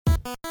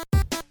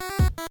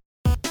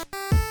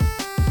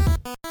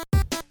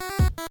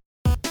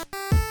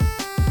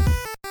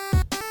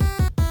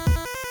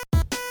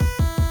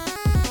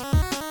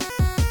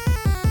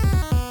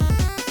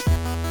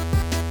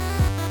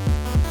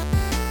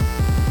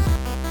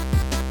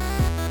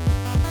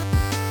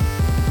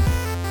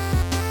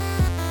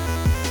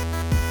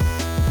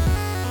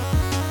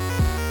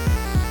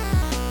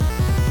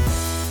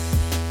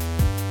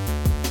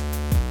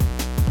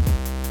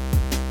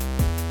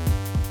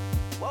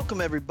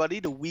everybody,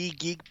 to We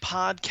Geek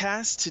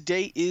Podcast.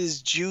 Today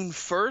is June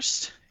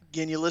 1st.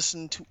 Again, you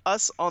listen to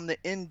us on the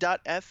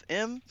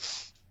N.FM.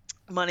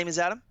 My name is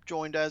Adam,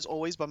 joined as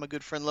always by my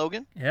good friend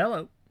Logan.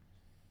 Hello.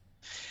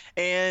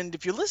 And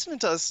if you're listening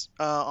to us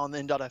on the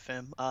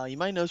N.FM, you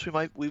might notice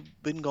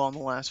we've been gone the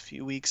last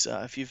few weeks.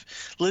 If you've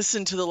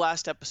listened to the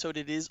last episode,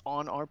 it is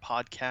on our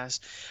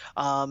podcast,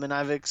 and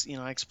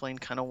I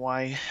explained kind of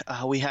why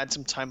we had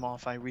some time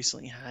off. I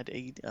recently had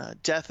a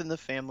death in the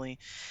family,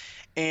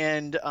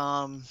 and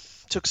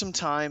took some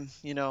time,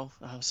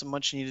 some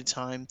much needed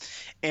time,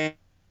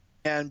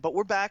 but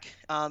we're back,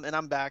 and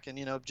I'm back,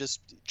 and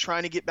just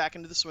trying to get back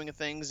into the swing of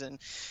things, and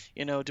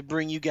to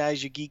bring you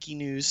guys your geeky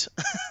news.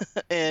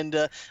 And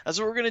that's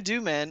what we're gonna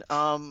do, man.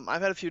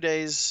 I've had a few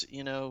days,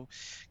 kind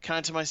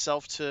of to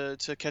myself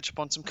to catch up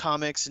on some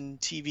comics and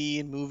TV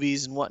and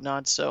movies and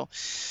whatnot. So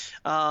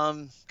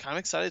kind of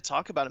excited to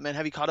talk about it, man.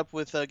 Have you caught up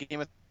with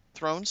Game of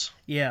Thrones?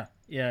 Yeah,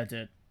 I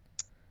did.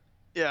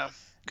 Yeah.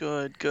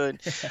 Good.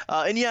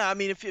 And yeah, I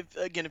mean, if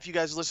you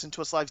guys listen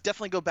to us live,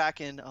 definitely go back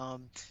and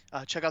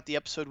check out the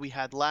episode we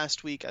had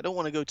last week. I don't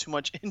want to go too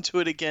much into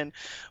it again,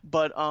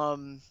 but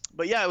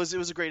yeah, it was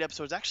a great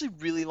episode. It's actually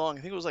really long.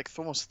 I think it was like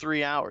almost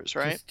 3 hours,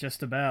 right?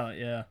 Just about,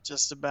 yeah.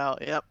 Just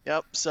about, yep.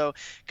 So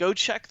go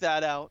check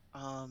that out.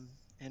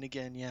 And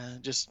again, yeah,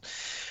 just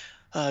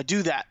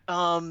do that.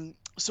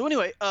 So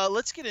anyway,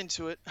 let's get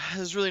into it.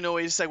 There's really no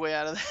way to segue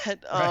out of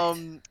that.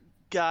 Right.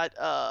 Got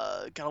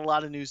a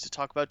lot of news to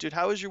talk about, dude.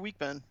 How has your week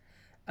been?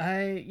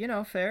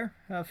 Fair.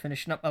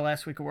 Finishing up my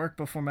last week of work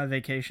before my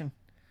vacation.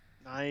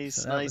 Nice,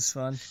 so that was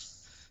fun.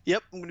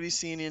 Yep, I'm gonna be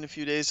seeing you in a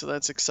few days, so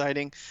that's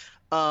exciting.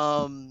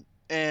 And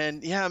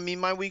yeah, I mean,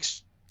 my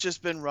week's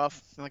just been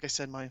rough. Like I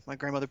said, my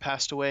grandmother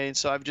passed away, and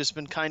so I've just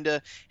been kind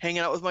of hanging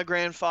out with my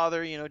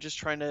grandfather, just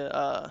trying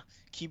to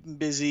keep him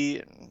busy,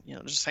 and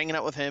just hanging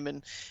out with him,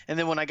 and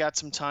then when I got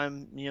some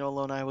time,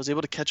 alone, I was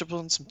able to catch up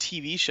on some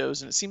TV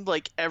shows, and it seemed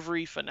like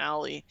every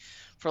finale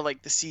for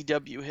like the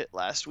CW hit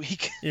last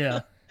week.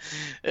 Yeah.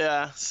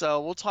 Yeah,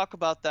 so we'll talk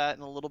about that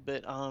in a little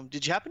bit.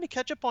 Did you happen to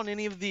catch up on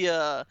any of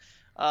the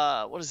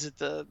what is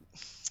it,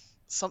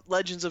 some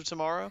Legends of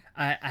Tomorrow?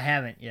 I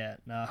haven't yet,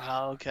 no.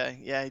 Oh, okay.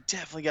 Yeah, you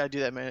definitely got to do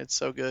that, man. It's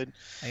so good.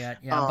 I'm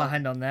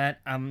behind on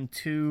that. I'm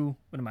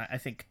I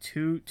think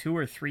two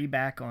or three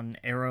back on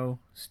Arrow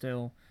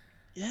still.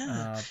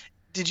 Yeah.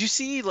 Did you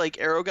see like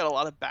Arrow got a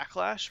lot of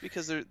backlash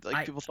because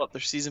people thought their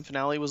season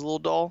finale was a little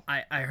dull?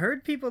 I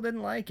heard people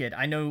didn't like it.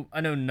 I know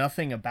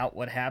nothing about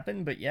what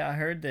happened, but yeah, I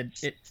heard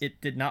that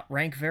it did not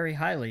rank very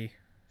highly.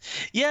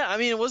 Yeah, I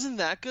mean, it wasn't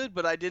that good,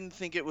 but I didn't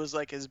think it was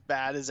like as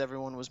bad as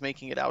everyone was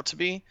making it out to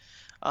be.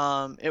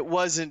 It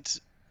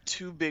wasn't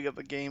too big of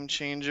a game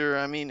changer.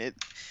 I mean, it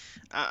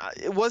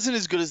wasn't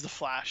as good as The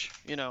Flash.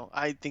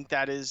 I think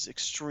that is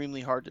extremely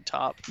hard to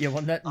top. Yeah,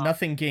 well,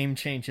 nothing game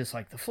changes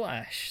like The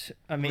Flash.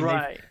 I mean,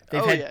 right.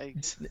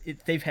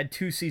 They've had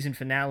two season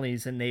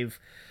finales, and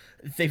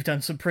they've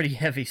done some pretty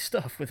heavy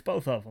stuff with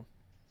both of them.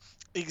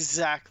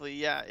 Exactly.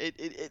 Yeah.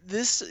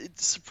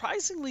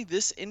 Surprisingly,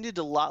 this ended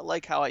a lot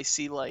like how I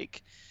see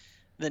like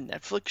the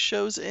Netflix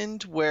shows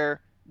end,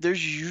 where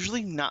there's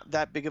usually not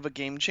that big of a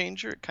game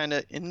changer. It kind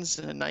of ends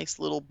in a nice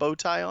little bow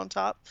tie on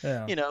top.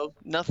 Yeah.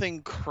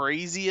 Nothing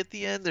crazy at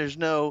the end. There's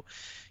no,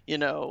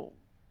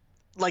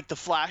 like the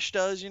Flash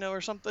does,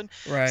 or something.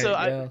 Right. So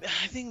yeah.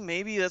 I think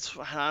maybe that's,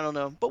 I don't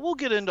know, but we'll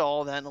get into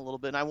all that in a little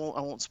bit. And I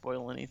won't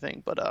spoil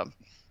anything, but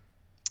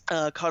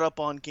caught up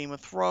on Game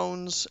of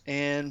Thrones,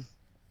 and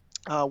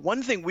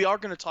one thing we are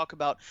going to talk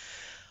about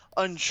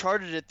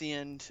Uncharted at the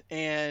end,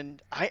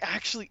 and I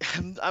actually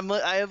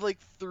I have like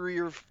three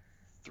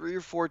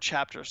or four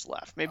chapters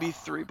left, maybe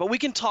three, but we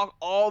can talk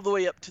all the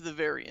way up to the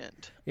very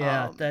end.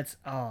 Yeah,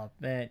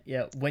 man,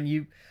 yeah. When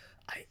you,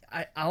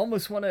 I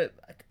almost want to,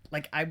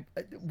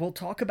 we'll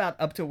talk about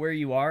up to where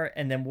you are,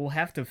 and then we'll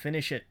have to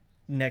finish it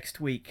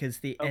next week because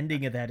the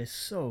ending of that is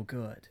so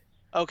good.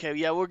 Okay,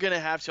 yeah, we're gonna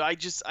have to. I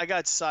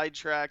got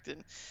sidetracked,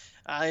 and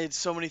I had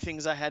so many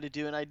things I had to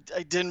do, and I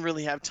didn't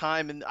really have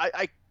time, and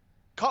I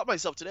caught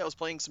myself today. I was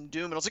playing some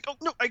Doom, and I was like, oh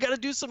no, I gotta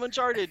do some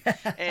Uncharted.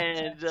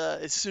 And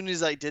as soon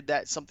as I did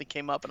that, something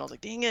came up, and I was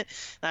like, dang it,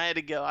 and I had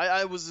to go.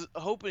 I was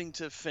hoping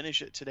to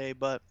finish it today,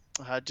 but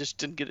I just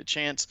didn't get a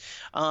chance.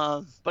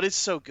 But it's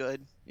so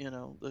good,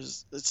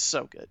 it's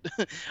so good.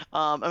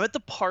 I'm at the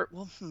part,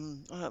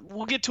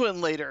 we'll get to it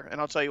later, and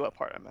I'll tell you what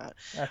part I'm at.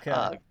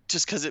 Okay.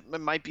 Just because it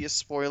might be a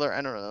spoiler.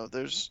 I don't know.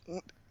 There's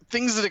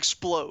things that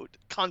explode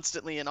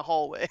constantly in a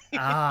hallway.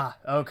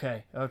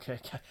 Okay.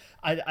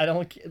 I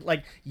don't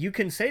like, you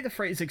can say the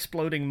phrase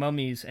exploding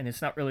mummies and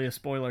it's not really a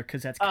spoiler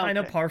because that's kind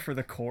of par for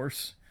the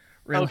course,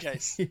 really. Okay.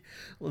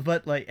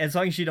 But like, as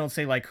long as you don't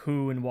say like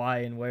who and why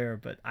and where,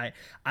 but I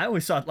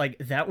always thought like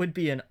that would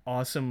be an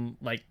awesome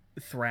like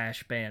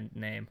thrash band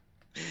name.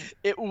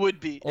 It would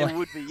be.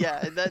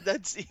 Yeah.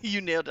 That's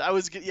you nailed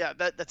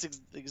it. That's the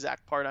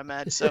exact part I'm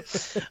at. So,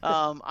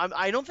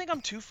 I don't think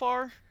I'm too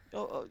far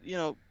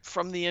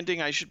from the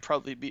ending. I'd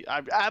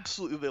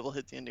absolutely be able to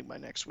hit the ending by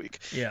next week.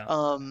 Yeah.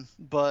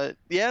 But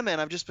yeah, man,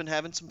 I've just been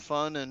having some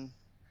fun, and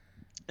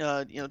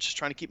just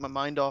trying to keep my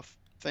mind off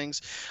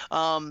things.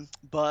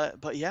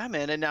 But yeah,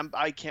 man, and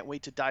I can't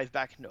wait to dive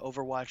back into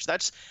Overwatch.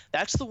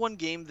 That's the one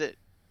game that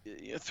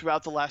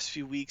throughout the last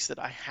few weeks that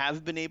I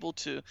have been able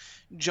to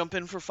jump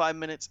in for 5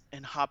 minutes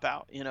and hop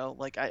out.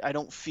 Like I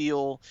don't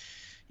feel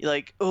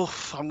like, oh,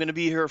 I'm gonna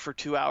be here for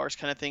 2 hours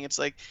kind of thing. It's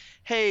like,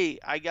 hey,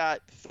 I got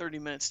 30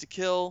 minutes to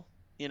kill.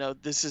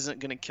 This isn't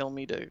gonna kill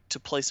me to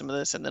play some of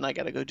this, and then I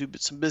gotta go do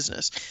some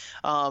business.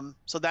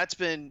 So that's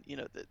been,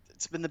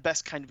 it's been the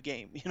best kind of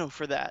game,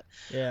 for that.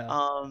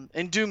 Yeah.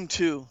 And Doom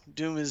 2.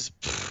 Doom is,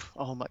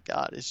 oh my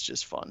God, it's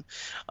just fun.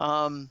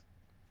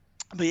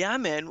 But yeah,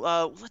 man.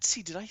 Let's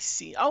see. Did I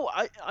see? Oh,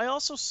 I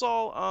also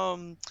saw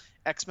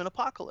X-Men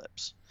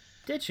Apocalypse.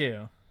 Did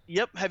you?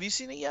 Yep. Have you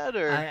seen it yet?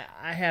 Or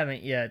I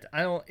haven't yet.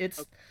 I don't.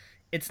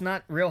 It's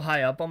not real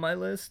high up on my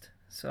list,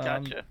 so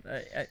Gotcha.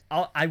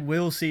 I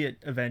will see it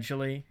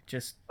eventually.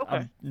 Just Okay.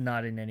 I'm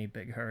not in any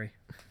big hurry.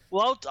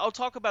 Well, I'll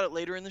talk about it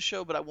later in the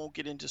show, but I won't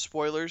get into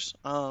spoilers.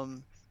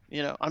 I'm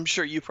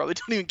sure you probably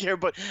don't even care,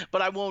 but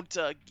I won't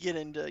get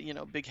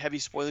into big heavy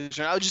spoilers.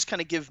 I'll just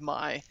kind of give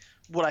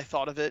what I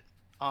thought of it.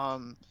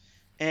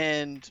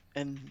 And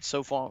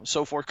so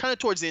forth, kind of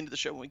towards the end of the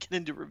show when we get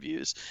into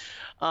reviews.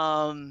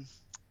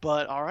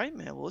 But all right,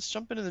 man. Well, let's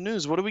jump into the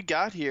news. What do we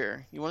got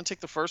here? You want to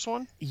take the first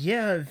one?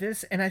 Yeah,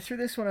 and I threw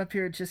this one up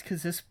here just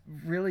because this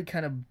really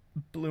kind of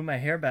blew my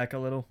hair back a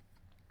little.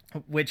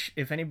 Which,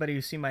 if anybody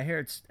who's seen my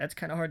hair, that's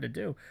kind of hard to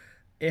do.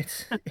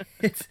 It's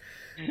it's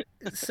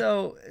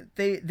so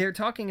they're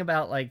talking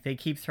about, like, they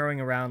keep throwing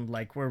around,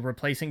 like, we're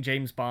replacing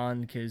James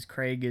Bond because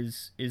Craig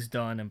is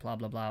done and blah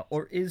blah blah,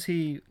 or is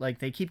he? Like,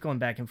 they keep going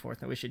back and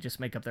forth and we should just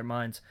make up their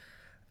minds.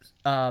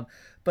 But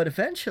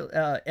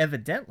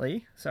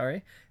evidently,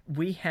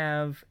 we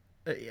have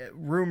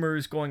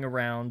rumors going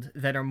around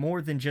that are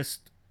more than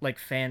just like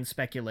fan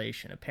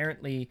speculation.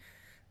 Apparently,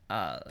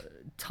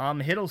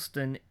 Tom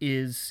Hiddleston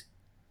is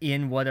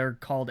in what are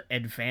called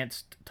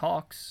advanced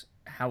talks,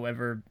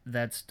 however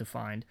that's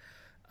defined,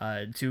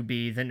 to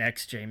be the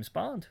next James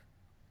Bond.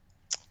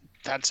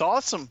 That's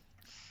awesome.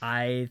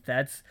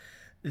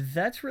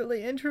 That's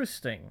really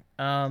interesting.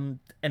 And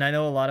I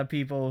know a lot of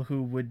people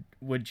who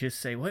would just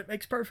say, "Well, it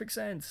makes perfect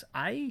sense."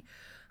 I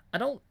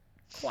don't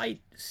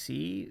quite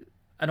see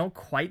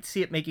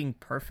it making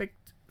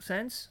perfect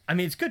sense. I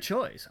mean, it's a good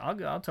choice.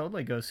 I'll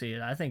totally go see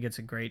it. I think it's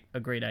a great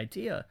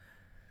idea.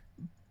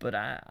 But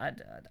I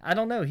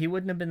don't know. He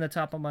wouldn't have been the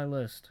top of my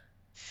list.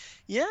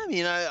 Yeah, I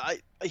mean,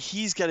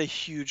 he's got a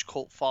huge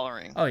cult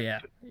following. Oh yeah,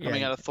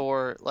 coming out of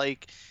Thor.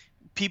 Like,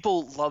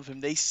 people love him.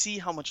 They see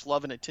how much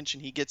love and attention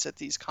he gets at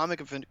these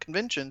comic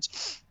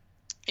conventions.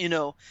 They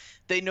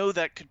know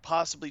that could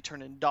possibly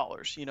turn into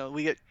dollars.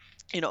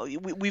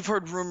 We've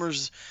heard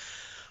rumors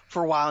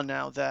for a while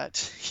now that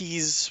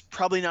he's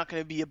probably not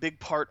going to be a big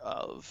part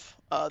of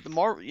the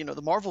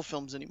Marvel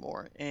films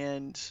anymore,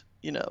 and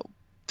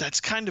that's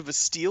kind of a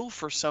steal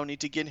for Sony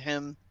to get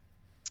him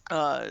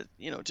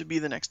to be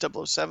the next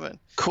 007.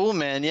 Cool,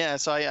 man. Yeah,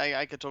 so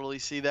I could totally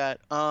see that.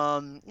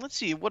 Let's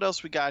see what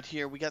else we got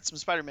here. We got some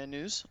Spider-Man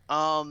news.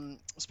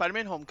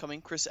 Spider-Man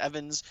Homecoming, Chris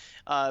Evans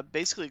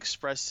basically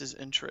expressed his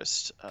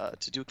interest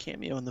to do a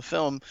cameo in the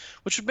film,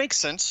 which would make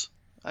sense.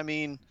 I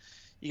mean,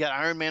 you got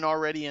Iron Man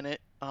already in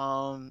it.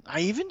 I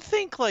even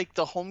think like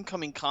the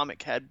Homecoming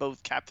comic had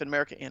both Captain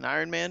America and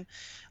Iron Man,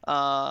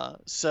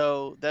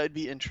 so that would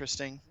be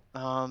interesting.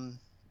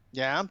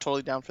 Yeah, I'm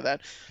totally down for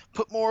that.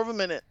 Put more of them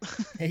in it.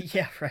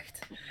 Yeah,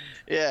 right.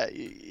 Yeah,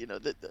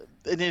 and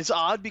it's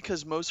odd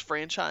because most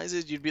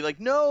franchises you'd be like,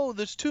 no,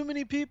 there's too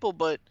many people,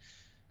 but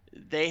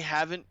they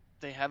haven't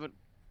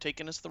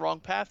taken us the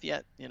wrong path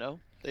yet.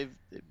 They've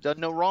done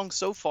no wrong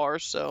so far.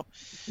 So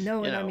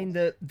no, and I mean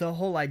the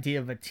whole idea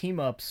of a team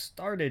up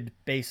started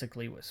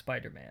basically with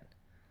Spider-Man.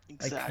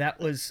 Exactly. Like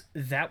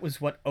that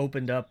was what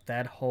opened up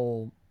that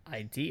whole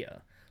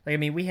idea. Like, I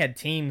mean, we had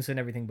teams and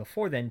everything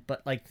before then,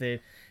 but like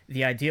the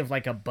idea of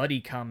like a buddy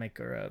comic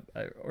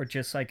or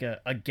just like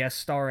a guest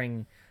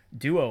starring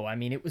duo. I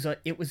mean, it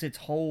was its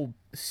whole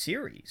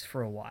series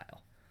for a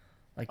while.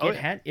 Like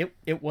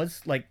it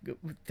was like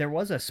there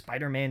was a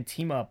Spider-Man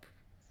team up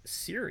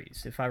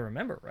series, if I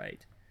remember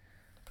right.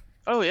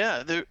 Oh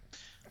yeah,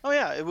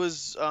 it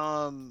was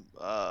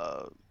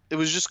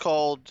just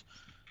called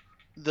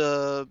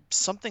the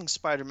something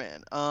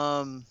Spider-Man.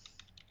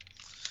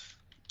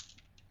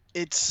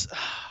 It's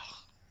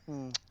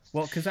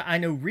well, because I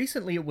know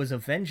recently it was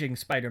Avenging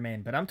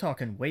Spider-Man, but I'm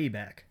talking way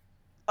back.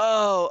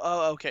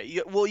 Oh, okay.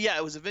 Yeah, well, yeah,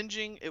 it was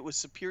Avenging. It was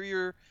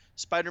Superior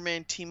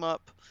Spider-Man team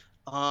up.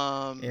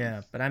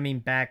 Yeah, but I mean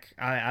back.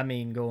 I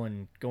mean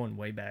going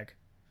way back.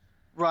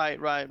 Right.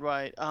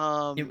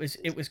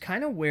 It was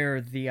kind of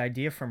where the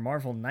idea for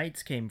Marvel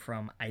Knights came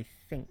from, I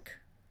think.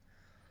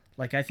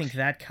 Like, I think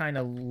that kind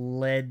of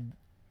led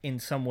in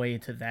some way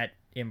to that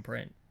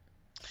imprint.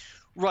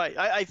 Right.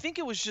 I think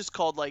it was just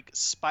called like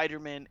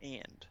Spider-Man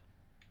and.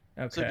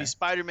 Okay. So it'd be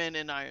Spider-Man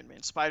and Iron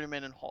Man,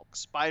 Spider-Man and Hulk,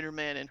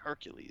 Spider-Man and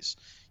Hercules.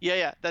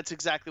 Yeah, that's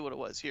exactly what it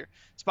was here.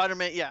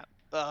 Spider-Man, yeah.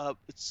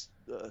 It's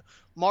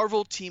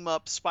Marvel team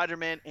up,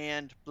 Spider-Man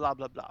and blah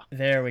blah blah.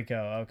 There we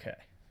go. Okay.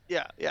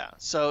 Yeah.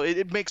 So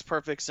it makes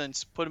perfect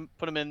sense. Put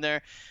him in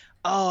there.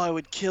 Oh, I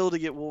would kill to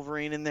get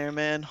Wolverine in there,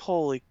 man.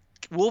 Holy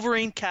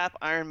Wolverine, Cap,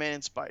 Iron Man,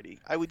 and Spidey.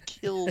 I would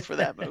kill for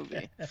that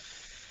movie.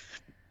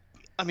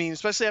 I mean,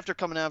 especially after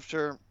coming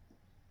after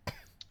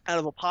out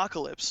of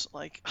Apocalypse.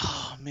 Like,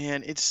 oh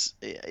man, it's.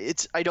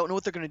 I don't know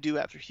what they're gonna do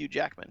after Hugh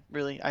Jackman.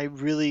 Really,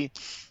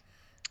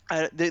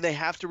 they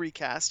have to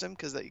recast him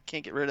because they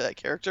can't get rid of that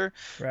character.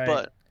 Right.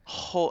 But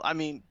I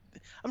mean,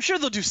 I'm sure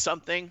they'll do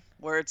something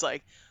where it's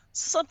like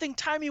something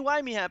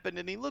timey-wimey happened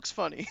and he looks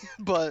funny.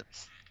 But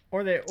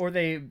Or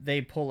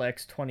they pull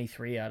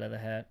X-23 out of the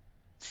hat.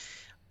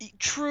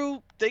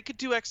 true, they could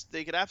do X.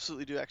 They could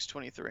absolutely do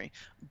X-23,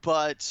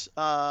 but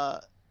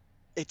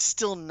it's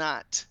still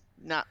not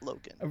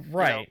Logan.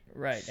 Right.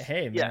 Right.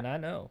 Hey man, Yeah. I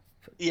know.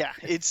 Yeah,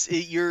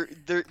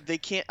 they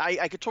can't.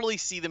 I could totally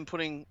see them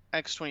putting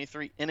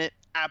X-23 in it.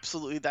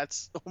 Absolutely,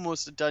 that's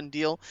almost a done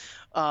deal.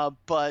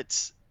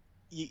 But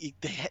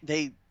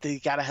they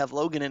gotta have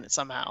Logan in it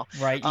somehow.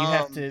 Right. You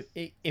have to,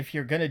 if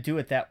you're gonna do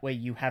it that way,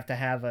 you have to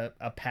have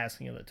a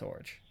passing of the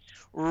torch.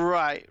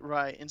 Right.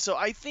 And so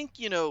I think,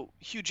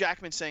 Hugh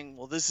Jackman saying,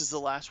 well, this is the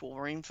last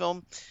Wolverine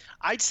film.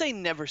 I'd say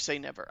never.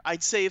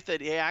 I'd say if that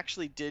they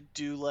actually did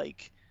do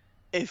like,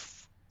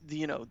 if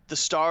the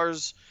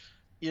stars,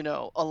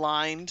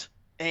 aligned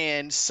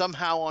and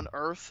somehow on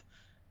Earth,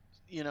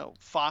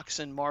 Fox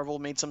and Marvel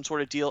made some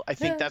sort of deal, I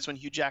think Yeah. that's when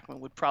Hugh Jackman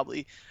would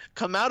probably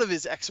come out of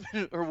his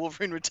X-Men or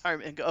Wolverine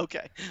retirement and go,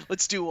 okay,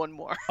 let's do one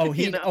more. Oh,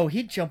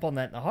 he'd jump on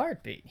that in a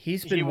heartbeat.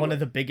 He's been He one would. of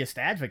the biggest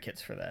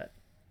advocates for that.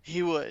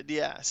 He would,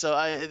 yeah. So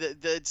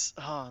that's,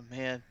 oh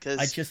man, because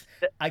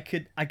I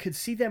could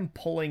see them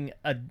pulling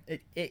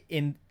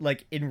in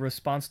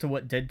response to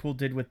what Deadpool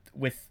did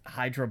with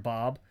Hydra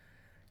Bob.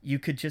 You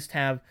could just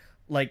have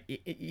like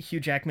Hugh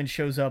Jackman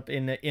shows up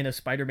in a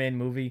Spider-Man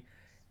movie,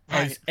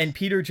 Right. and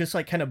Peter just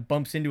like kind of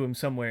bumps into him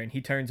somewhere, and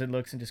he turns and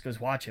looks and just goes,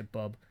 "Watch it,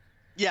 bub,"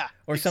 Yeah,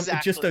 or something.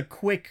 Just exactly. a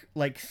quick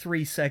like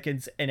 3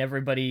 seconds, and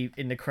everybody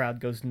in the crowd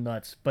goes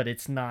nuts. But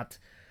it's not.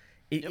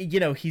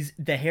 Yep. He's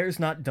the hair's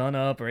not done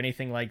up or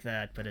anything like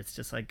that, but it's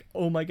just like,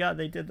 oh my god,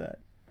 they did that.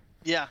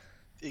 Yeah,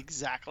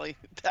 exactly.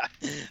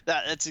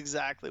 That's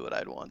exactly what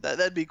I'd want.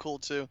 That'd be cool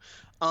too.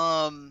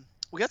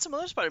 We got some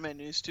other Spider-Man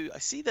news too. I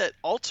see that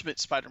Ultimate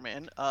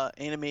Spider-Man,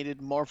 animated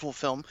Marvel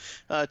film,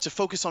 to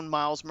focus on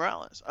Miles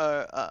Morales,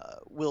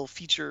 will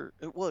feature.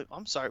 Well,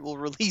 I'm sorry, will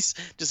release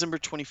December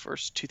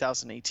 21st,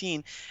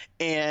 2018,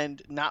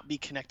 and not be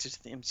connected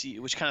to the MCU,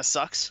 which kind of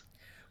sucks.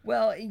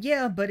 Well,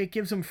 yeah, but it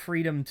gives them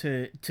freedom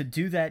to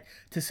do that,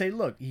 to say,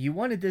 look, you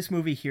wanted this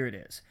movie, here it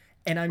is.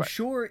 And I'm Right.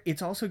 sure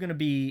it's also going to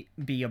be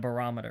a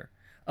barometer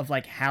of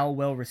like how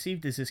well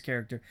received is this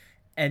character,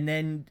 and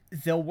then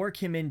they'll work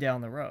him in down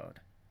the road.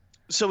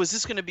 So is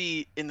this going to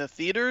be in the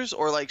theaters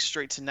or like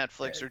straight to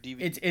Netflix or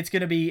DVD? It's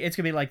going to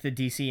be like the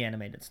DC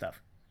animated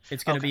stuff.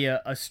 It's going to Okay.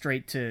 be a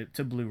straight to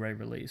Blu-ray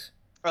release.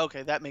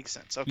 Okay, that makes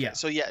sense. Okay, Yeah.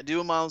 so yeah, do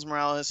a Miles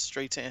Morales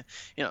straight to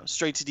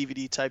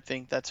DVD type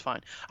thing. That's fine.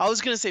 I was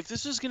gonna say if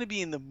this was gonna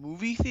be in the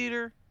movie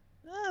theater,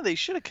 they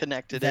should have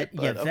connected it.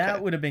 But okay.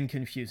 That would have been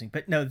confusing.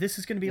 But no, this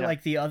is going to be Yeah.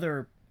 like the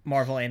other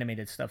Marvel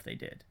animated stuff they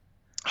did.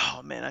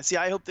 Oh man, I see.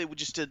 I hope they would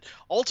just did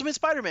Ultimate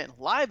Spider-Man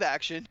live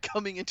action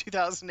coming in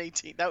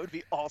 2018. That would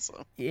be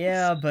awesome.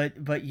 Yeah,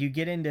 but you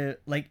get into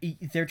like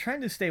they're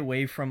trying to stay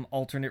away from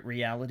alternate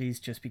realities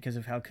just because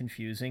of how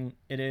confusing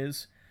it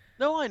is.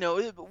 No, I know.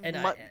 And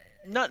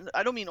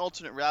I don't mean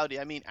alternate reality.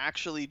 I mean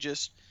actually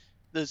just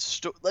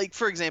like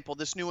for example,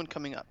 this new one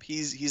coming up.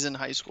 He's in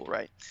high school,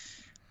 right?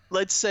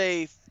 Let's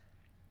say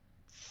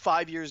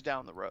 5 years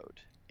down the road,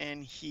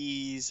 and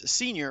he's a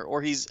senior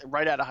or he's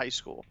right out of high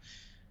school.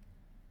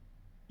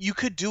 You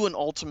could do an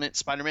Ultimate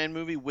Spider-Man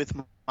movie with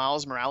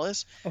Miles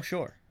Morales. oh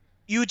sure,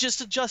 You would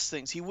just adjust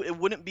things. It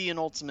wouldn't be an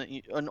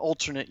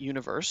alternate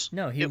universe.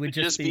 no, he It would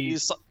just be.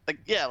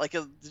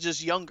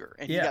 just younger,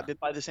 and he Yeah. got bit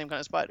by the same kind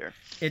of spider.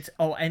 It's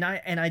and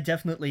I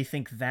definitely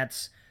think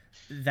that's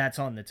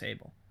on the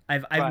table.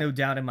 I've Right. no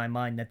doubt in my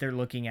mind that they're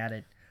looking at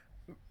it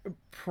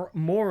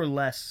more or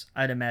less,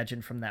 I'd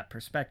imagine, from that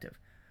perspective,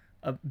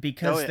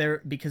 because Oh, yeah.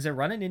 they're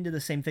running into the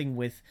same thing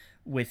with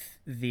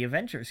the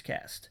Avengers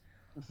cast.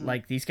 Mhm.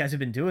 Like these guys have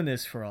been doing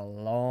this for a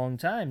long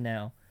time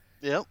now,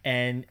 Yep.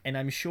 and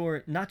I'm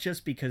sure not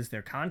just because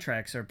their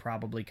contracts are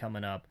probably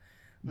coming up,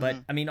 but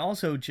I mean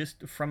also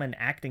just from an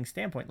acting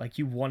standpoint, like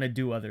you want to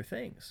do other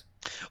things.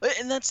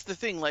 And that's the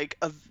thing. Like,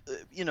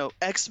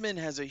 X-Men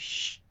has a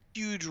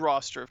huge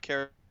roster of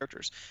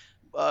characters.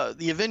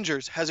 The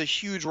Avengers has a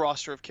huge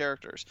roster of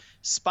characters.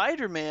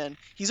 Spider-Man,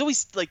 he's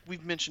always, like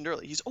we've mentioned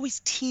earlier, he's always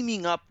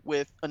teaming up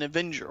with an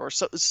Avenger or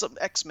some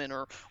X-Men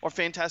or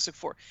Fantastic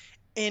Four.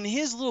 In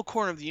his little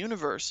corner of the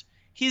universe,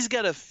 he's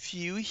got a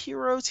few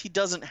heroes. He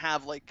doesn't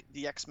have like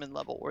the X-Men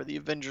level or the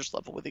Avengers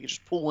level where they could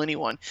just pull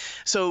anyone.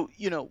 So,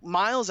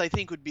 Miles, I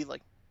think, would be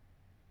like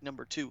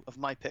number two of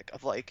my pick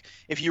of like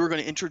if you were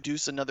going to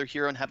introduce another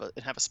hero and have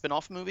a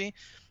spin-off movie,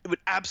 it would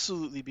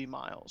absolutely be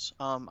Miles.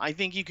 I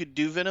think you could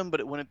do Venom, but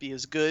it wouldn't be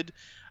as good.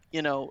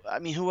 I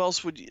mean, who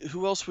else would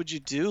you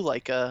do,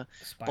 like a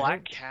Spider,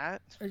 Black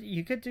Cat?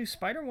 you could do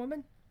Spider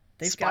Woman.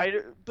 They've got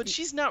Spider, but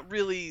she's not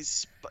really.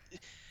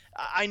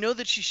 I know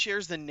that she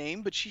shares the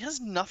name, but she has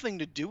nothing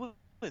to do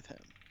with him.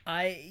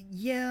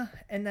 yeah,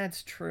 and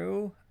that's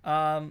true.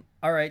 All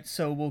right,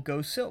 so we'll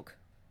go Silk.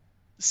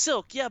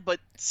 Silk, yeah, but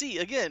see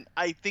again,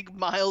 I think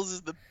Miles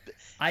is the.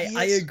 I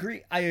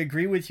agree. I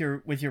agree with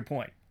your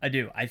point. I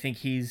do. I think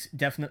he's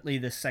definitely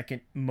the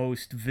second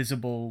most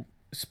visible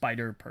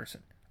spider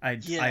person. I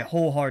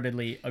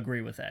wholeheartedly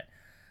agree with that.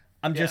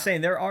 I'm just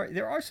saying there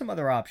are some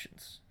other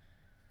options.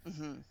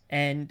 Mm-hmm.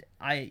 And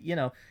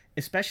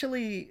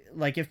especially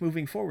like if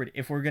moving forward,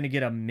 if we're gonna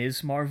get a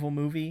Ms. Marvel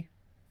movie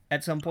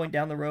at some point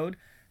down the road,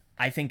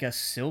 I think a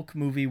Silk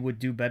movie would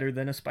do better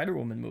than a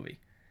Spider-Woman movie.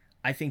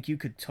 I think you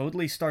could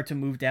totally start to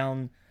move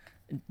down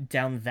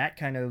that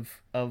kind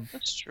of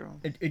That's true.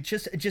 It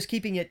just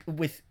keeping it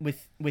with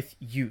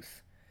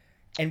youth.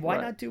 And why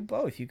not do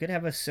both? You could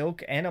have a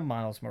Silk and a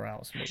Miles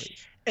Morales movie.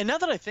 And now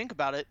that I think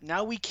about it,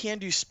 now we can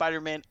do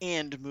Spider-Man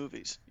and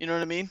movies. You know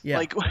what I mean? Yeah.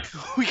 Like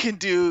we can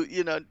do,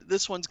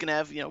 this one's gonna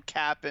have,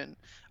 Cap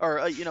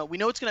or we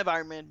know it's gonna have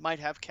Iron Man, might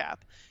have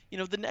Cap.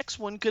 The next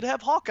one could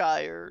have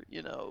Hawkeye or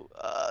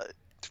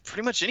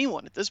pretty much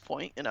anyone at this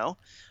point.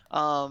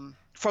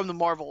 From the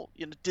Marvel,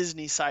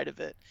 Disney side of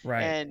it.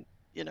 Right. And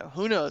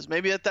who knows?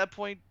 Maybe at that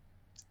point,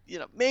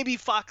 maybe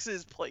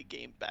Fox's play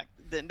game back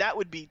then that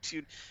would be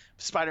to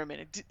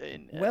Spider-Man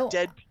and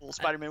Deadpool,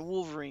 Spider-Man,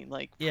 Wolverine,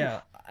 like.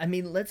 Yeah, I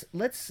mean, let's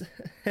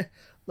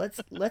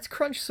let's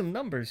crunch some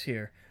numbers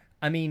here.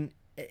 I mean,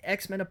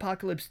 X-Men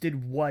Apocalypse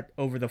did what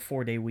over the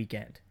 4-day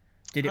weekend?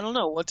 I don't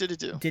know. What did it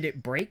do? Did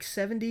it break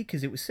 70?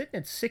 Because it was sitting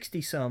at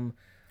 60 some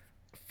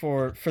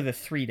for the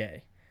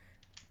 3-day.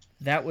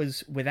 That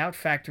was without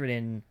factoring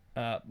in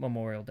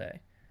Memorial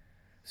Day.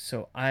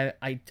 So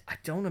I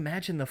don't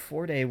imagine the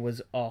 4-day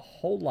was a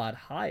whole lot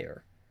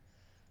higher.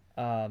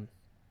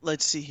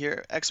 Let's see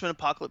here. X-Men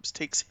Apocalypse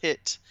takes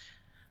hit.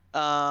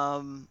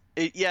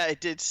 It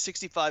did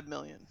 65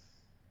 million.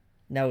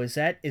 Now is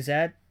that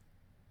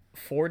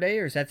 4-day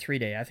or is that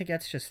 3-day? I think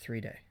that's just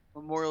 3-day.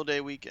 Memorial Day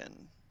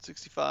weekend,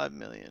 65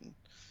 million.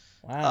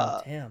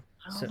 Wow, damn.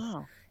 I don't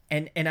know.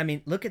 And I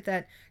mean, look at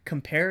that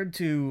compared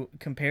to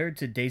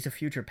Days of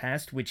Future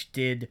Past, which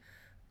did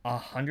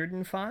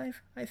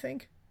 105, I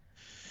think.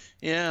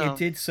 Yeah. It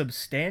did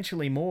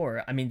substantially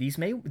more. I mean, these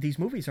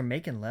movies are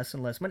making less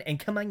and less money and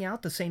coming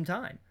out the same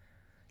time.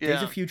 Yeah.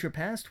 Days of Future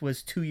Past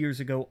was 2 years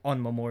ago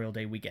on Memorial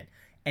Day weekend,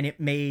 and it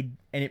made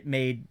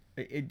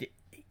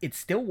it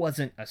still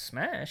wasn't a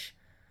smash,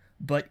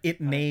 but it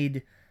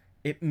made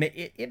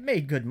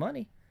good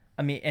money.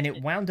 I mean, and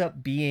it wound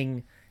up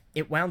being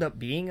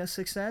a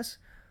success,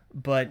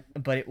 but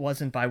it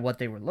wasn't by what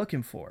they were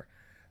looking for.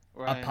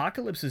 Right.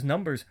 Apocalypse's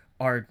numbers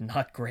are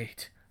not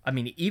great. I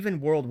mean,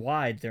 even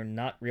worldwide, they're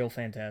not real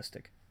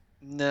fantastic.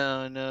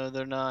 No,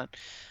 they're not.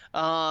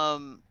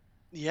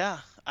 Yeah,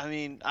 I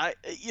mean,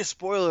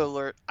 spoiler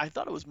alert, I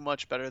thought it was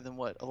much better than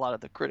what a lot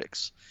of the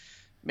critics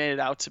made it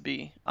out to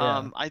be.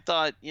 Yeah. I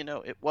thought,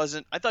 it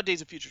wasn't. I thought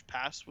Days of Future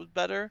Past was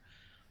better,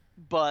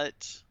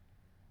 but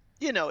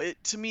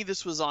to me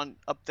this was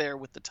up there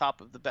with the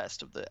top of the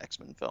best of the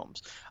X-Men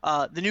films.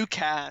 The new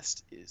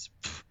cast is,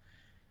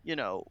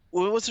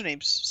 what's her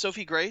name?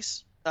 Sophie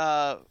Grace.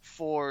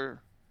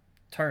 For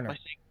Turner.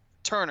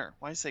 Turner.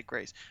 Why did I say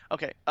Grace?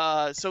 Okay.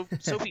 So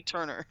Sophie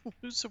Turner.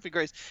 Who's Sophie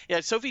Grace? Yeah,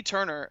 Sophie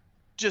Turner,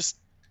 just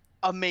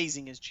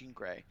amazing as Jean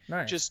Grey.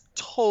 Nice. Just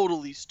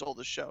totally stole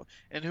the show.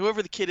 And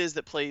whoever the kid is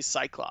that plays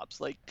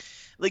Cyclops, like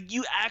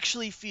you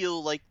actually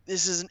feel like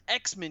this is an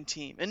X-Men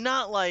team, and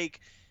not like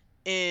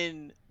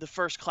in the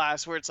First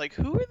Class where it's like,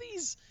 who are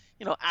these?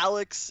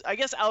 Alex. I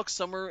guess Alex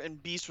Summer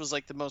and Beast was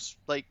like the most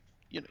like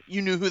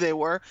you knew who they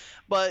were,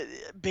 but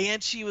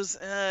Banshee was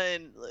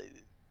and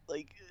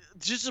like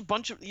just a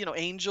bunch of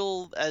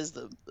Angel as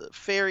the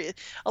fairy,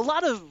 a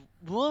lot of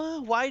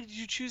why did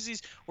you choose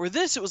these? Or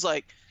this, it was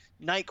like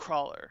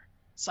Nightcrawler,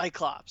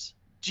 Cyclops,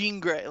 Jean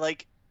Grey,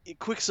 like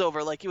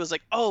Quicksilver, like it was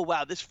like, oh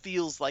wow, this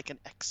feels like an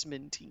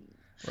X-Men team,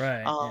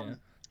 right? Yeah.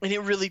 And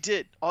it really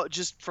did,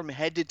 just from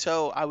head to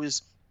toe.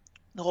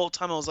 The whole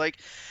time I was like,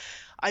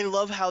 I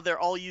love how they're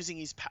all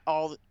using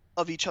all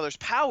of each other's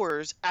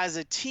powers as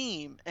a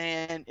team,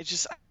 and it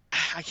just,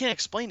 I can't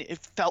explain it. It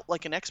felt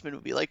like an X-Men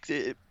movie, like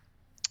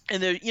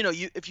and there,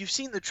 if you've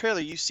seen the trailer,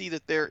 you see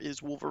that there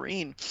is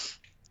Wolverine,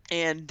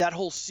 and that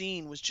whole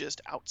scene was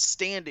just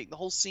outstanding. The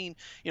whole scene,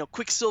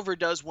 Quicksilver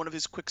does one of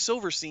his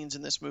Quicksilver scenes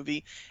in this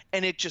movie,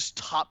 and it just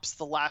tops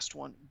the last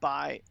one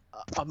by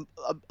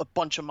a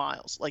bunch of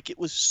miles. Like, it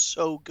was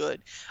so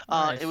good.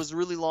 Nice. It was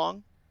really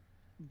long,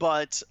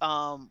 but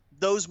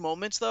those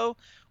moments though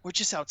were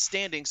just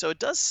outstanding. So it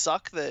does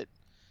suck that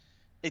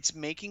it's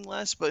making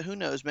less, but who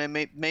knows, man?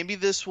 Maybe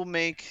this will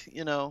make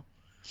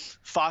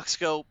Fox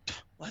go,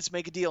 let's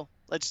make a deal.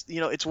 Let's,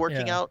 it's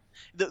working out.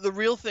 The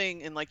real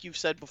thing, and like you've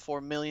said before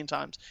a million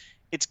times,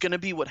 it's gonna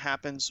be what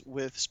happens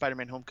with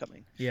Spider-Man: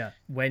 Homecoming. Yeah,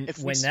 when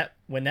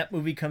that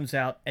movie comes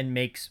out and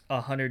makes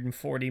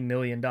 $140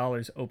 million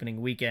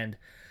opening weekend,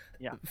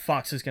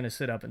 Fox is gonna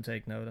sit up and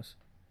take notice.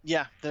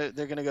 Yeah, they're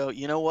gonna go,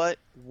 you know what?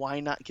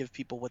 Why not give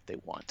people what they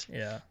want?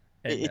 Yeah.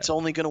 It's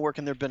only gonna work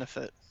in their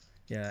benefit.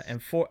 Yeah,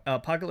 and for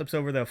Apocalypse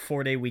over the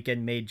 4-day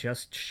weekend made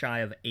just shy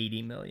of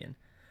 80 million,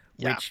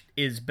 Yeah. which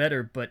is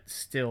better, but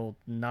still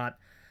not.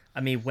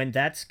 I mean, when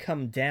that's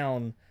come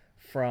down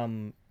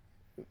from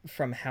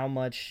how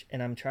much,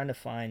 and I'm trying to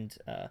find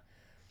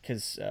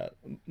because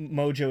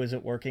Mojo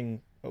isn't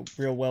working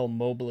real well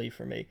mobily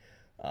for me,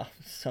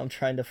 so I'm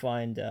trying to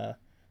find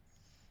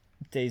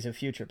Days of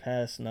Future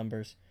Past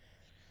numbers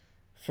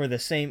for the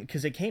same,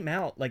 because it came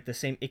out like the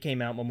same. It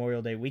came out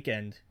Memorial Day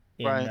weekend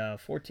in Right.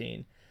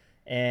 14,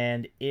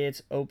 and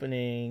its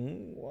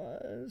opening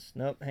was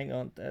nope. Hang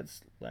on,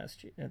 that's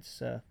last year.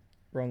 That's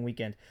wrong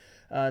weekend.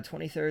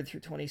 23rd through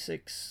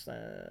 26,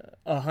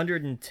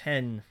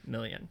 110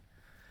 million.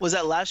 Was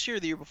that last year or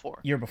the year before?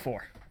 Year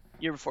before.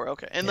 Year before.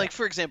 Okay. And Yeah. like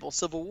for example,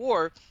 Civil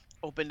War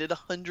opened at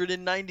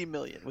 190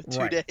 million with 2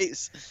 Right.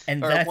 days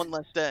And or that's one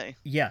less day.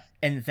 yeah,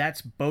 and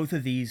that's both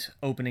of these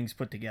openings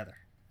put together.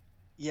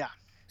 Yeah.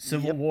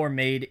 Civil Yep. War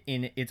made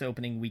in its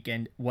opening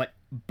weekend what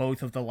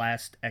both of the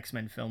last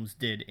X-Men films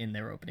did in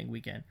their opening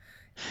weekend.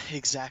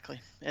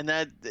 Exactly. And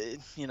that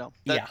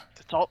Yeah.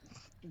 that's all.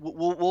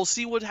 We'll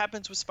see what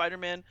happens with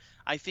Spider-Man.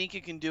 I think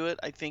it can do it.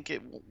 I think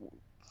it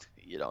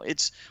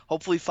it's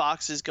hopefully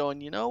Fox is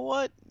going, you know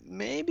what?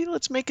 Maybe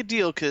let's make a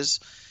deal cuz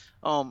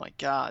oh my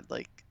god,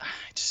 like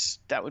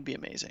that would be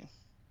amazing.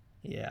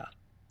 Yeah.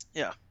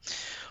 Yeah.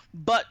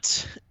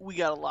 But we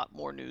got a lot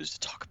more news to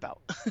talk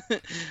about.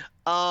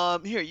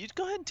 Here, you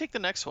go ahead and take the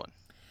next one.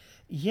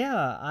 Yeah,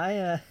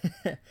 I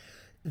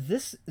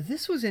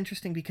this was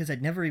interesting because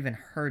I'd never even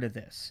heard of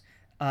this.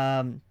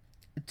 Um,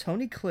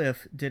 Tony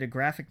Cliff did a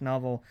graphic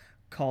novel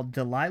called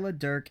Delilah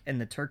Dirk and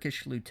the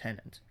Turkish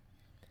Lieutenant.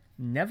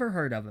 Never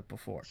heard of it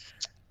before.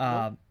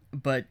 Nope.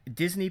 But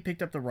Disney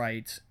picked up the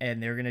rights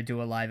and they're going to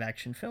do a live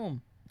action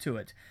film to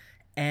it.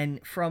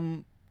 And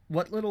from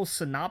what little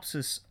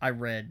synopsis I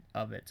read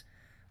of it,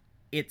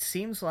 it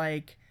seems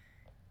like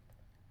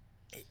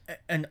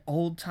an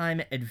old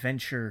time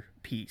adventure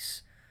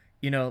piece.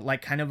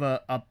 Like kind of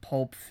a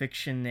pulp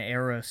fiction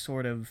era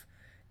sort of,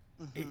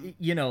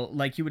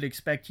 like you would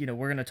expect,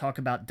 we're going to talk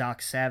about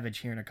Doc Savage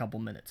here in a couple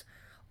minutes.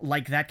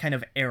 Like that kind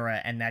of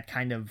era and that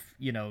kind of,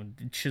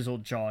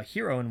 chiseled jaw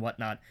hero and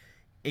whatnot,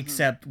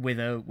 except with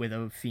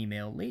a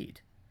female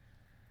lead.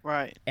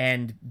 Right.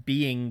 And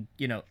being,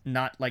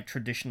 not like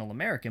traditional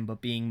American, but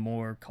being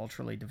more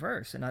culturally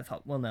diverse. And I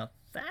thought, well, now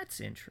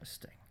that's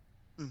interesting.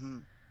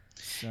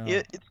 So,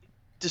 It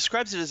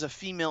describes it as a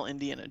female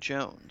Indiana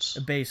Jones.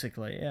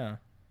 basically, yeah.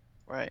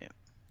 Right.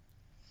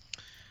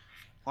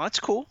 Well, that's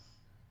cool.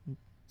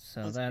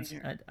 So Let's that's see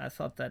here. I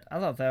thought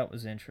that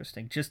was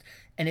interesting. Just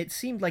and it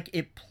seemed like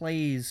it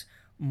plays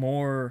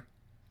more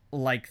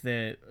like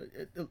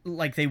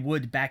like they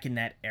would back in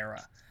that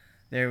era.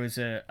 There was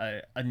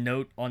a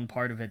note on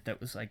part of it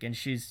that was like, and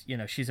she's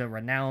a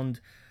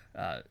renowned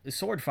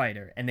sword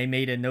fighter, and they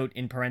made a note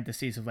in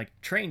parentheses of like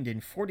trained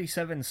in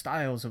 47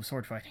 styles of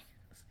sword fighting.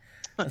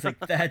 I was like,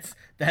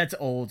 that's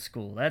old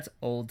school. That's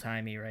old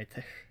timey right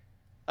there.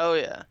 Oh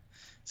yeah.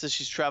 So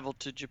she's traveled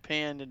to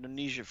Japan,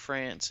 Indonesia,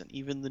 France, and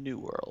even the New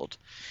World,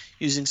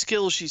 using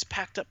skills she's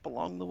packed up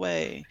along the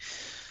way.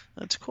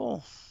 That's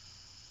cool.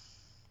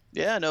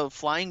 Yeah, no,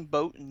 flying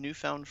boat and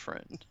newfound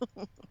friend.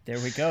 There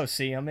we go.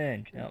 See, I'm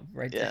in.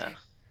 Right Yeah. there.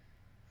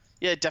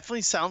 Yeah, it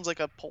definitely sounds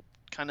like a pulp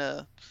kind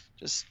of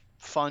just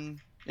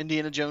fun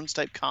Indiana Jones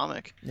type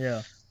comic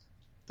Yeah.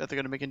 that they're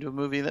going to make into a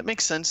movie. That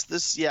makes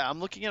sense. Yeah, I'm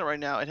looking at it right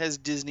now. It has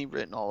Disney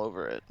written all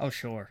over it. Oh,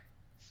 sure.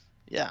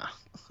 Yeah.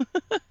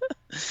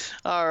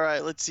 All right,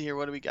 let's see here.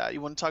 What do we got?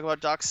 You want to talk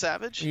about Doc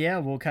Savage? Yeah,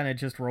 we'll kind of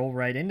just roll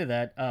right into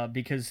that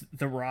because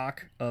The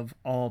Rock, of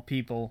all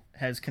people,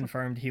 has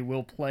confirmed he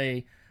will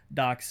play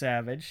Doc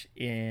Savage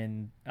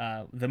in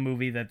the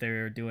movie that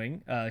they're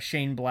doing.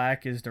 Shane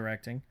Black is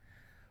directing,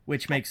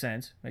 which makes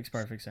sense. Makes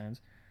perfect sense.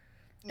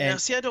 Now,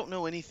 And see, I don't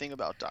know anything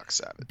about Doc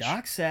Savage.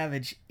 Doc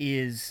Savage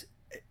is...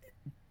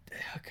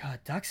 Oh, God,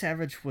 Doc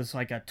Savage was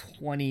like a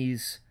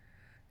 20s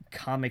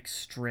comic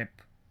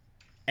strip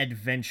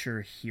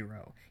adventure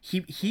hero.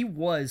 He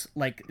was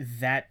like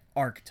that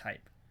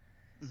archetype.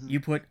 You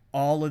put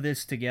all of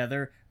this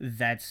together,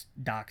 that's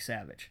Doc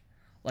Savage.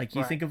 Like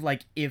you Right. think of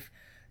like if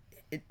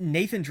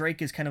Nathan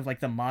Drake is kind of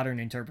like the modern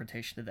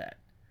interpretation of that.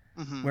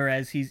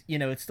 Whereas he's,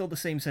 it's still the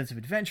same sense of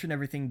adventure and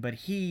everything, but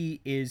he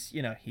is,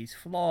 he's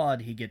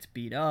flawed, he gets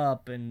beat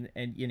up and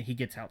he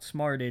gets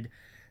outsmarted.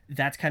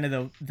 That's kind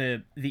of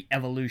the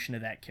evolution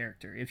of that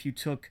character. If you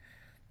took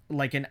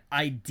like an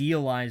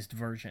idealized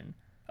version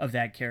of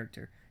that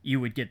character, you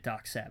would get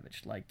Doc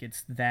Savage. Like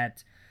it's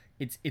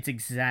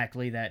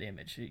exactly that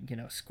image.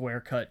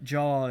 Square cut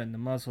jaw and the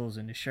muscles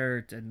and the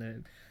shirt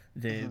and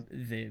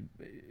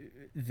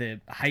the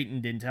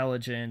heightened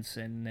intelligence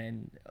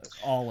and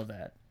all of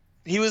that.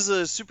 He was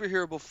a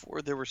superhero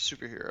before there were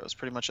superheroes.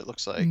 Pretty much, it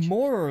looks like.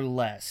 More or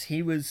less,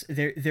 he was.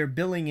 They're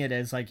billing it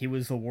as like he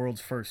was the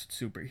world's first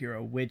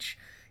superhero, which,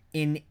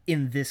 in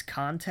this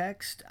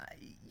context,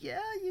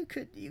 yeah, you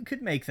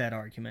could make that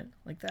argument.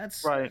 Like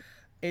that's Right.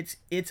 It's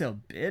a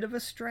bit of a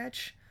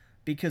stretch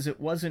because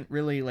it wasn't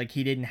really like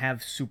he didn't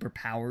have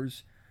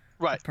superpowers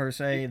Right. per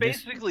se. It's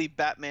basically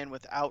Batman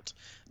without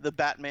the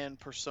Batman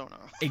persona.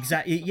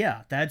 Exactly.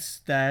 Yeah,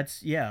 that's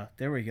yeah.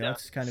 There we go. Yeah.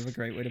 That's kind of a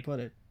great way to put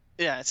it.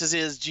 Yeah, it says he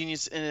has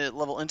genius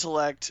level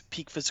intellect,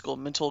 peak physical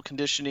and mental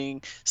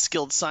conditioning,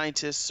 skilled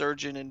scientist,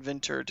 surgeon,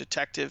 inventor,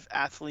 detective,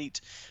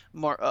 athlete,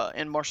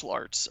 and martial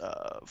arts,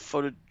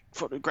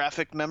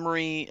 photographic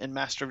memory, and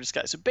master of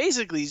disguise. So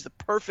basically, he's the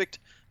perfect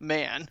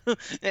man,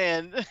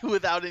 and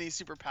without any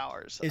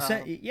superpowers. Is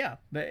that yeah?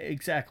 But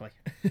exactly.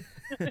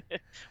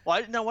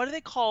 Why now? Why do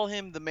they call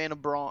him the Man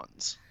of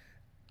Bronze?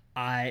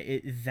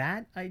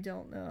 That I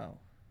don't know.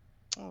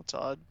 Oh, it's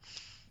odd.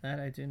 That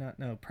I do not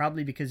know.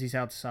 Probably because he's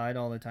outside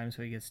all the time,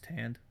 so he gets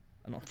tanned.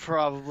 I don't.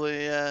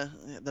 Probably, yeah.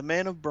 The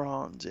Man of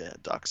Bronze, yeah.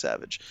 Doc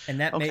Savage. And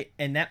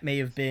that may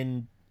have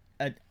been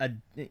a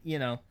you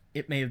know,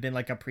 it may have been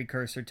like a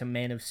precursor to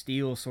Man of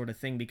Steel sort of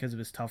thing because of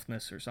his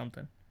toughness or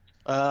something.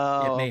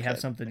 Oh, it may okay. have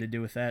something to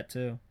do with that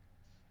too.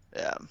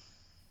 Yeah.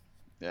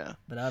 Yeah.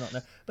 But I don't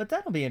know. But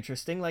that'll be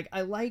interesting. Like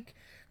I like,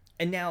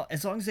 and now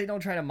as long as they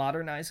don't try to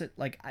modernize it,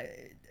 like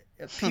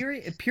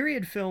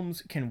period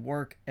films can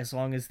work as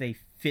long as they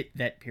fit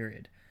that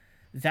period.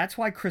 That's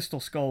why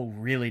Crystal Skull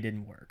really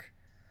didn't work,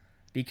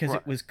 because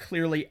it was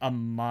clearly a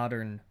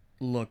modern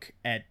look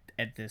at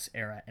this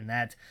era, and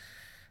that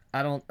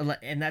I don't,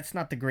 and that's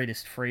not the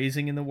greatest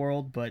phrasing in the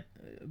world, but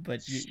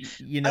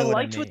you know I what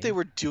liked I mean. what they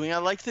were doing. I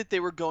liked that they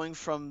were going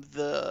from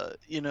the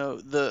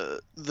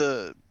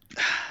the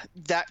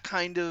that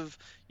kind of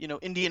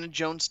Indiana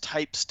Jones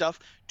type stuff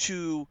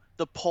to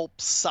the pulp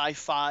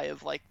sci-fi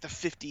of like the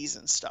 50s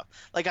and stuff.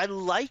 Like I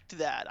liked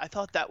that. I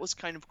thought that was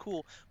kind of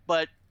cool,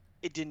 but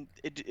it didn't.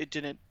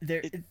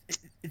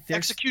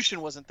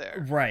 Execution wasn't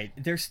there. Right.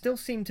 There still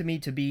seemed to me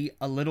to be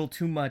a little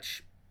too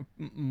much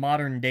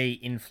modern day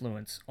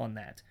influence on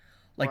that.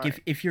 Like Right.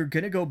 if you're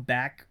gonna go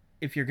back,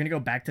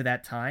 to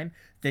that time,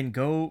 then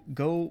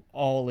go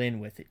all in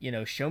with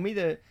it. Show me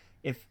the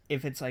if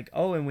it's like,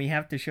 oh, and we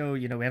have to show,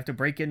 we have to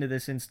break into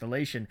this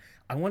installation.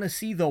 I want to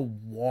see the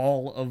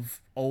wall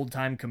of old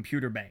time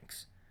computer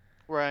banks.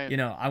 Right.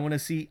 I want to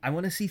see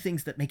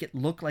things that make it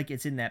look like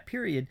it's in that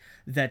period,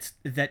 that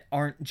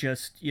aren't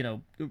just,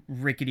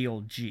 rickety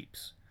old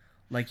Jeeps.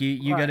 Like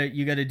you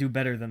gotta do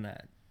better than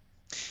that.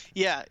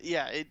 Yeah.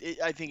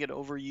 I think it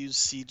overused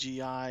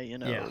CGI.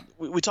 Yeah.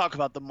 We talk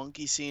about the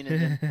monkey scene,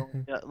 and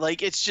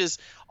like it's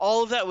just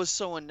all of that was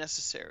so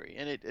unnecessary,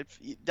 and it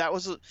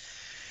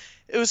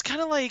was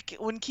kind of like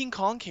when King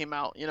Kong came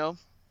out. Yeah.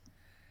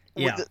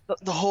 With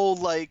the whole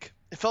like,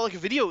 it felt like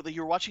that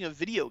you were watching a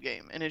video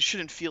game, and it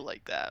shouldn't feel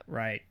like that.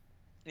 Right.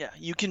 Yeah,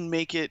 you can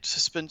make it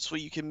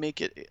suspenseful, you can make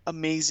it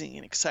amazing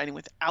and exciting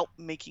without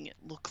making it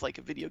look like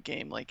a video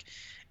game. Like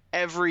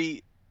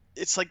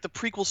it's like the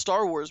prequel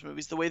Star Wars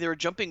movies, the way they were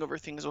jumping over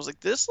things. I was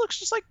like, this looks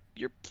just like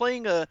you're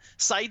playing a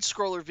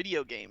side-scroller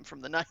video game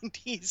from the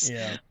 90s.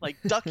 Yeah.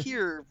 Like duck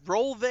here,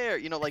 roll there.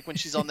 Like when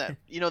she's on that,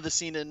 the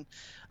scene in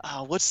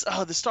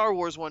the Star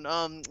Wars one,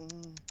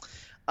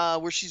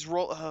 where she's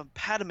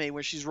Padme,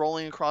 where she's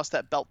rolling across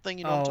that belt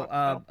thing. What I'm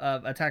talking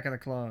about? Attack of the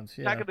Clones.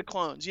 Yeah. Attack of the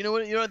Clones.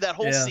 That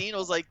whole scene. I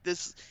was like,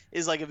 this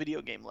is like a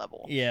video game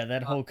level. Yeah,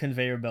 that whole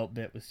conveyor belt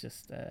bit was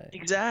just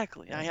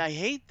exactly. Yeah. I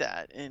hate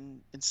that.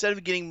 And instead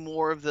of getting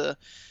more of the,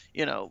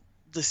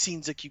 the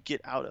scenes that you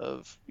get out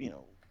of,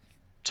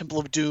 Temple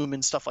of Doom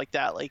and stuff like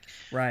that, like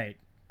right,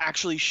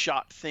 actually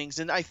shot things.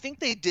 And I think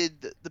they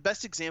did the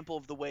best example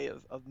of the way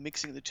of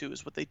mixing the two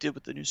is what they did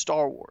with the new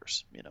Star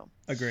Wars.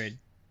 Agreed.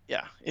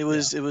 Yeah, it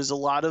was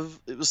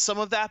some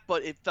of that,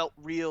 but it felt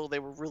real. They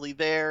were really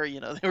there.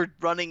 They were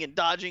running and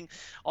dodging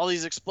all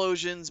these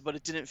explosions, but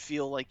it didn't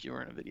feel like you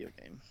were in a video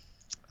game.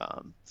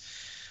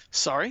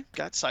 Sorry,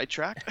 got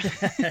sidetracked.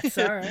 That's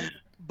all right.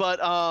 But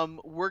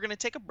we're going to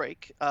take a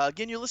break.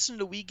 Again, you're listening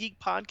to We Geek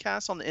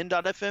Podcast on the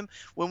N.FM.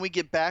 When we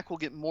get back, we'll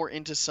get more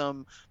into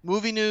some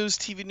movie news,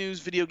 TV news,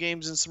 video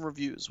games, and some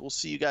reviews. We'll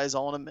see you guys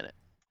all in a minute.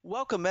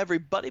 Welcome,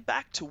 everybody,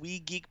 back to We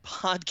Geek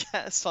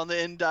Podcast on the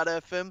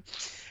N.FM.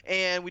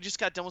 And we just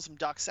got done with some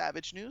Doc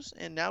Savage news,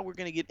 and now we're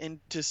going to get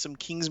into some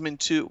Kingsman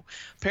 2.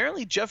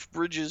 Apparently, Jeff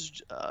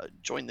Bridges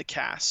joined the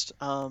cast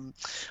of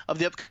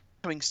the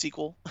upcoming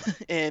sequel,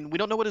 and we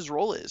don't know what his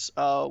role is.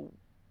 What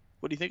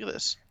do you think of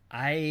this?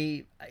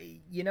 I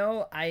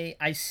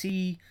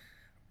see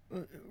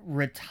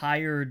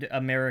retired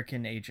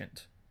American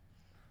agent.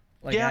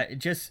 Like, yeah.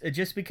 Just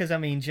because,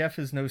 Jeff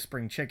is no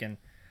spring chicken.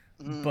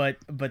 But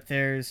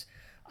there's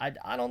I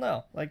don't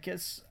know, like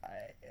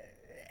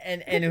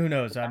and who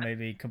knows, I may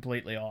be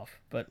completely off,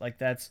 but like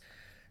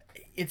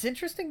it's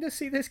interesting to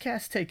see this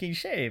cast taking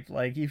shape.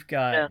 Like you've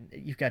got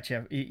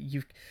Jeff,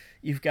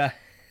 you've got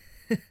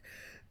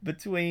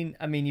between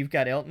you've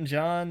got Elton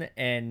John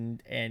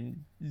and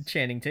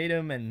Channing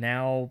Tatum, and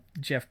now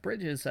Jeff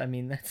Bridges.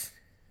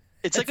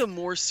 That's like a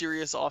more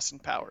serious Austin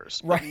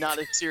Powers, right? But not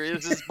as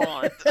serious as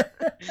Bond.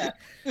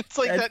 It's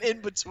like that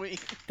in between.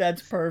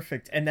 That's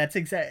perfect, and that's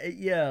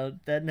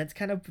that's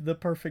kind of the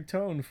perfect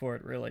tone for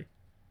it, really.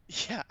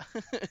 Yeah.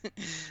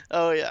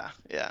 Oh yeah.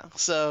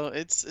 So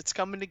it's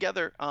coming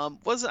together.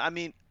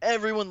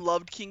 Everyone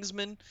loved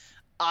Kingsman.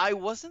 I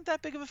wasn't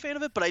that big of a fan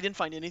of it, but I didn't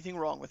find anything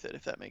wrong with it,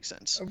 if that makes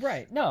sense.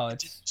 Right. No, It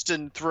it's just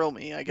didn't thrill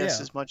me, I guess,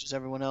 yeah. as much as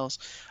everyone else.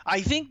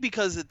 I think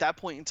because at that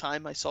point in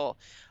time,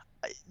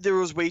 there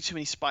was way too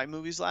many spy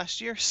movies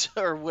last year,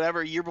 or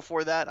whatever year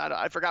before that.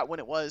 I forgot when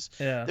it was.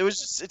 Yeah.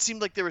 It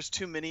seemed like there was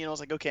too many, and I was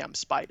like, okay, I'm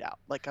spied out.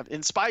 Like,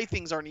 and spy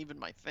things aren't even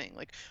my thing.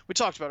 Like we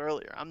talked about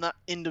earlier, I'm not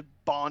into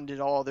Bond at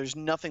all. There's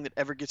nothing that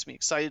ever gets me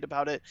excited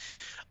about it.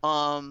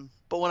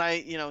 But when I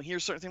hear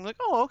certain things, I'm like,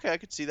 oh, okay, I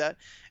could see that.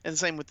 And the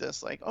same with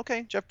this. Like,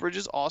 okay, Jeff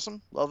Bridges,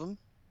 awesome, love him.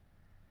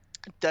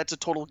 That's a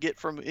total get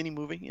from any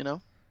movie.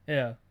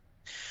 Yeah.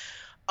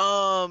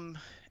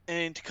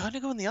 And to kind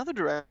of go in the other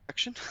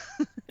direction.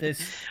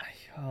 This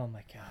oh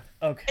my god.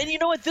 Okay. And you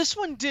know what? This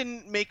one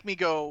didn't make me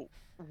go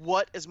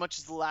what as much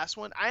as the last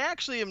one. I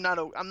actually am not.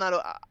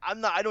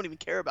 I don't even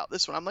care about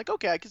this one. I'm like,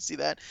 okay, I can see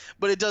that,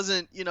 but it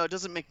doesn't. It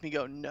doesn't make me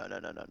go no, no,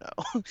 no, no,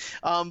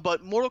 no.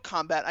 But Mortal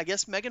Kombat. I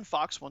guess Megan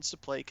Fox wants to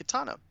play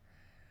Katana.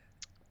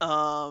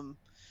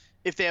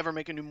 If they ever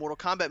make a new Mortal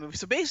Kombat movie,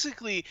 so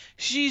basically,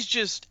 she's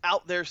just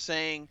out there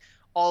saying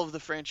all of the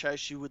franchise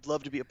she would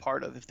love to be a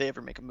part of if they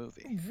ever make a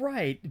movie.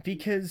 Right,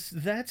 because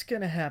that's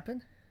gonna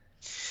happen.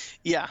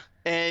 Yeah,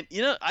 and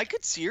I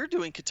could see her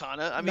doing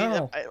Katana. I mean,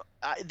 No.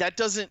 that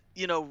doesn't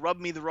rub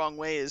me the wrong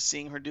way as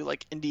seeing her do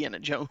like Indiana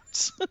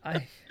Jones. Look,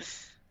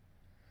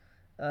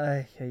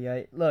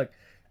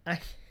 I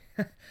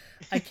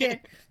I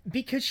can't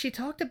because she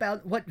talked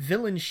about what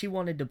villains she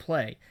wanted to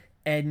play,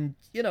 and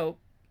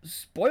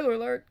spoiler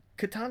alert,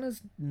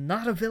 Katana's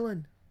not a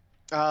villain.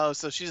 Oh,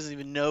 so she doesn't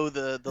even know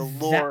the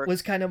lore. That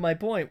was kind of my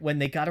point. When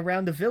they got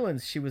around to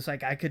villains, she was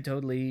like, I could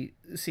totally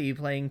see you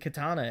playing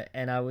Katana.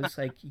 And I was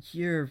like,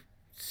 you're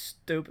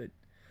stupid.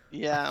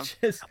 Yeah.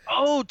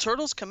 Oh,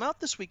 Turtles come out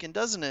this weekend,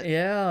 doesn't it?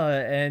 Yeah,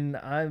 and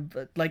I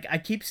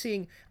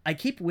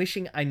keep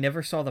wishing I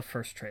never saw the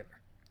first trailer.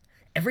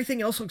 Everything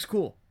else looks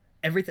cool.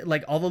 Everything,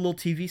 like all the little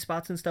TV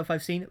spots and stuff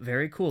I've seen,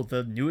 very cool.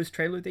 The newest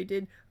trailer they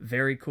did,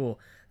 very cool.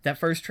 That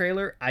first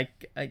trailer, I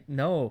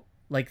no.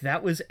 Like,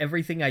 that was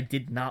everything I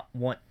did not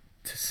want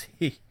to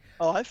see.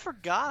 Oh, I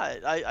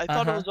forgot. I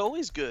thought it was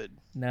always good.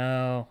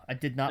 No, I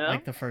did not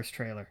like the first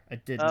trailer. I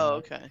did not. Oh,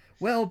 okay.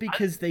 Well,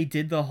 because they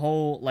did the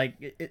whole,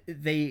 like,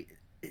 they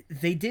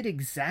did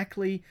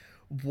exactly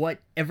what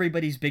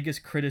everybody's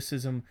biggest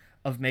criticism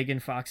of Megan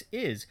Fox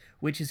is,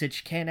 which is that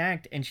she can't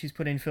act and she's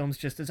put in films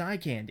just as eye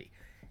candy.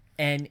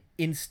 And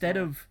instead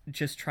of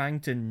just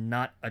trying to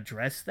not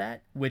address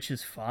that, which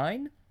is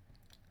fine,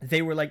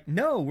 they were like,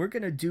 no, we're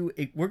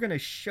gonna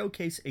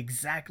showcase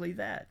exactly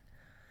that.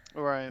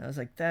 Right. I was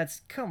like,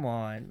 come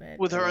on, man.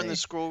 With her and the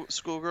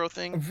schoolgirl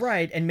thing.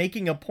 Right, and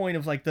making a point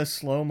of like the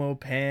slow-mo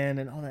pan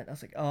and all that. I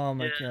was like, oh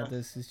my god,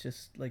 this is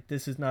just like,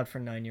 this is not for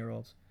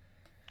 9-year-olds.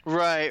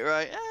 Right.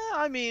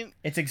 I mean,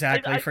 it's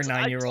exactly for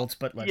 9-year-olds,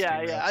 but let's be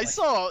real. Yeah. I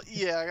saw.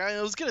 Yeah,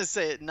 I was gonna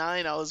say at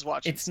 9, I was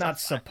watching. It's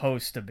not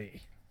supposed to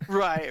be.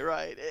 Right.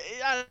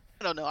 I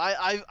don't know.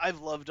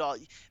 I've loved all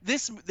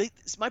this.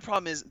 My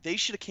problem is they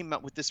should have came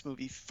out with this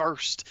movie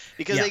first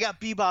because they got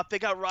Bebop, they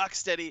got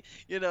Rocksteady.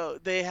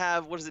 They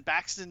have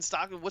Baxton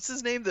Stockman. What's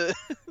his name? The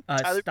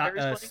Tyler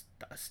Perry's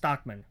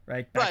Stockman,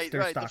 right?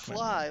 Baxter Stockman. The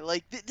Fly.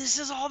 Like this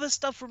is all the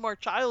stuff from our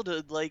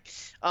childhood. Like,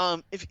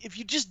 if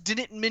you just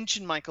didn't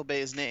mention Michael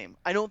Bay's name,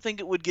 I don't think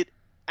it would get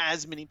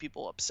as many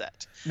people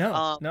upset. No,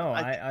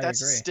 I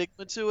that's agree. A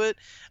stigma to it.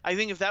 I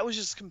think if that was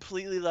just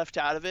completely left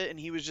out of it and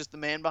he was just the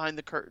man behind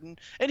the curtain,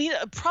 and he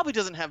probably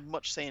doesn't have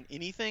much say in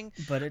anything,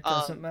 but it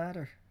doesn't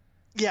matter.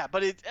 Yeah,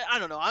 but I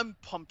don't know. I'm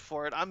pumped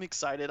for it. I'm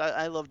excited.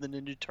 I love the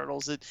Ninja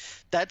Turtles.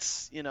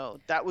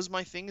 That was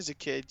my thing as a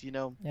kid.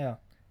 Yeah,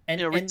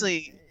 and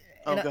originally.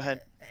 Go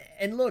ahead.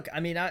 And look,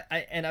 I mean,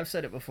 I've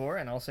said it before,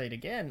 and I'll say it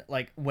again.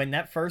 Like when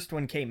that first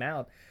one came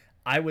out,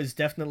 I was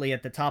definitely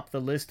at the top of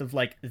the list of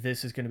like,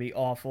 this is going to be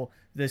awful.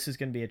 This is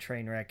going to be a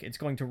train wreck. It's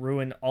going to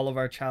ruin all of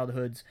our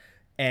childhoods,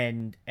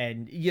 and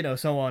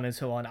so on and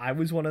so on. I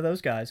was one of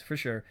those guys for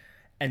sure.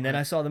 And then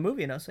I saw the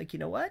movie, and I was like, you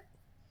know what?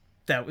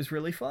 That was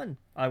really fun.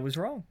 I was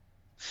wrong.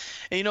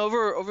 And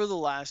over the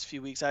last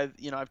few weeks, I've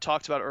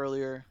talked about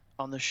earlier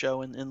on the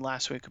show and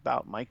last week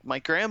about my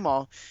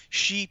grandma.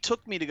 She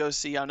took me to go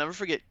see, I'll never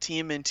forget,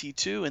 TMNT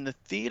 2 in the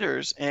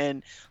theaters,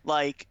 and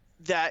like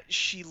that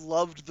she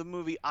loved the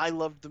movie. I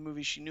loved the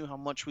movie. She knew how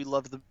much we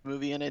loved the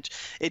movie, and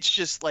it's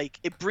just like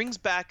it brings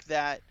back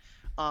that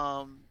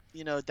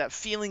that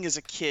feeling as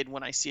a kid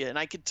when I see it. And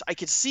I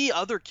could see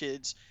other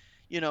kids,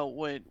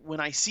 when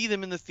I see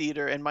them in the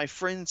theater, and my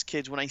friends'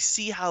 kids, when I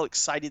see how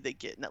excited they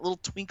get and that little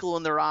twinkle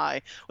in their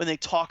eye when they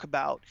talk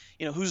about,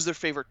 who's their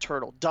favorite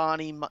turtle,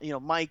 Donnie,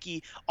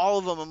 Mikey, all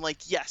of them. I'm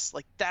like, yes,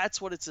 like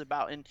that's what it's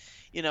about. And,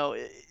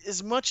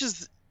 as much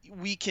as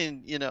we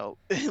can,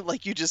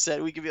 like you just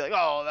said, we could be like,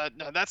 oh,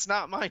 that's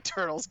not my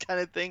turtles kind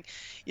of thing.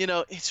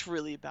 It's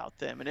really about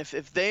them. And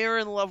if they are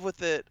in love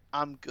with it,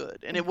 I'm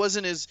good. And it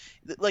wasn't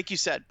like you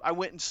said, I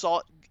went and saw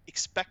it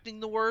expecting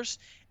the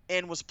worst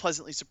and was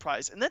pleasantly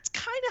surprised. And that's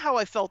kind of how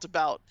I felt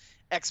about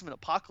X-Men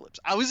Apocalypse.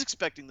 I was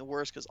expecting the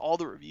worst because all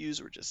the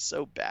reviews were just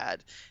so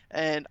bad.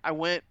 And I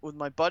went with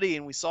my buddy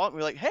and we saw it and we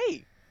were like,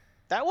 hey,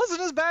 that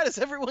wasn't as bad as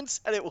everyone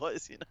said it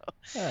was, you know.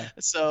 Huh.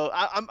 So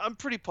I'm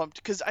pretty pumped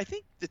because I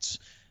think it's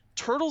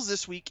Turtles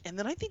this week, and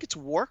then I think it's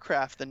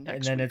Warcraft the And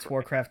next then week. it's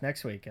Warcraft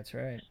next week. That's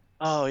right.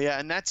 Oh yeah,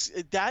 and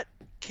that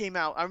came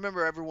out. I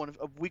remember everyone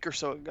a week or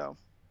so ago.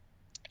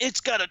 It's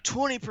got a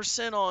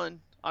 20%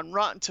 on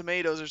Rotten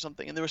Tomatoes or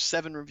something, and there were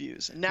 7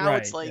 reviews. And now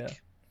it's Right. like Yeah.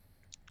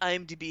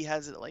 IMDb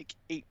has it like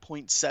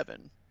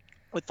 8.7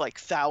 with like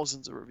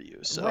thousands of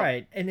reviews. So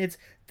Right, and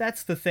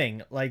that's the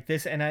thing. Like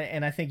this, and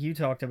I think you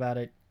talked about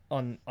it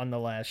on the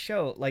last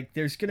show. Like,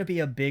 there's going to be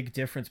a big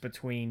difference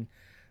between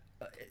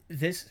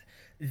this.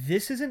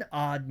 This is an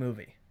odd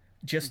movie,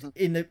 just mhm,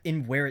 in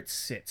where it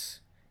sits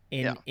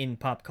yeah, in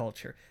pop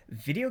culture.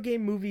 Video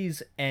game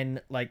movies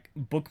and like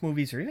book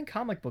movies or even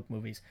comic book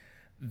movies,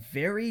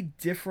 very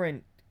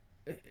different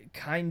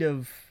kind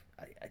of.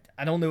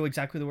 I don't know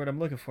exactly the word I'm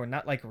looking for.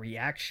 Not like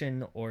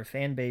reaction or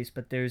fan base,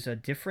 but there's a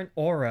different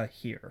aura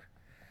here,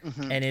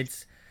 hmm and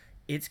it's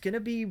gonna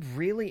be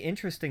really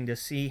interesting to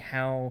see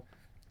how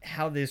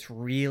this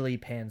really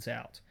pans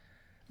out,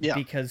 yeah,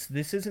 because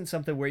this isn't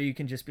something where you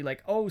can just be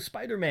like, oh,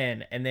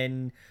 Spider-Man, and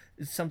then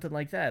something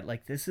like that.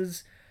 Like, this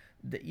is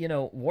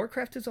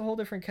Warcraft is a whole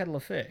different kettle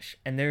of fish,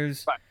 and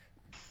right.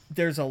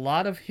 there's a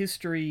lot of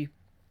history,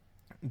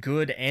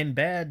 good and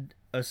bad,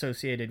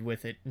 associated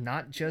with it,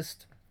 not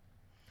just.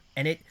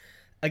 And it,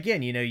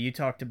 again, you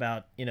talked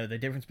about the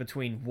difference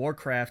between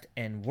Warcraft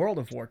and World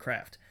of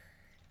Warcraft.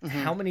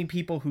 hmm How many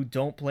people who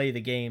don't play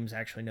the games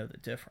actually know the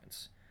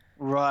difference?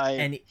 right.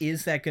 And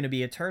is that going to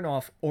be a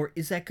turnoff, or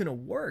is that going to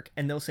work?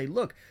 And they'll say,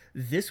 look,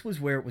 this was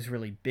where it was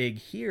really big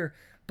here,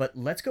 but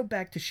let's go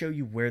back to show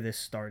you where this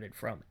started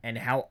from and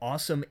how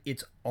awesome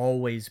it's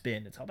always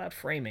been. It's all about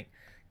framing.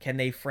 Can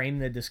they frame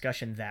the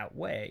discussion that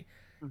way?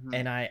 hmm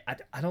And I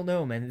don't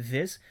know, man.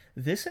 This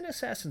and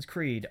Assassin's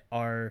Creed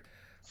are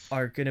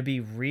going to be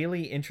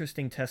really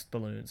interesting test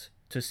balloons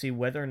to see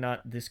whether or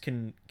not this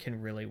can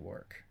really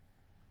work.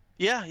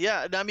 Yeah,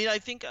 yeah. I mean, I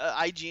think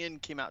IGN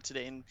came out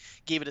today and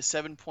gave it a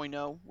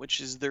 7.0, which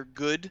is their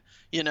good,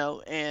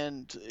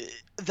 and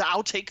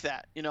I'll take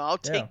that. I'll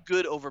Yeah, take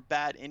good over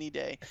bad any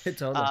day.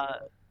 totally. Uh,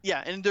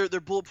 yeah, and their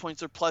bullet points,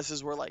 their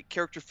pluses were like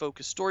character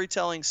focused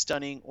storytelling,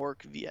 stunning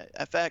orc via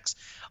FX,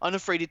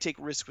 unafraid to take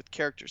risks with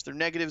characters. Their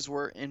negatives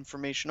were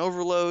information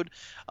overload,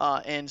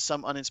 and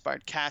some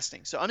uninspired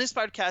casting. So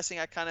uninspired casting,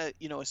 I kind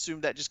of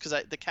assumed that just because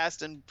the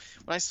cast, and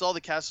when I saw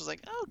the cast, I was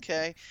like,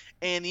 okay,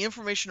 and the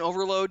information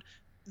overload,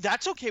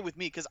 that's okay with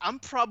me because I'm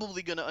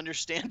probably going to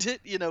understand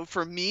it.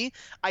 For me,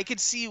 I could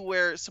see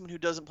where someone who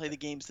doesn't play the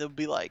games, they'll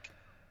be like,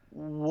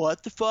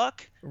 what the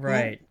fuck? Who?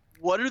 Right.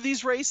 What are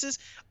these races?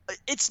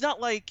 It's not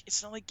like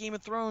Game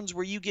of Thrones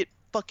where you get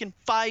fucking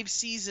 5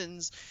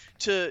 seasons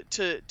to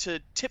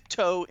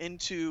tiptoe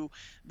into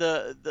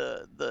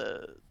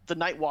the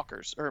Night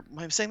Walkers. Or am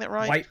I saying that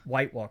right?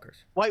 White Walkers.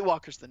 White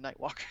Walkers, the Night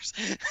Walkers,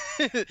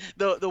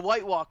 the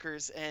White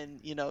Walkers,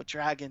 and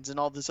dragons and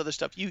all this other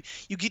stuff. You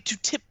get to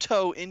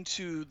tiptoe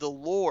into the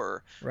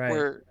lore, Right.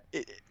 where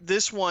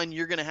this one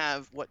you're gonna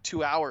have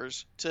 2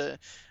 hours to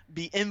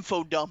be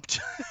info dumped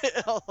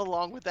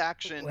along with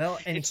action. Well,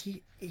 and It's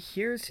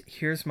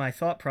here's my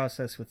thought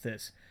process with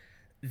this.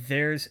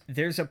 There's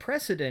a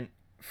precedent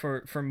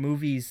for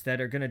movies that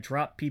are going to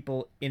drop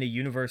people in a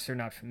universe they're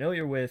not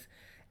familiar with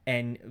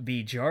and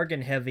be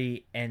jargon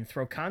heavy and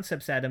throw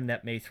concepts at them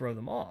that may throw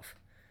them off.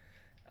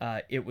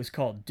 It was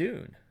called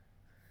Dune.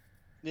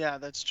 Yeah,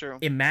 that's true.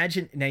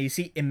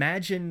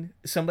 Imagine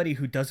somebody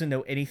who doesn't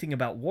know anything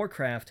about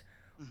Warcraft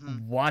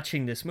hmm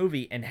watching this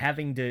movie and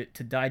having to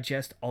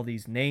digest all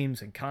these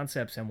names and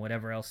concepts and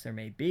whatever else there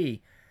may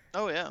be.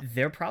 Oh yeah.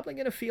 They're probably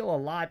going to feel a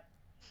lot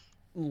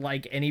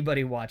like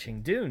anybody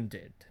watching Dune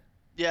did.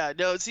 Yeah,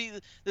 no, see,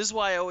 this is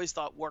why I always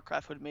thought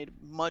Warcraft would have made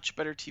a much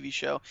better TV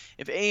show.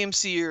 If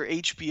AMC or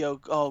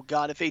HBO, oh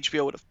God, if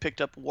HBO would have picked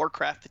up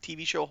Warcraft, the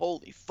TV show,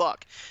 holy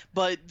fuck.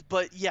 But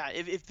yeah,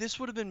 if this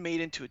would have been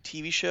made into a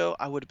TV show,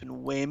 I would have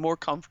been way more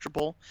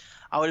comfortable.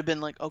 I would have been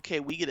like,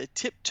 okay, we get a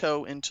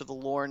tiptoe into the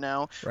lore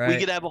now. We Right.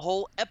 could have a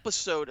whole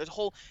episode, a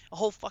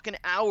whole fucking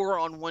hour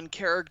on one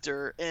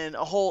character, and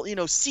a whole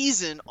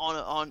season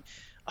on.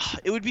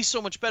 It would be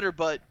so much better.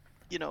 But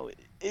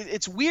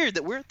it's weird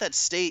that we're at that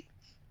stage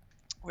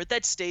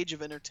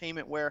of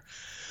entertainment where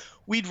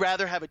we'd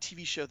rather have a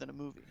TV show than a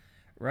movie.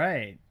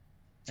 Right.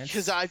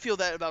 Because That's I feel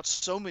that about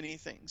so many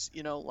things,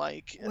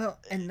 like well,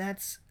 and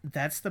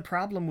that's the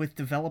problem with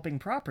developing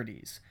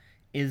properties,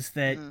 is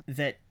that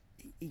mhm,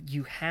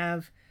 you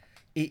have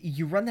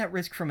you run that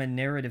risk from a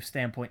narrative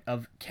standpoint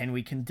of, can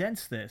we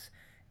condense this?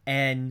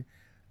 And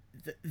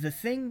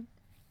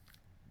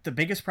the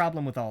biggest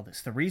problem with all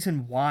this, the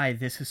reason why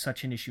this is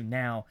such an issue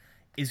now,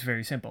 is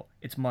very simple.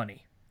 It's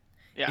money.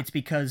 yeah, It's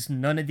because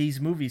none of these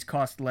movies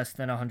cost less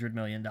than $100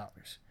 million.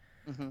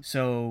 hmm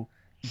So,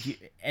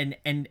 and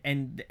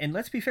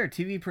let's be fair,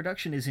 TV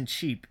production isn't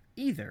cheap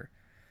either.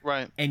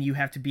 right. And you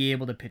have to be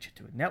able to pitch it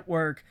to a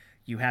network.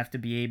 You have to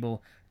be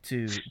able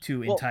to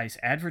Well, entice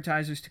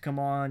advertisers to come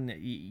on.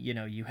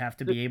 You have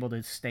to the, be able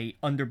to stay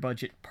under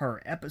budget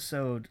per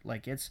episode.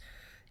 Like,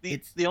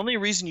 The only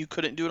reason you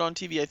couldn't do it on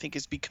TV, I think,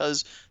 is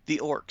because the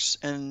orcs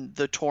and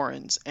the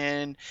Taurens,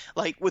 and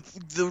like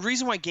with the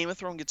reason why Game of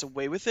Thrones gets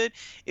away with it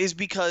is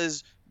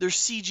because their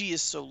CG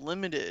is so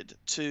limited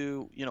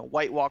to,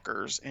 White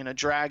Walkers and a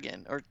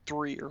dragon or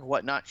three or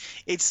whatnot.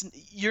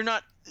 You're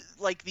not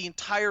like the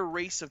entire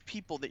race of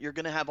people that you're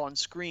going to have on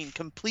screen,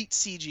 complete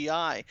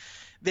CGI.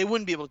 They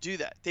wouldn't be able to do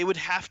that. They would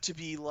have to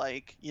be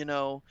like,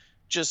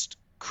 just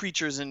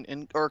creatures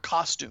and or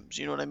costumes,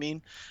 you know what I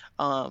mean?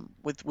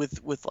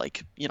 With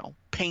like,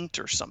 paint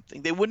or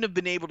something. They wouldn't have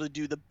been able to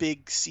do the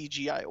big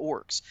CGI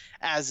orcs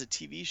as a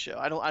TV show.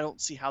 I don't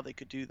see how they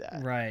could do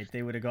that. Right.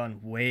 They would have gone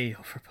way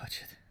over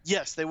budget.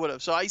 Yes, they would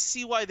have. So I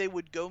see why they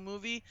would go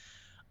movie.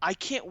 I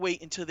can't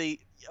wait until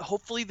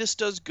hopefully this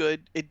does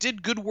good. It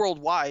did good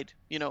worldwide.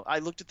 I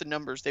looked at the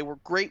numbers. They were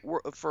great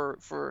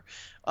for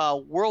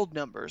world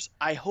numbers.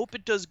 I hope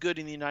it does good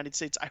in the United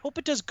States. I hope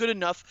it does good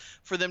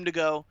enough for them to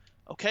go,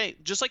 okay,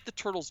 just like the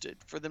Turtles did,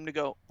 for them to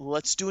go,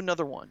 let's do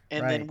another one.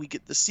 And then we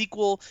get the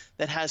sequel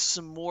that has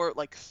some more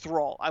like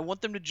Thrall. I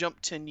want them to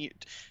jump 10 years,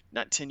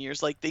 not 10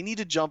 years, like they need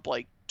to jump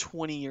like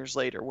 20 years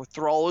later where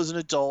Thrall is an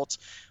adult,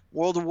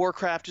 World of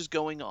Warcraft is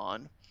going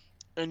on,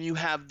 and you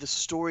have the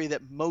story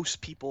that most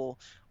people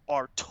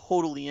are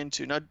totally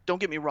into. Now, don't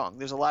get me wrong.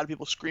 There's a lot of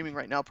people screaming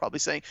right now probably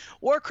saying,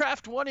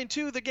 Warcraft 1 and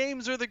 2, the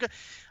games are the...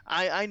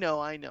 I know.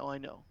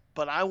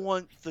 But I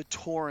want the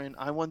Tauren.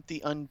 I want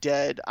the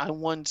undead. I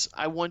want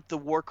the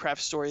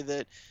Warcraft story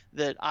that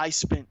I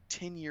spent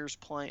 10 years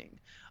playing.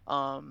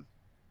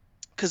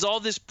 Because all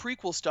this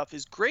prequel stuff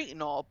is great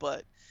and all,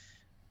 but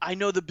I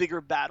know the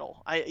bigger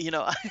battle.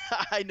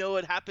 I know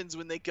what happens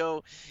when they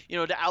go,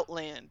 to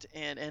Outland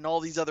and all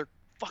these other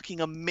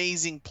fucking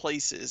amazing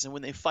places, and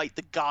when they fight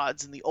the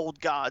gods and the old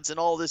gods and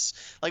all this,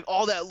 like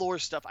all that lore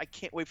stuff. I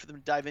can't wait for them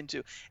to dive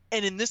into.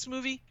 And in this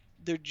movie,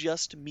 they're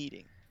just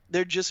meeting.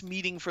 They're just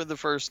meeting for the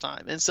first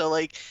time. And so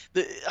like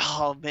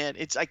oh man,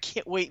 I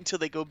can't wait until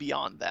they go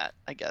beyond that,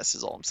 I guess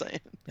is all I'm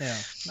saying. Yeah.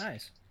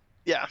 Nice.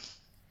 Yeah.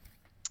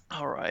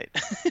 All right.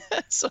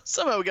 So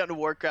somehow we got into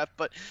Warcraft,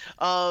 but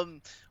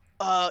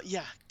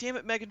yeah, damn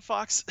it, Megan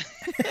Fox.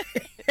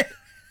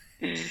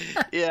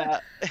 Yeah.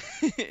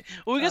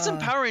 Well, we got some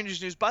Power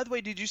Rangers news. By the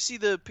way, did you see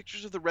the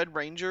pictures of the Red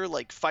Ranger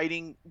like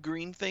fighting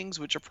green things,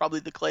 which are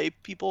probably the clay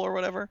people or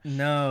whatever?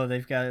 No,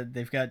 they've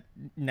got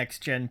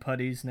next gen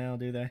putties now,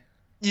 do they?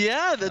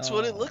 Yeah, that's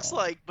what it looks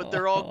like, but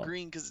they're all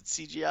green because it's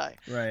CGI.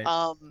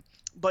 Right.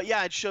 But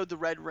yeah, it showed the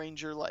Red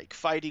Ranger like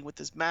fighting with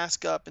his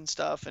mask up and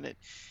stuff, and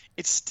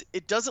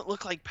it doesn't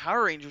look like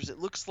Power Rangers. It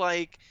looks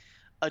like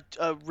a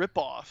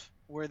ripoff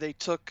where they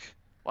took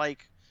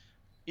like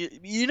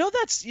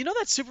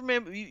that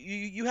Superman.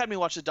 You had me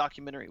watch the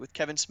documentary with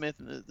Kevin Smith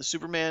and the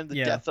Superman,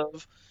 the death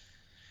of.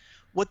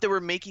 What they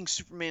were making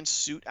Superman's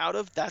suit out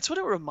of, that's what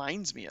it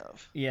reminds me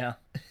of. Yeah.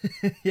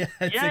 Yeah,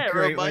 it's a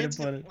great way to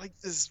put it. Like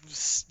this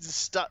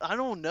stuff. I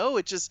don't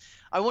know.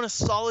 I want a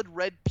solid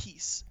red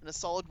piece and a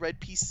solid red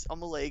piece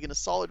on the leg and a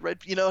solid red,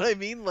 you know what I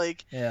mean?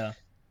 Like, yeah,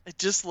 it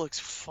just looks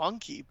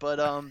funky. But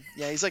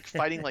yeah, he's like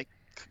fighting like,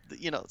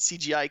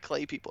 CGI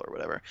clay people or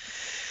whatever,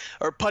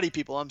 or putty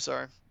people. I'm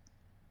sorry.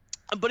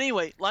 But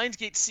anyway,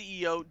 Lionsgate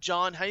CEO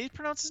John, how do you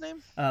pronounce his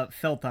name?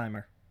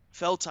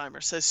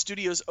 Feldheimer says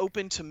studios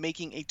open to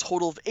making a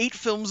total of 8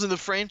 films in the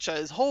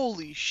franchise.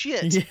 Holy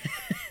shit!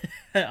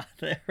 Yeah,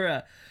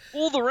 they're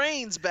pull the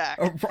reins back.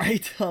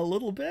 Right, a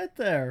little bit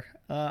there.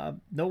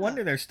 No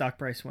wonder their stock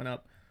price went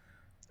up.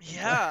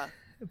 Yeah,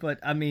 but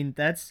I mean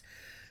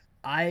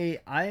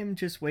I'm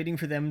just waiting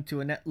for them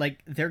to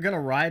like they're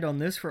gonna ride on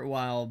this for a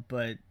while,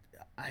 but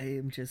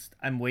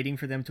I'm waiting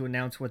for them to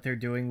announce what they're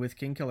doing with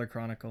Kingkiller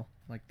Chronicle.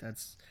 Like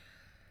that's.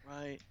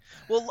 Right.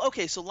 Well,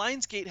 okay, so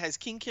Lionsgate has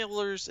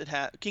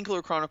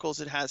Kingkiller Chronicles,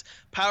 it has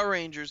Power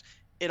Rangers,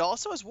 it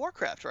also has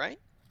Warcraft, right?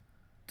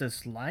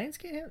 Does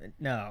Lionsgate have it?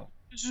 No.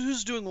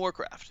 Who's doing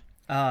Warcraft?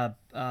 You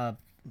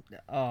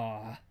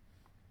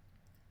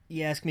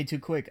asked me too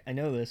quick. I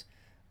know this.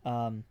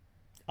 I'll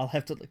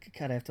have to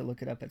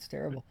look it up. It's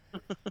terrible.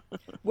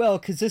 Well,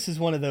 because this is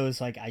one of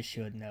those like I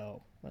should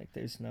know. Like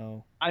there's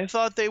no. I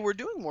thought they were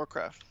doing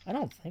Warcraft. I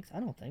don't think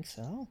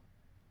so.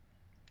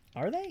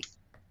 Are they?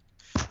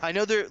 I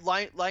know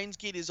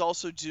Lionsgate is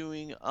also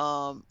doing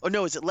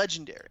is it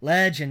Legendary?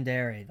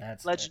 Legendary,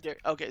 that's Legendary.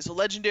 It. Okay, so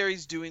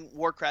Legendary's doing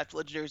Warcraft,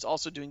 Legendary's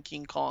also doing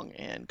King Kong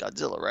and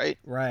Godzilla, right?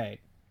 Right.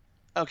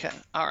 Okay,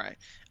 all right.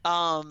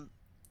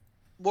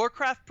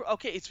 Warcraft,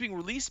 okay, it's being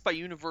released by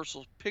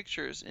Universal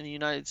Pictures in the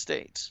United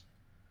States.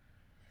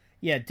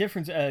 Yeah,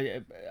 different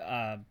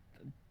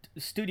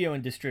studio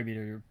and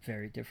distributor are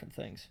very different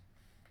things.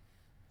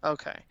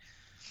 Okay.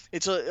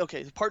 It's a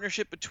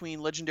partnership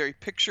between Legendary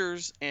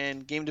Pictures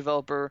and game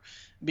developer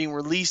being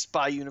released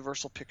by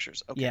Universal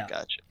Pictures. Okay, yeah.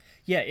 Gotcha.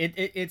 Yeah,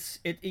 it's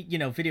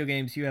video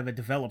games, you have a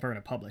developer and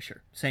a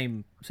publisher.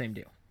 Same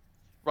deal.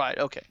 Right,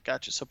 okay,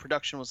 gotcha. So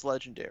production was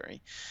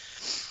Legendary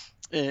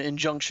in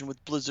junction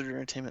with Blizzard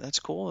Entertainment. That's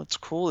cool. It's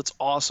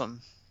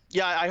awesome.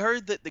 Yeah, I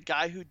heard that the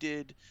guy who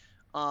did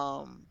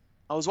I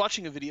was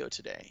watching a video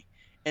today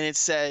and it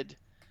said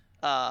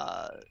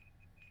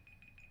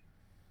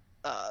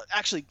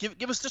actually,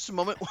 give us just a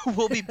moment.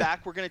 We'll be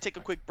back. We're going to take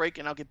a quick break,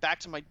 and I'll get back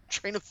to my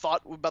train of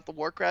thought about the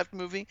Warcraft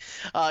movie.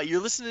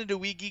 You're listening to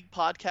We Geek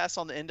Podcast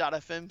on the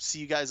N.FM. See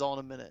you guys all in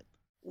a minute.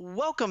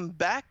 Welcome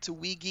back to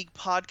We Geek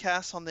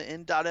Podcast on the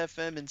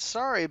N.FM, and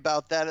sorry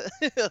about that.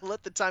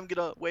 Let the time get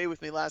away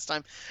with me last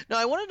time. Now,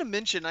 I wanted to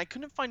mention, I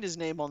couldn't find his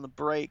name on the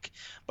break,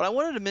 but I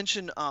wanted to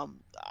mention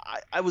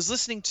I was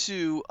listening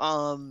to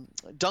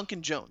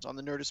Duncan Jones on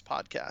the Nerdist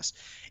podcast,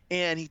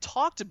 and he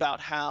talked about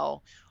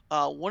how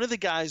one of the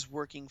guys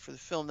working for the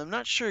film, I'm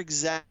not sure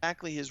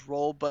exactly his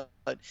role, but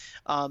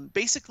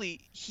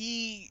basically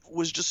he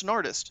was just an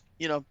artist,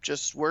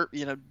 just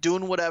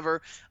doing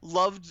whatever,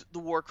 loved the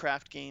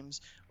Warcraft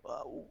games,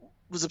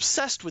 was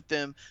obsessed with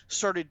them,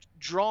 started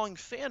drawing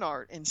fan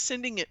art and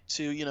sending it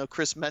to,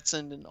 Chris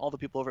Metzen and all the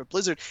people over at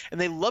Blizzard.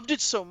 And they loved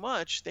it so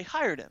much, they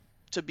hired him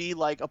to be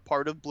like a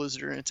part of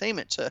Blizzard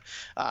Entertainment, to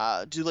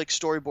do like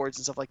storyboards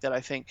and stuff like that, I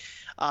think.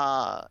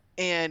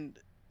 And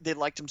they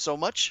liked him so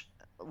much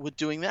with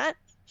doing that,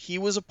 he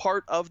was a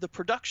part of the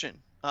production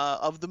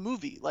of the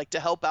movie, like to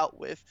help out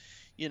with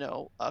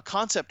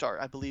concept art,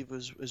 I believe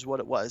is what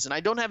it was. And I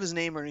don't have his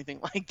name or anything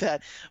like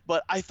that,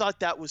 but I thought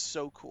that was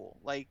so cool.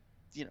 Like,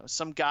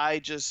 some guy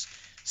just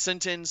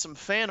sent in some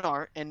fan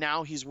art and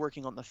now he's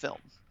working on the film,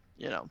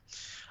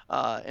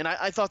 and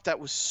I thought that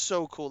was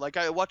so cool. Like,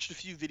 I watched a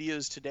few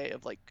videos today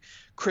of like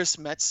Chris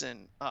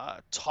Metzen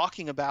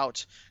talking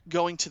about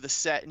going to the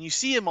set, and you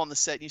see him on the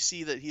set and you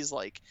see that he's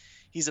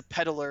a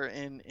peddler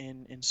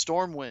in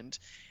Stormwind,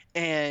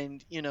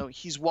 and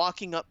he's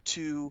walking up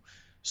to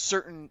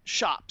certain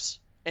shops,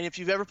 and if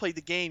you've ever played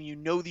the game,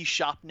 these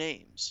shop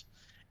names,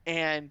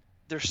 and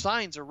their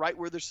signs are right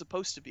where they're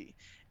supposed to be,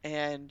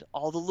 and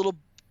all the little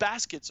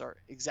baskets are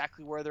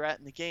exactly where they're at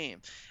in the game,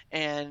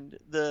 and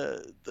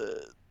the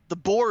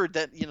board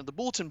that the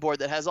bulletin board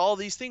that has all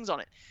these things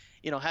on it,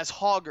 has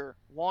Hogger,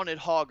 wanted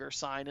Hogger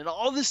sign, and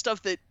all this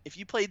stuff that if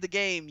you played the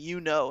game,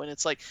 and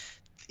it's like,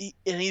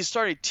 and he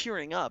started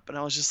tearing up, and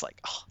I was just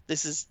like, oh,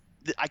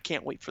 I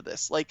can't wait for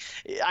this. Like,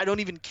 I don't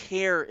even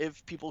care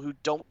if people who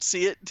don't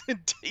see it,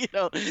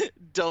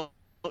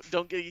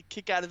 don't get a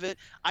kick out of it.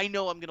 I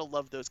know I'm gonna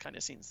love those kind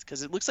of scenes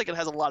because it looks like it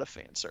has a lot of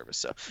fan service.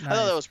 So nice. I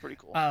thought that was pretty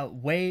cool.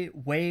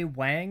 Wei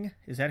Wang,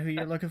 is that who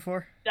you're looking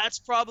for? That's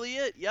probably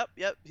it. Yep.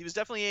 He was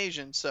definitely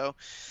Asian. So,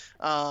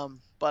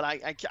 but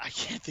I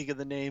can't think of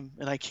the name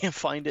and I can't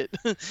find it.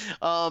 But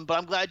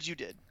I'm glad you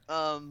did.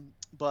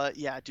 But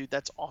yeah, dude,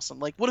 that's awesome.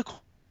 Like, what a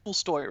cool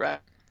story, right?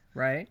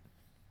 Right.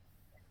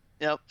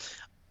 Yep.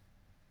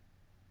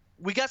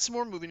 We got some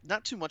more movie,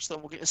 not too much though.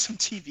 We'll get into some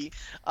TV.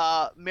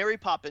 Mary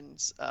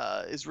Poppins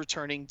is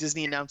returning.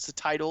 Disney announced the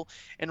title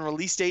and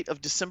release date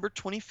of December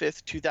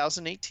 25th,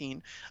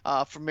 2018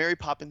 for Mary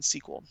Poppins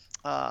sequel.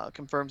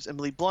 Confirms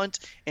Emily Blunt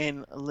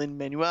and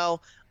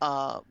Lin-Manuel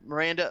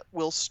Miranda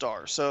will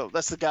star. So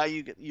that's the guy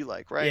you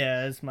like, right?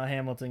 Yeah, it's my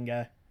Hamilton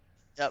guy.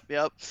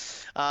 Yep.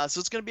 So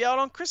it's going to be out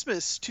on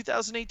Christmas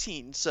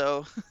 2018.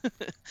 So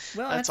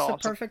well, that's awesome.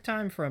 The perfect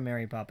time for a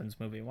Mary Poppins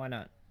movie. Why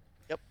not?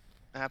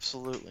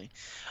 Absolutely.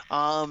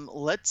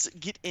 Let's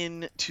get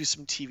into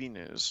some TV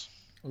news.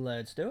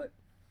 Let's do it.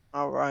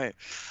 All right.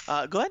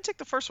 Go ahead and take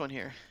the first one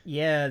here.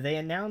 Yeah, they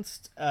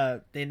announced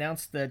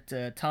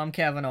that Tom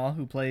Cavanaugh,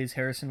 who plays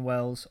Harrison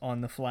Wells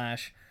on The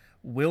Flash,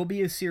 will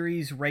be a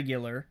series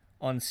regular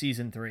on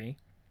season 3.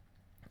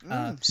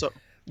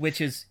 Which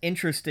is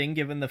interesting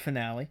given the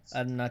finale.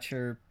 I'm not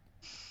sure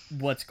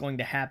what's going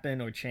to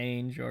happen or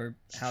change or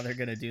how they're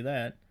going to do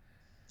that.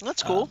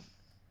 That's cool.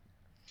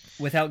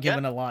 Without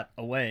giving a lot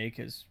away,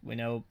 because we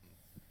know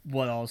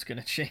what all is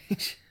going to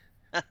change.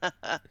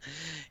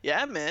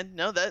 Yeah, man.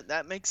 No,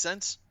 that makes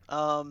sense.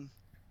 I'm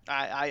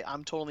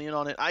totally in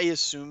on it. I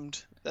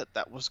assumed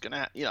that was going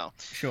to,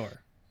 Sure.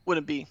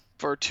 Wouldn't be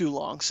for too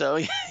long. So,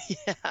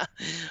 yeah.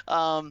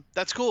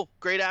 That's cool.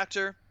 Great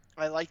actor.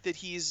 I like that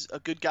he's a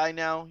good guy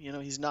now.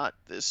 He's not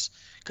this...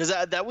 Because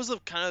that was the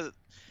kind of...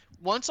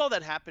 Once all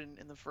that happened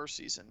in the first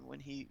season, when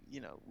he,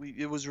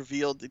 it was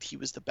revealed that he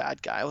was the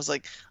bad guy, I was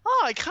like,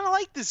 oh, I kind of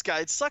like this guy.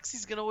 It sucks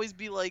he's going to always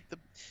be like the...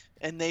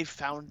 And they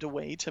found a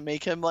way to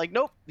make him like,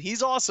 nope,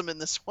 he's awesome in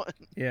this one.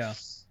 Yeah.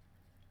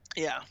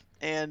 Yeah.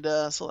 And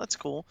so that's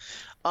cool.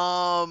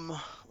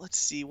 Let's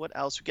see, what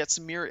else? We got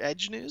some Mirror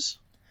Edge news?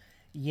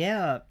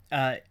 Yeah.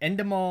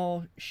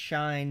 Endemol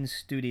Shine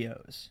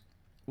Studios,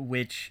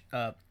 which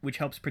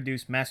helps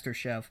produce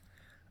MasterChef,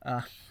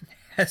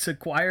 has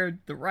acquired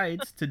the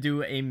rights to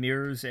do a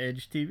Mirror's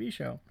Edge TV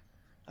show.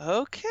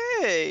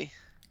 Okay.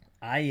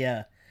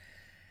 I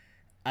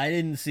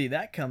didn't see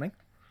that coming.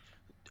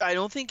 I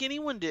don't think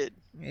anyone did.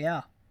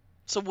 Yeah.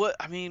 So what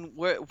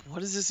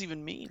does this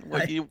even mean?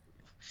 I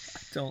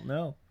don't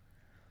know.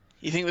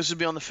 You think this would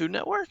be on the Food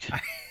Network?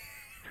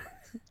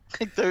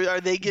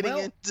 Are they getting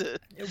into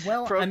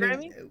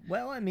programming?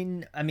 I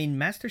mean,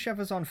 MasterChef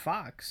is on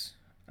Fox.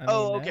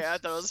 Okay. I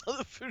thought it was on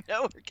the Food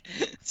Network.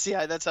 See,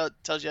 that's how it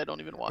tells you I don't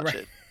even watch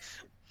it.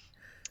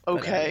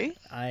 Okay.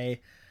 I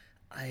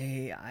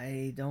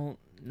don't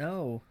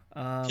know.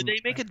 Did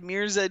they make a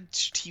Mirror's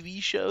Edge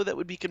TV show that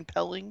would be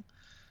compelling?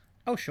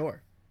 Oh,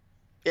 sure.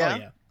 Yeah? Oh,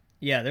 yeah.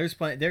 Yeah, there's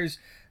plenty.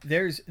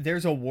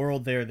 There's a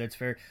world there that's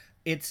very.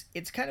 It's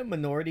kind of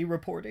Minority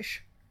Reportish.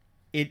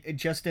 It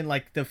just in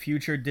like the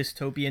future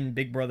dystopian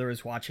Big Brother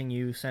is watching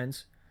you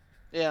sense.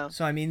 Yeah.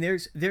 So I mean,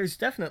 there's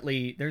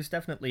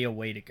definitely a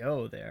way to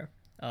go there.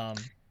 Um,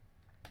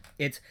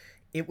 it's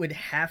it would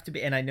have to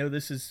be, and I know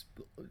this is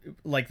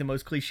like the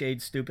most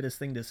cliched, stupidest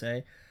thing to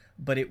say,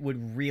 but it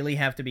would really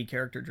have to be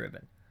character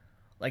driven.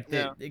 Like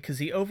Yeah. because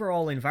the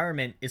overall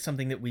environment is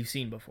something that we've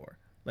seen before.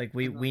 Like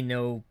we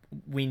know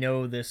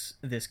this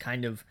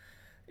kind of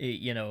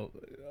you know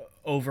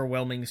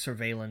overwhelming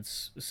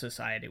surveillance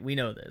society. We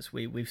know this.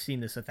 We've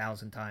seen this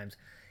 1,000 times.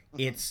 Hmm.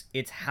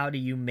 It's how do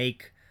you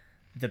make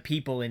the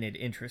people in it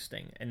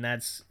interesting, and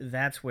that's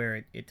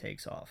where it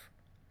takes off.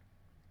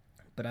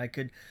 But I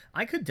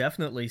could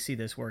definitely see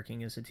this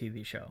working as a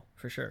TV show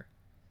for sure.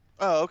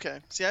 Oh, okay.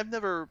 See, I've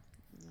never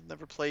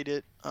played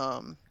it.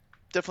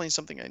 Definitely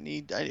something I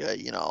need.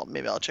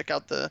 Maybe I'll check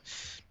out the.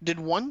 Did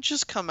one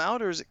just come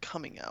out or is it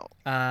coming out?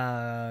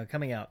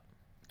 Coming out.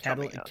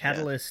 Coming out. Yeah.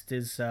 Catalyst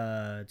is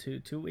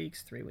 2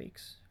 weeks, 3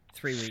 weeks,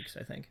 3 weeks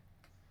I think,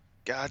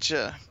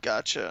 Gotcha.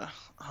 Gotcha.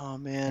 Oh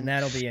and man.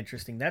 that'll be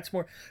interesting. That's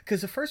more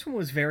because the first one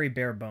was very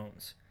bare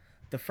bones.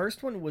 The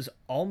first one was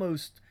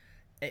almost,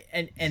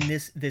 and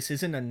this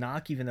isn't a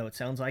knock, even though it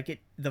sounds like it.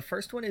 The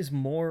first one is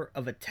more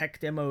of a tech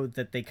demo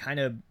that they kind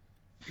of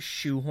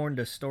shoehorned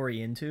a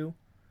story into.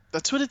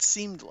 That's what it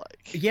seemed like.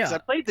 Because I Yeah,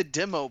 played the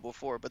demo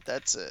before, but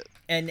that's it.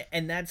 and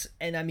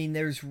I mean,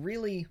 there's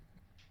really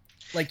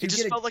like It you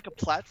just get a felt like a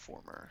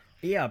platformer.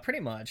 yeah,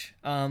 pretty much.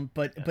 Yeah.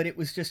 But it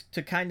was just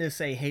to kind of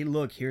say, hey,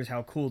 look, here's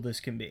how cool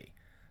this can be,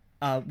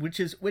 which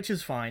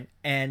is fine,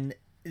 and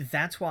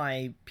that's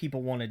why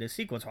people wanted a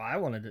sequel. That's why I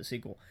wanted a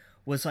sequel.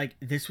 Was like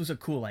this was a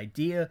cool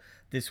idea.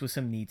 This was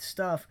some neat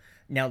stuff.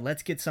 Now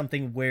let's get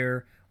something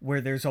where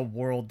there's a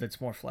world that's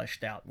more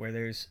fleshed out. Where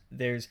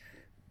there's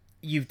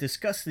you've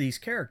discussed these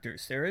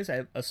characters. There is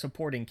a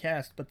supporting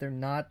cast, but they're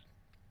not.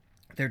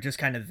 They're just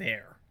kind of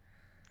there.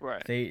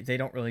 Right. They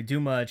don't really do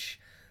much.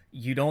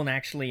 You don't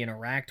actually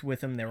interact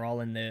with them. They're all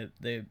in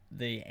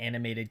the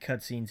animated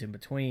cutscenes in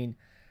between.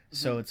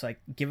 So Hmm. it's like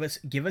give us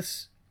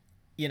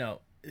you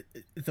know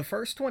the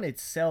first one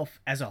itself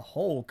as a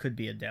whole could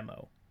be a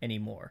demo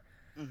anymore.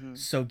 Hmm.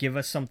 So give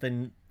us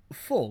something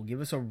full.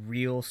 Give us a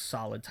real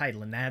solid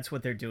title, and that's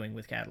what they're doing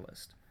with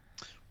Catalyst.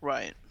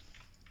 Right.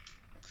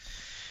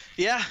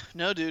 Yeah.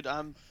 No, dude.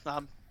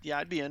 Yeah,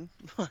 I'd be in.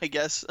 I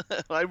guess.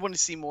 I'd want to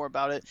see more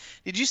about it.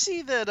 Did you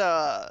see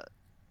that?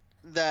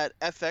 That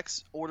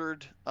FX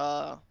ordered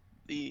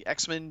the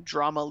X-Men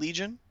Drama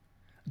Legion.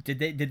 Did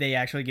they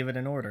actually give it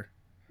an order?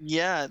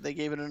 Yeah, they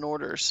gave it an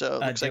order, so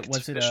it looks like it's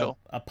Was it a, official.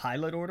 a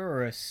pilot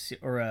order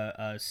or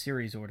a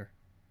series order?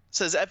 It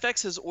says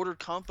FX has ordered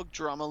comic book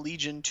drama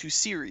Legion to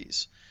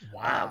series.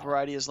 Wow.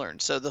 Variety has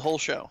learned. So the whole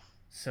show.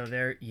 So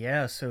they're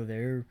yeah, so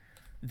they're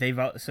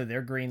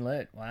green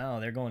lit. Wow,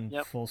 they're going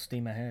Yep. full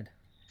steam ahead.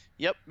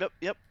 Yep. Yep.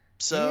 Yep.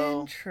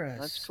 So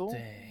that's cool.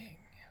 Interesting.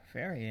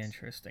 Very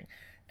interesting.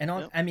 And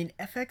on Yep. I mean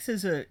FX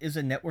is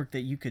a network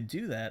that you could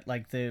do that.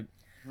 Like Mhm.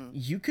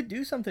 you could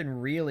do something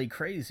really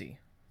crazy.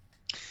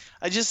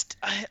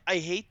 I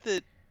hate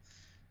that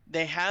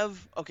they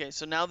have. Okay,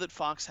 so now that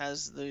Fox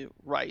has the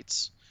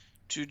rights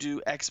to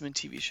do X-Men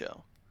TV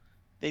show,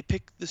 they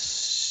pick the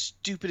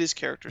stupidest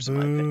characters in my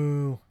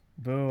opinion. Boo.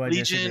 Boo, I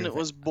disagree Legion with it.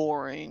 was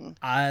boring.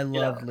 I Yeah.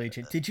 loved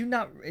Legion. Did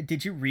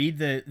you read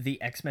the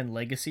X-Men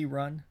Legacy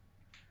run?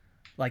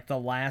 Like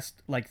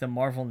the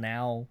Marvel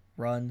Now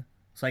run.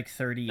 It's like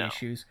 30 No.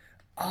 issues.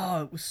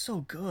 Oh, it was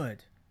so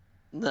good.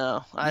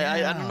 No, I don't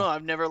Yeah. know.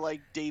 I've never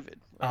liked David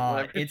or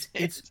whatever his It's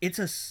name it's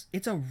is.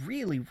 it's a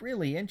really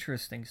really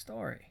interesting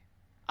story.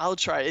 I'll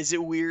try. Is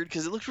it weird?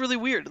 Because it looked really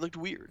weird. It looked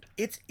weird.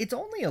 It's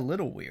only a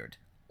little weird.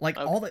 Like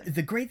all Okay.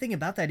 the great thing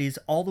about that is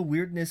all the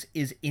weirdness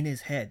is in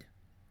his head,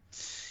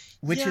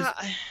 which is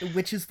Yeah.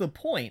 which is the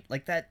point.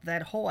 Like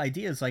that whole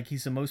idea is like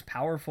he's the most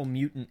powerful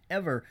mutant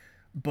ever,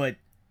 but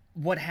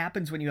what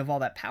happens when you have all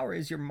that power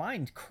is your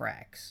mind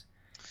cracks.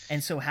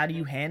 And so how do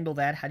you handle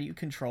that? How do you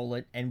control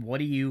it? And what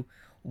do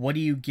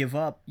you give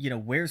up?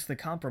 Where's the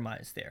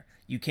compromise there?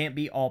 You can't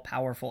be all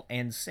powerful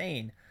and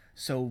sane.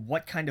 So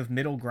what kind of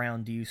middle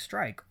ground do you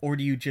strike? Or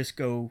do you just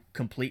go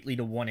completely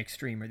to one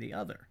extreme or the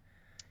other?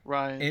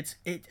 Right.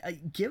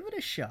 Give it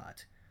a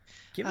shot.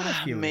 Give it a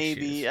few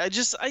Maybe.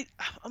 issues.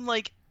 I'm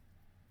like,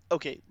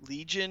 okay,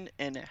 Legion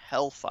and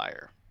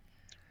Hellfire.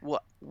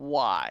 What?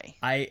 Why?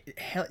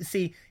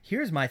 See,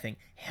 here's my thing.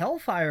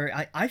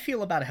 Hellfire, I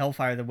feel about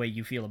Hellfire the way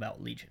you feel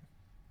about Legion.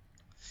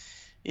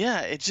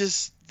 Yeah, it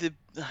just the.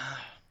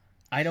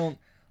 I don't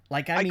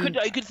like I I mean could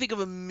I could think of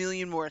a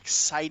million more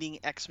exciting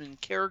X-Men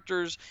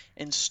characters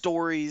and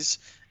stories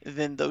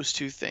than those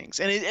two things.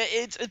 And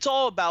it's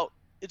all about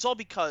it's all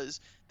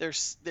because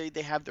they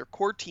have their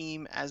core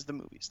team as the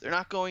movies.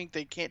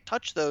 They can't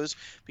touch those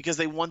because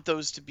they want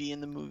those to be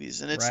in the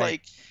movies. And it's right.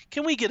 like,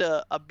 can we get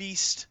a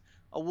Beast,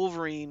 a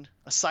Wolverine,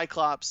 a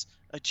Cyclops,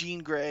 a Jean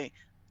Grey,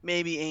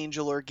 maybe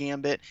Angel or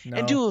Gambit, and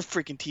No. do a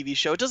freaking TV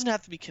show. It doesn't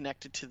have to be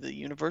connected to the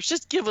universe.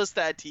 Just give us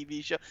that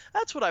TV show.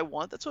 That's what I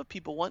want. That's what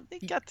people want. They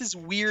got this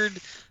weird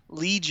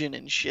Legion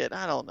and shit.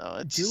 I don't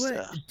know. Do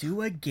It's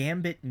a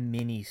Gambit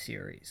mini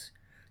series.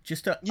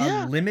 Just a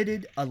yeah.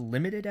 limited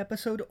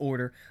episode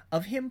order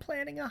of him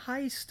planning a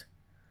heist.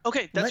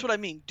 Okay, that's what I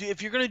mean.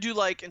 If you're gonna do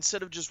like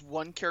instead of just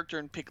one character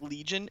and pick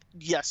Legion,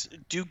 yes,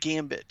 do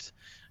Gambit.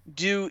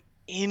 Do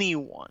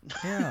anyone.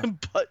 Yeah.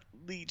 But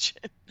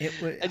Legion.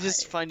 I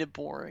just find it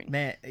boring.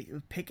 Man,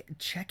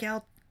 check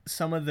out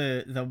some of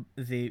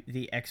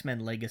the X-Men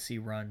Legacy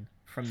run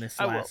from this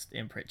last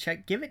imprint.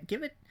 Give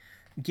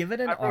it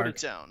an arc it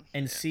down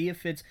and see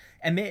if it's,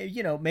 and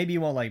maybe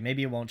you won't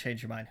maybe it won't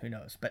change your mind, who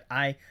knows. But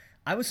I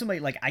was somebody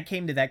like, I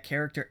came to that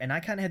character and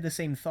I kind of had the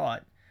same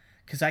thought,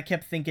 because I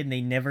kept thinking they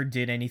never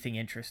did anything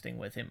interesting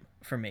with him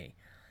for me.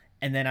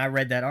 And then I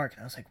read that arc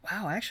and I was like,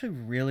 wow, I actually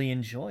really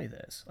enjoy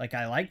this. Like,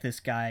 I like this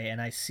guy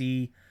and I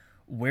see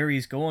where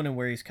he's going and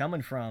where he's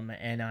coming from,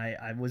 and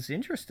I was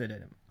interested in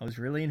him. I was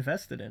really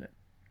invested in it.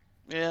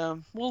 Yeah,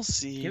 we'll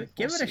see. Give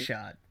it a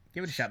shot.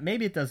 Give it a shot.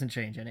 Maybe it doesn't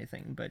change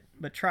anything,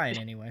 but try it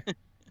anyway.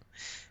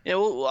 Yeah,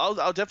 well,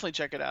 I'll definitely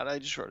check it out. I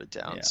just wrote it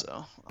down, yeah.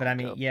 so. But I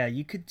mean, yeah,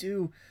 you could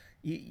do.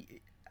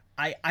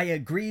 I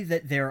agree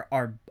that there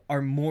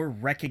are more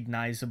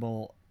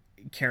recognizable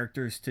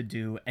characters to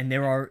do, and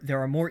there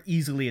are more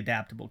easily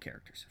adaptable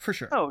characters for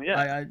sure. Oh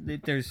yeah.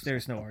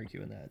 There's no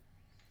arguing that.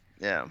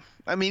 Yeah,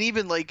 I mean,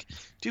 even like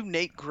do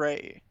Nate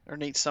Gray or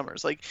Nate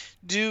Summers, like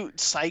do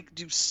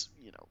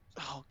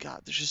oh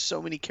god, there's just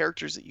so many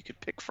characters that you could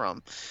pick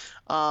from.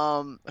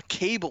 A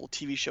Cable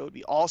TV show would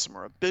be awesome,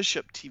 or a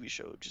Bishop TV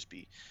show would just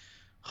be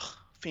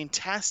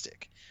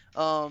fantastic.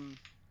 I'm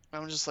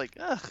just like,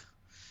 ugh.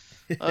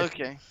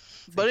 Okay.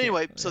 But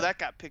anyway, so that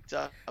got picked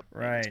up.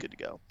 Right. It's good to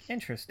go.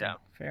 Interesting. Yeah.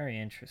 Very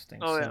interesting.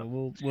 Oh,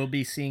 so we'll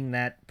be seeing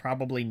that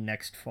probably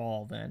next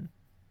fall then.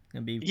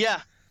 It'll be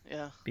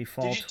Be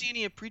fall. Did you see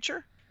any of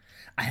Preacher?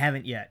 I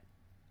haven't yet.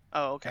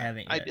 Oh, okay. I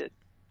haven't yet. I did.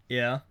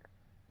 Yeah.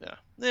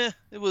 Yeah.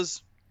 It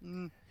was.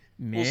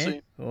 We'll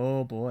see.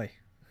 Oh boy.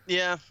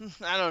 Yeah,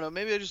 I don't know.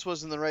 Maybe I just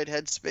wasn't in the right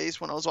headspace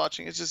when I was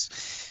watching. It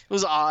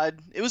was odd.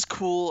 It was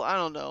cool. I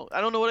don't know.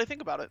 I don't know what I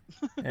think about it.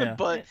 Yeah.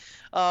 But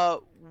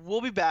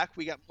we'll be back.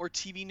 We got more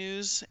TV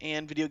news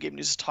and video game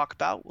news to talk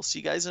about. We'll see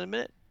you guys in a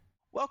minute.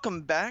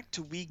 Welcome back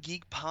to We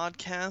Geek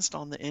Podcast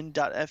on the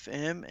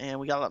N.FM, and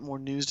we got a lot more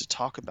news to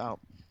talk about.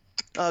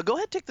 Go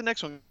ahead, take the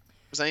next one,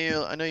 because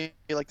I know you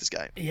like this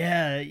guy.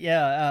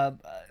 Yeah.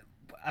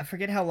 I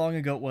forget how long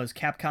ago it was.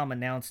 Capcom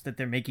announced that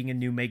they're making a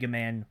new Mega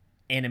Man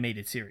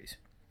animated series.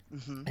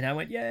 Mm-hmm. And I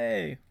went,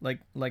 yay, like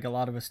a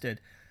lot of us did.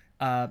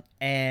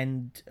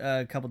 And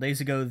a couple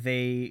days ago,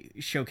 they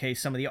showcased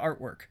some of the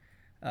artwork,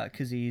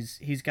 because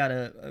he's got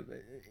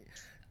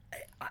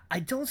I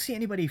don't see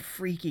anybody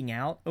freaking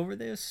out over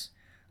this.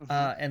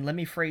 Mm-hmm. And let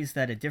me phrase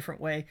that a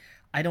different way.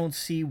 I don't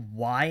see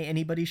why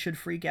anybody should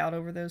freak out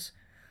over this.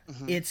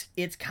 Mm-hmm.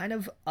 It's kind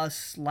of a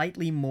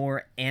slightly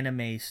more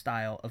anime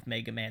style of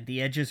Mega Man.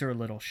 The edges are a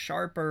little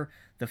sharper.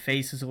 The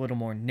face is a little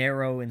more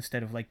narrow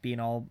instead of like being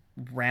all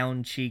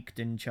round cheeked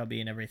and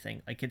chubby and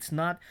everything. Like it's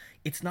not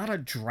a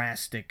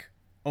drastic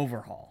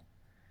overhaul.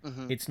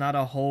 Mm-hmm. It's not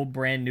a whole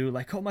brand new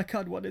like, oh my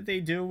god, what did they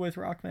do with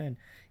Rockman?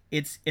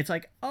 It's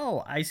like,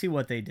 oh, I see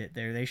what they did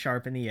there. They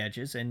sharpened the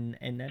edges and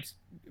that's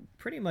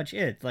pretty much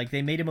it. Like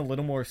they made him a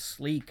little more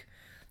sleek.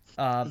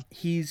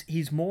 He's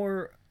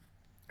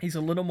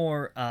a little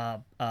more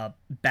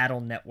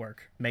Battle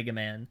Network Mega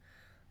Man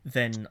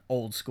than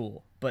old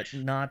school, but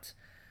not.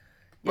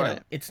 You know,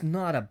 it's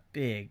not a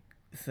big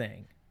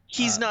thing.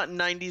 He's not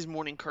 90s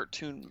morning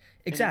cartoon.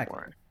 Exactly.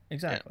 Anymore.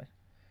 Exactly.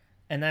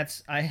 Yeah. And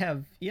that's I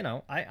have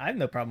no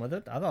problem with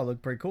it. I thought it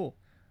looked pretty cool.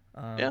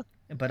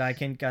 But I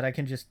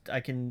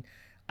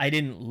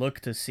didn't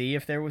look to see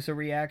if there was a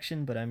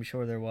reaction, but I'm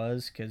sure there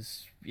was,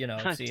 because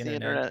it's the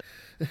internet.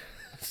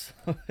 So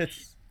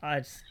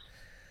I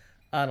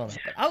don't know.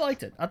 But I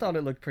liked it. I thought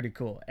it looked pretty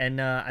cool.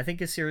 And I think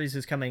his series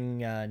is coming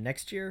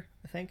next year,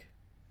 I think.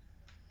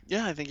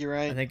 Yeah, I think you're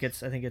right. I think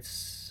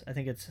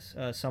it's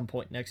some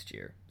point next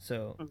year.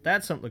 So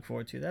that's something to look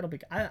forward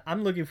to.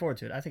 I'm looking forward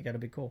to it. I think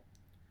that'll be cool.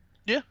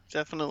 Yeah,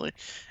 definitely.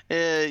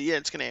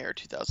 It's going to air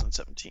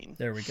 2017.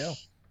 There we go.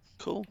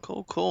 Cool.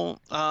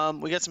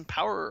 We got some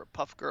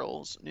Powerpuff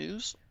Girls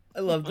news.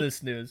 I love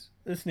this news.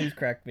 This news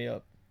cracked me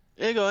up.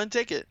 Yeah, go ahead and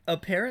take it.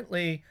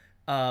 Apparently,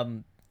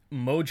 Mojo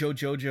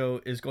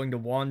Jojo is going to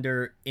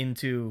wander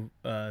into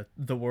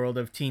the world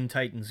of Teen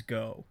Titans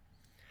Go.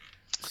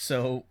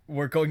 So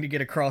we're going to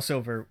get a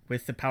crossover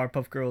with the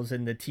Powerpuff Girls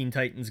and the Teen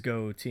Titans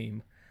Go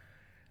team.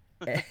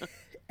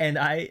 And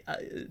I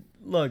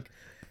look,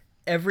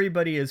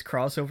 everybody is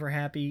crossover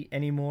happy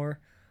anymore.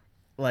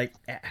 Like,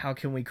 how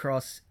can we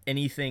cross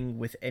anything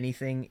with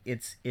anything?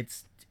 It's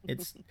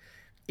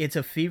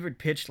a fevered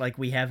pitch like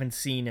we haven't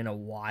seen in a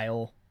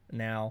while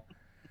now.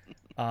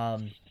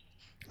 And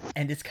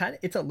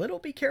it's a little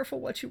be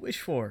careful what you wish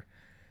for.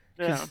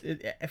 Yeah.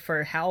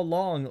 For how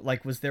long,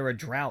 like, was there a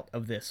drought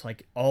of this?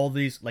 Like, all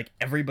these, like,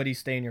 everybody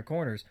stay in your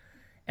corners.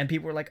 and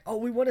people were like, "Oh,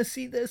 we want to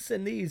see this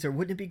and these, or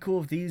wouldn't it be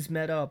cool if these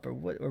met up, or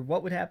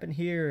what would happen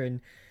here?"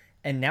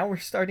 And now we're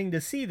starting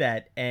to see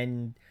that,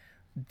 and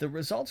the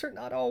results are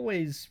not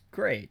always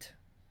great.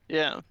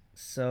 Yeah.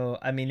 So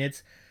I mean,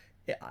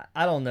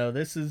 I don't know.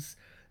 This is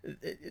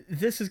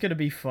gonna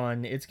be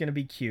fun. It's gonna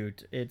be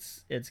cute.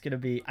 It's gonna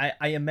be.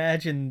 I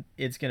imagine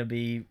it's gonna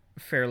be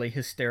fairly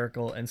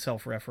hysterical and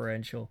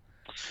self-referential.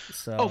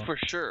 So Oh, for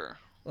sure.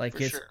 like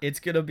For sure. it's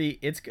gonna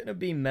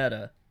be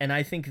meta, and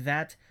I think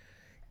that's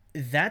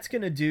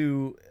gonna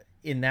do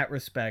in that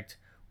respect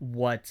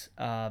what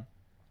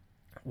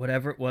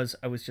whatever it was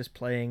I was just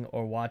playing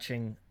or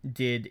watching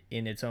did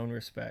in its own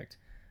respect.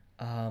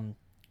 Um,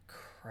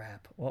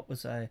 Crap. What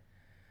was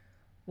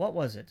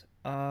it?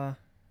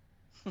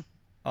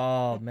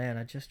 Oh man,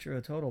 I just drew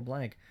a total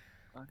blank.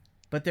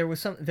 But there was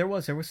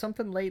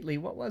something lately.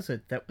 What was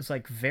it that was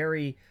like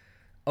very?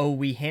 Oh,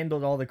 we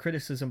handled all the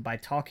criticism by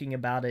talking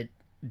about it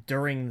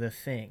during the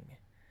thing.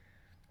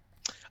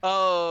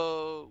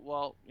 Oh,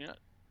 well, yeah.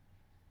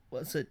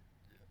 Was it?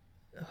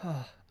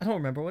 Oh, I don't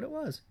remember what it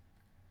was.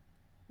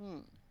 Hmm.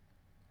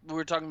 We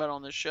were talking about it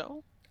on this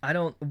show? I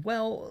don't.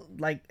 Well,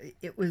 like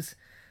it was.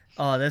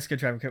 Oh, this could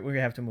drive me. We're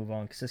gonna have to move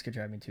on because this could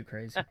drive me too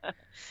crazy.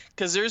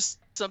 Because there's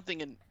something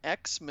in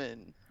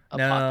X-Men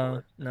No,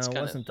 Apocalypse no, that's it kind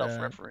of wasn't that.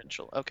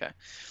 self-referential. Okay,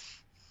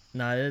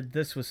 No,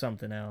 this was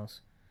something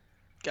else.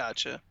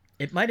 gotcha.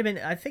 It might have been.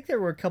 I think there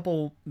were a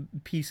couple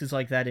pieces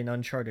like that in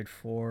Uncharted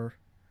 4.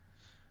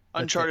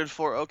 Uncharted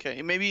 4,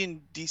 okay. Maybe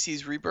in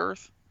DC's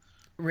Rebirth?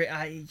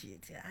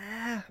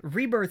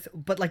 Rebirth,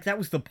 but like that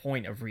was the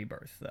point of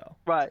Rebirth, though.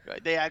 Right.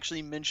 They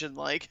actually mentioned,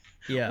 like,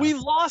 Yeah. we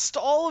lost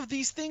all of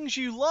these things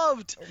you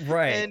loved,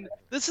 Right. and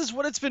this is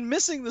what it's been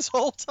missing this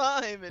whole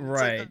time. And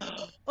Right. It's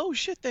like, oh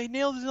shit, they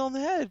nailed it on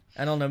the head.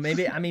 I don't know.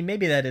 Maybe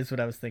that is what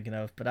I was thinking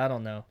of, but I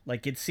don't know.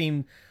 Like it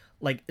seemed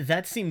like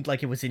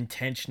it was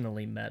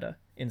intentionally meta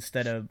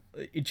instead of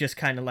it just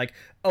kind of like,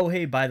 oh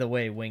hey, by the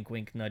way, wink,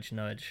 wink, nudge,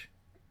 nudge.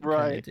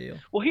 Right. Deal.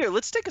 Well, here,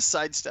 let's take a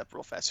sidestep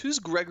real fast. Who's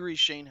Gregory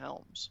Shane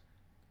Helms?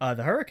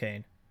 The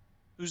Hurricane.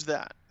 Who's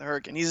that? The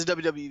Hurricane. He's a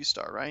WWE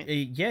star, right?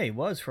 Yeah, he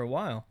was for a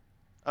while.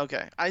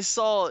 Okay. I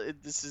saw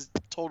this is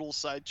total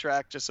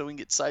sidetrack, just so we can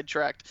get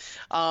sidetracked.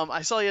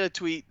 I saw he had a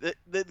tweet that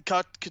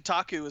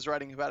Kotaku was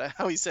writing about it.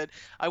 How he said,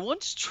 "I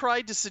once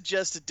tried to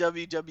suggest a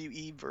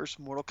WWE versus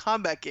Mortal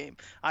Kombat game.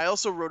 I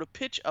also wrote a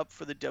pitch up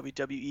for the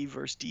WWE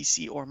versus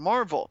DC or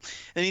Marvel."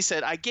 And he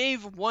said, "I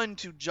gave one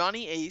to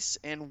Johnny Ace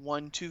and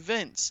one to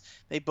Vince.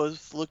 They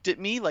both looked at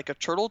me like a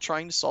turtle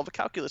trying to solve a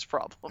calculus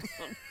problem."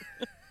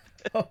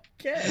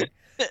 Okay.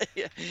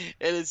 Yeah.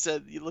 And it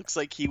said it looks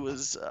like he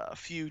was a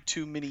few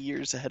too many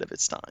years ahead of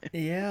its time.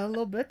 Yeah, a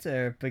little bit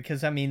there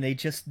because they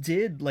just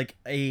did like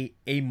a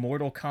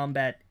Mortal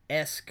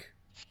Kombat-esque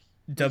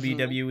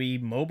WWE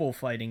mobile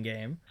fighting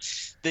game.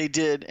 They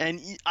did,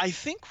 and I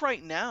think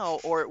right now,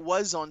 or it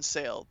was on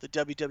sale, the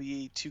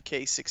WWE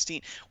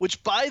 2K16.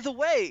 Which, by the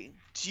way,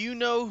 do you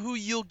know who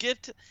you'll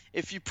get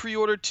if you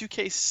pre-order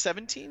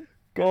 2K17?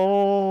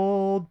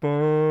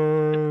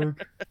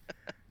 Goldberg.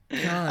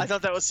 God. I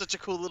thought that was such a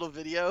cool little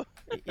video.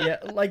 Yeah,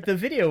 like the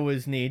video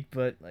was neat,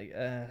 but like,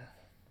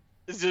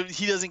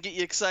 He doesn't get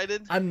you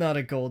excited. I'm not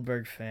a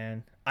Goldberg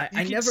fan. I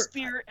can never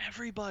spear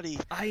everybody.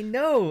 I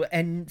know,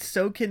 and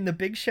so can the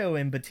Big Show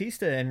and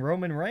Batista and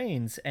Roman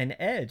Reigns and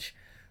Edge.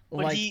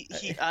 When like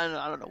I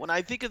don't know. When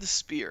I think of the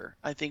spear,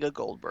 I think of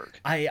Goldberg.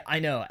 I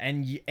know,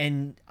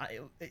 and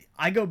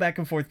I go back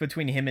and forth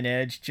between him and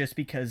Edge just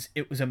because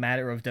it was a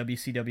matter of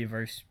WCW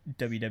versus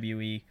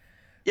WWE.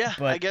 Yeah,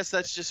 but, I guess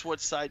that's just what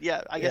side.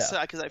 Yeah, I guess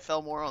because I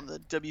fell more on the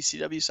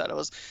WCW side. I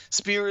was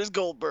Spear is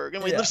Goldberg,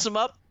 and he lifts him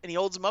up and he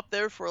holds him up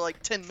there for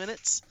like 10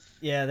 minutes.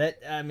 Yeah,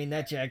 that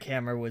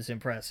jackhammer was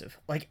impressive.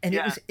 Like, and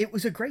it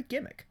was a great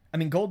gimmick. I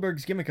mean,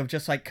 Goldberg's gimmick of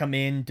just like come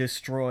in,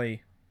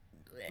 destroy,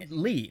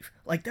 leave,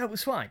 like that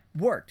was fine,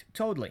 worked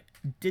totally.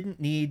 Didn't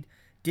need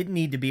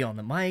to be on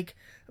the mic,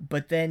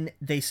 but then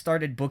they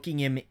started booking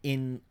him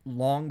in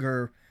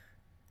longer,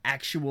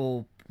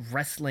 actual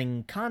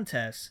wrestling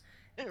contests.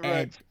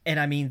 Right. And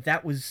I mean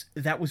that was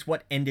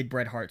what ended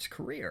Bret Hart's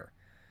career.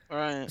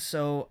 Right.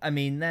 So I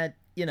mean that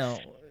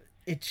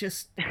it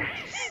just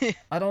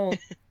I don't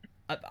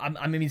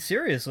I mean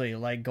seriously,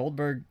 like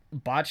Goldberg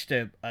botched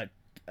a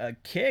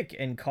kick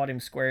and caught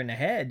him square in the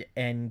head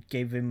and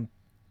gave him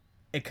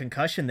a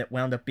concussion that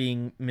wound up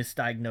being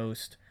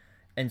misdiagnosed,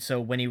 and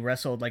so when he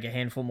wrestled like a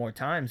handful more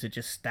times, it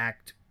just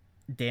stacked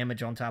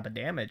damage on top of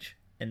damage,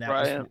 and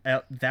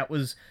that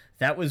was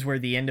where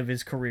the end of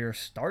his career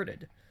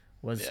started.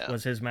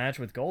 Was his match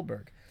with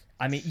Goldberg.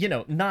 I mean,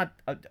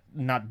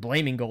 not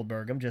blaming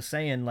Goldberg. I'm just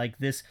saying, like,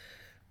 this,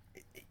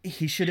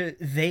 he should have,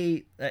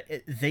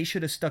 they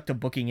should have stuck to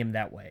booking him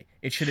that way.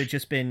 It should have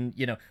just been,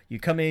 you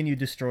come in, you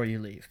destroy, you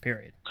leave,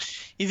 period.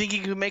 You think he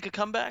could make a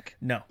comeback?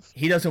 No,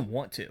 he doesn't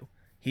want to.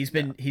 He's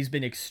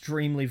been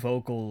extremely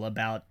vocal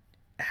about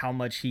how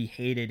much he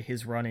hated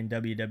his run in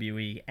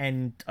WWE,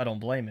 and I don't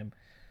blame him.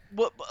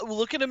 Well,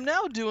 look at him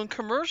now doing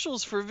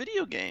commercials for a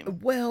video game.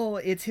 Well,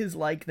 it's his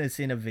likeness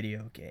in a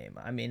video game.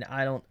 I mean,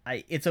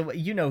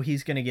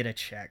 he's gonna get a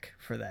check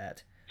for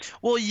that.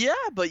 Well, yeah,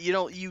 but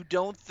you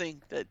don't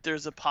think that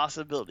there's a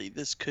possibility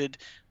this could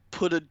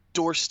put a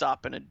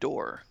doorstop in a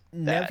door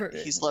that Never.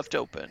 he's left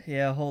open.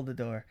 Yeah, hold the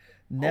door.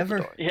 Hold the Never.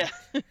 door. Yeah.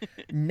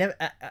 Never.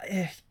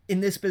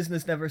 In this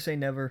business, never say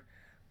never.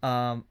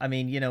 I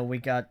mean, we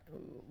got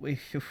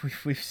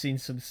we've seen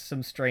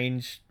some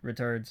strange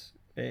returns.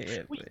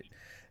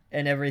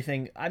 And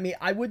everything. I mean,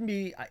 I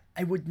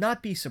would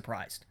not be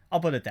surprised. I'll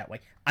put it that way.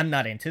 I'm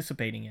not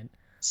anticipating it,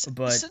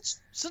 but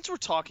Since we're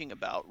talking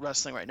about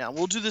wrestling right now,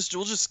 we'll do this.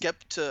 We'll just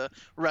skip to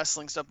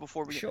wrestling stuff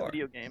before we get to sure.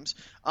 video games.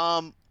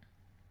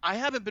 I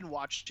haven't been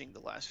watching the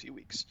last few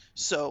weeks,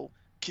 so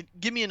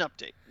give me an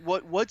update.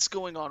 What's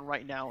going on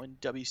right now in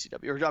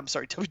WCW, or I'm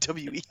sorry,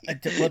 WWE?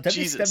 Well,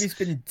 Jesus. WCW's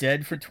been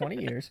dead for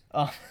 20 years.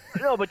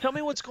 No, but tell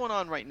me what's going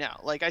on right now.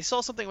 Like, I saw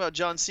something about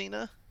John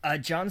Cena.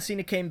 John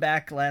Cena came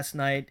back last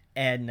night,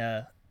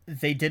 and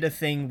they did a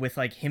thing with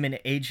like him and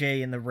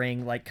AJ in the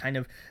ring. Like, kind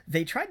of,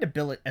 they tried to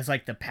bill it as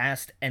like the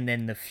past and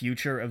then the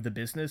future of the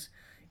business,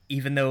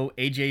 even though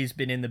AJ's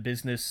been in the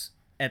business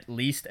at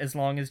least as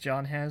long as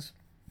John has.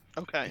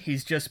 Okay.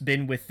 He's just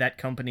been with that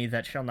company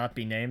that shall not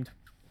be named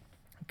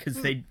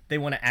because they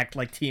want to act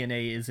like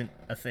TNA isn't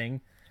a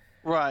thing.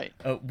 Right.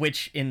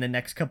 Which in the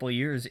next couple of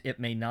years it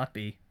may not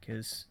be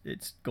because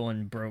it's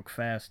going broke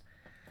fast.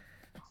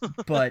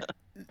 But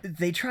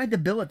they tried to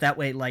bill it that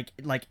way, like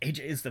AJ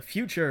is the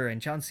future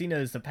and John Cena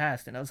is the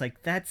past, and I was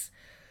like, that's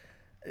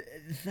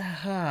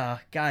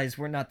guys,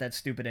 we're not that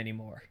stupid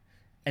anymore.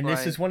 And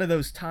this is one of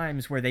those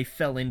times where they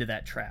fell into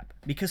that trap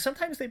because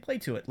sometimes they play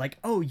to it, like,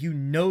 oh,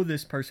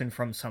 this person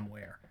from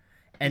somewhere,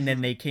 and then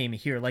they came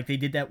here, like they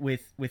did that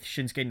with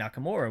Shinsuke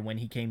Nakamura when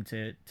he came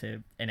to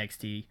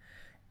NXT,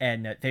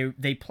 and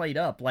they played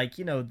up like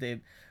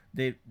the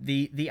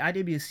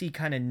IWC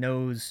kind of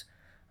knows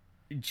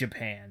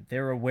Japan.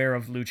 They're aware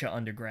of Lucha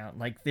Underground.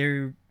 Like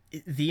the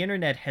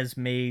internet has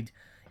made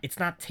it's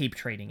not tape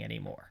trading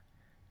anymore.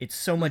 It's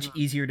so much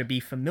easier to be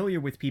familiar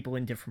with people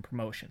in different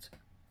promotions.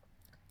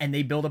 And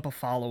they build up a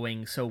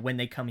following, so when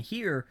they come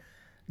here,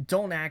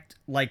 don't act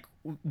like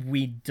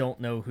we don't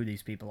know who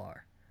these people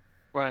are.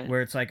 Right.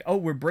 Where it's like, oh,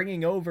 we're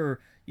bringing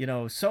over,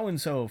 so and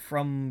so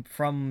from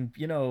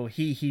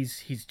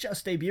he's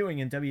just debuting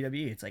in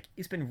WWE. It's like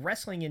he's been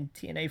wrestling in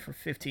TNA for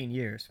 15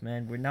 years,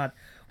 man.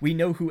 We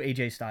know who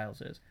AJ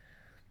Styles is.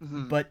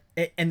 But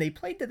and they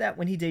played to that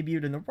when he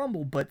debuted in the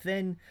Rumble, but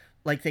then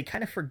like they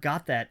kind of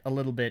forgot that a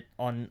little bit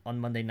on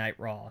Monday Night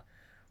Raw,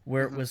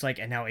 where it was like,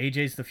 and now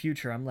AJ's the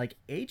future. I'm like,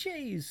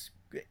 AJ's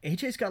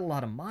got a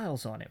lot of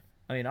miles on him.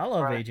 I mean, I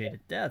love AJ to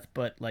death,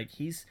 but like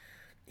he's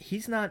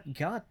not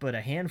got but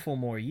a handful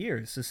more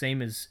years, the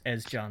same as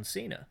John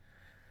Cena.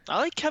 I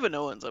like Kevin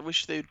Owens. I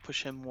wish they'd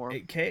push him more.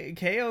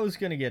 KO's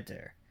gonna get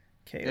there.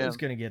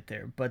 Gonna get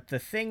there. But the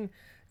thing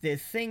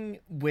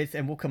with,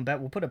 and we'll come back.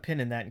 We'll put a pin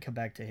in that and come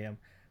back to him.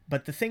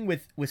 But the thing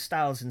with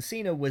Styles and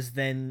Cena was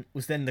then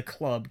the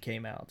Club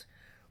came out,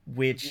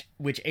 which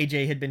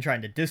AJ had been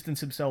trying to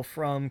distance himself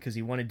from because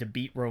he wanted to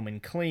beat Roman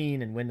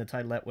clean and win the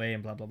title that way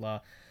and blah blah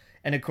blah.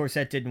 And of course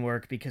that didn't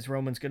work because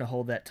Roman's gonna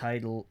hold that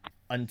title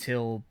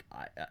until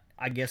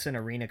I guess an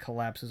arena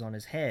collapses on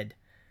his head,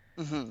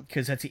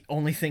 because that's the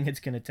only thing it's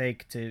going to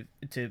take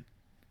to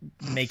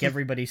make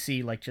everybody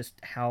see like just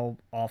how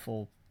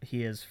awful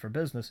he is for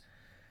business.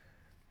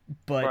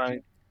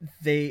 But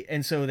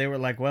so they were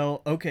like,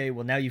 well, okay,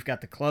 well now you've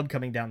got the Club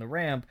coming down the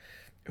ramp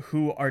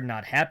who are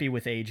not happy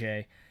with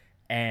AJ,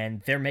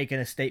 and they're making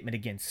a statement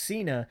against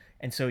Cena,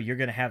 and so you're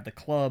going to have the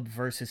Club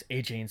versus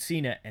AJ and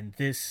Cena, and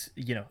this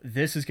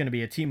is going to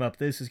be a team up,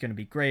 this is going to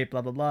be great,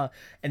 blah blah blah.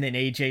 And then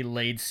AJ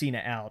laid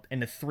Cena out,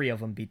 and the three of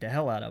them beat the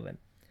hell out of him.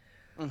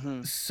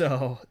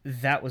 So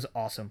that was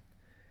awesome.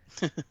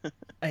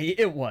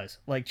 It was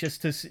like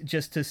just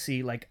to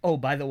see like, oh,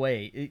 by the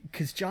way,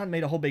 because John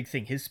made a whole big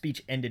thing. His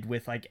speech ended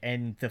with like,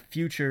 and the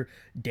future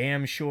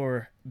damn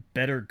sure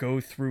better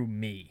go through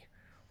me,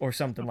 or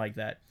something like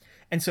that.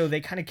 And so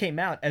they kind of came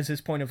out as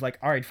this point of like,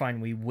 all right,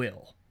 fine, we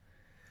will.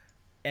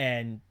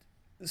 And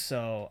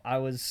so I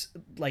was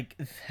like,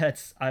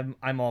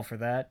 I'm all for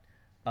that.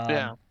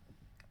 Yeah.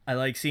 I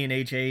like seeing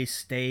AJ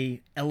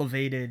stay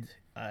elevated.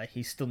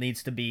 He still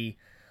needs to be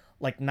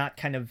like not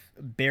kind of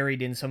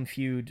buried in some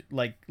feud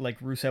like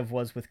Rusev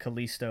was with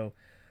Kalisto,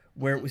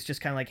 where it was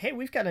just kind of like, hey,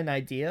 we've got an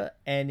idea,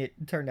 and it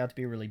turned out to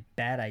be a really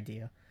bad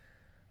idea.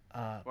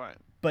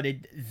 But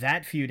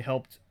that feud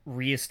helped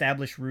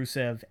reestablish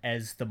Rusev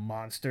as the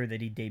monster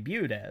that he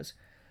debuted as.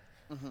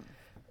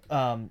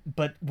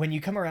 But when you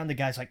come around to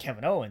guys like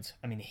Kevin Owens,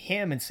 I mean,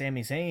 him and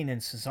Sami Zayn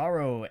and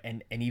Cesaro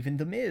and even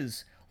The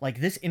Miz, like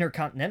this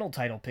Intercontinental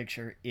title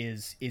picture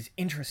is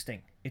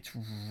interesting. It's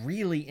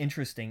really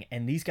interesting,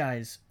 and these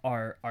guys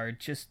are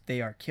just,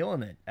 they are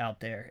killing it out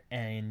there,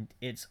 and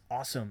it's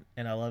awesome,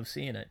 and I love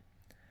seeing it.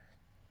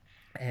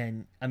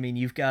 And I mean,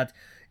 you've got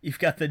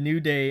the New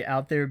Day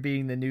out there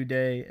being the New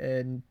Day,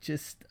 and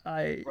just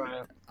I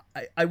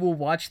will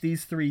watch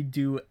these three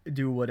do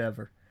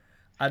whatever.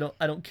 I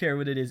don't care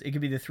what it is. It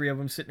could be the three of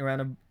them sitting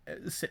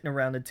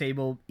around a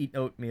table eating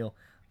oatmeal.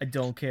 I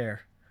don't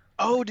care.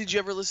 Oh, did you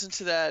ever listen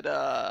to that?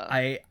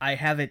 I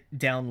have it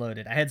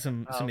downloaded. I had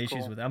some Oh, issues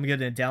cool. with it. I'm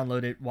gonna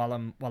download it while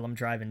I'm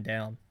driving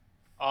down.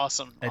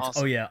 Awesome, It's oh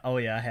awesome. yeah, oh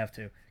yeah, I have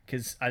to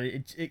because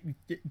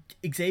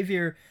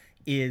Xavier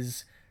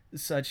is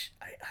such.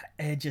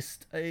 I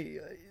just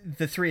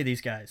the three of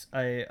these guys.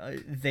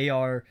 They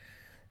are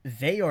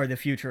the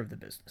future of the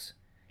business.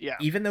 Yeah.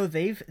 Even though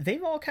they've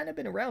all kind of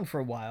been around for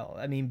a while.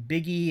 I mean,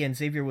 Biggie and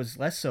Xavier was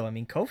less so. I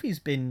mean, Kofi's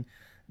been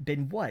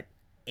what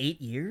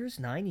 8 years,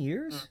 9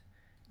 years Mm.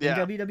 in Yeah.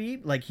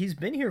 WWE. Like he's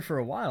been here for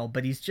a while,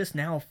 but he's just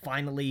now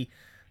finally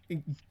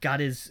got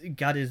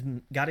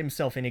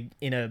himself in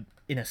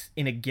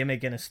a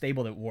gimmick and a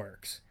stable that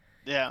works.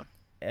 Yeah.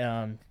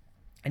 Um,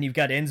 and you've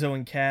got Enzo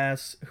and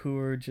Cass who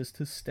are just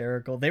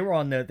hysterical. They were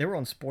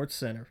on Sports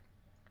Center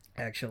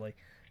actually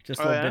just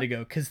a Oh little yeah. bit ago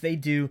because they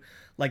do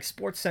like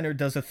Sports Center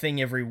does a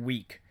thing every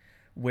week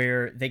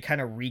where they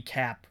kind of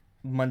recap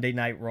Monday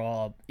Night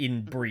Raw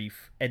in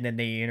brief and then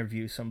they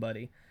interview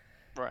somebody.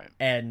 Right.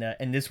 And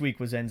this week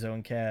was Enzo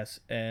and Cass,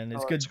 and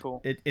it's Oh, good. that's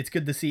cool. It's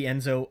good to see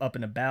Enzo up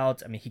and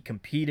about. I mean, he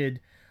competed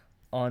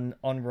on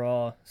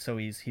Raw, so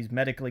he's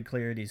medically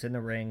cleared. He's in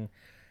the ring,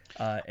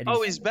 and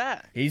Oh, he's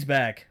back. he's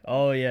back.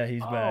 Oh yeah,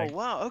 he's Oh back.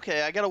 wow.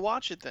 Okay, I gotta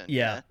watch it then.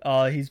 Yeah,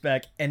 Yeah. he's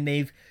back, and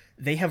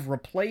they have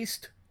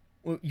replaced.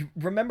 You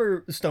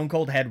remember Stone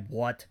Cold had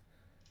what?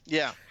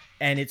 Yeah.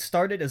 And it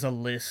started as a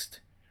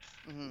list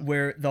Hmm.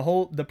 where the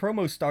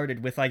promo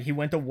started with like he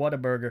went to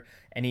Whataburger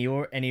and he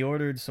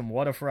ordered some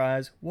Whata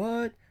fries,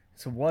 what,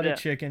 some Whata Yeah.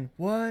 chicken,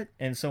 what,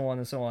 and so on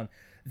and so on.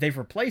 They've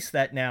replaced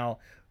that now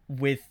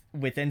with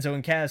Enzo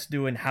and Cass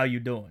doing how you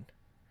doing.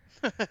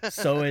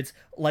 So it's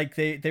like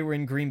they were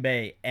in Green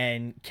Bay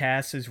and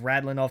Cass is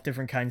rattling off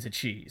different kinds of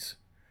cheese.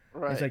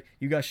 Right. It's like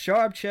you got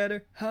sharp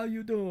cheddar, how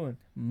you doing?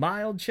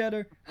 Mild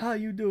cheddar, how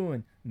you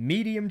doing?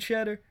 Medium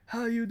cheddar,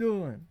 how you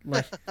doing?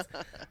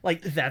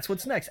 Like that's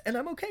what's next, and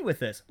I'm okay with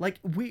this. Like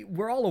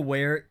we're all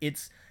aware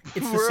it's the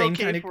We're same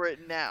okay kind of for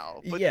it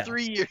now, but Yeah.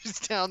 3 years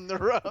down the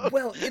road.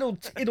 well,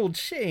 it'll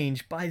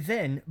change by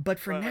then, but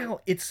for Right.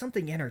 now it's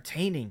something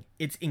entertaining.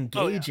 It's Oh, yeah.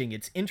 engaging,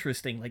 it's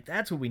interesting. Like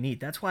that's what we need.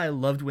 That's why I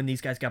loved when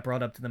these guys got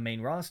brought up to the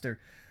main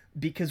roster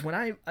because when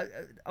I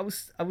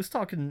was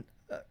talking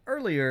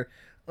earlier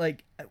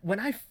like when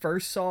I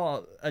first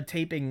saw a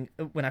taping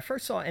when I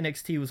first saw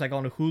NXT was like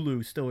on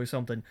Hulu still or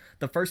something.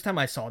 The first time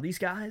I saw these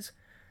guys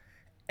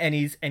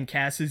and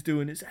Cass is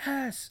doing his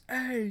SAWFT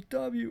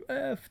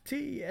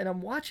and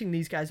I'm watching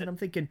these guys and I'm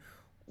thinking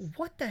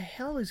what the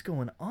hell is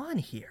going on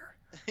here?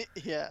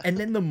 Yeah. And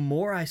then the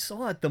more I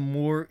saw it, the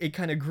more it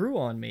kind of grew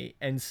on me.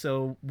 And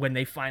so when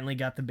they finally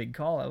got the big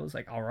call, I was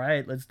like, "All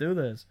right, let's do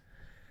this."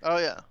 Oh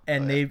yeah.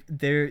 And Oh, yeah.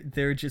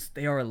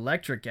 they are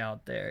electric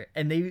out there.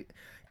 And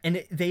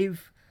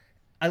they've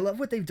I love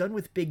what they've done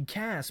with Big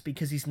Cass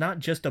because he's not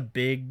just a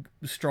big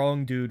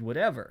strong dude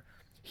whatever.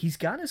 He's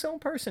got his own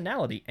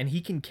personality and he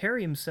can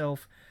carry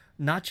himself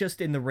not just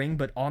in the ring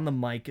but on the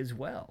mic as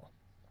well.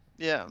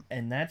 Yeah.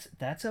 And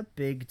that's a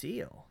big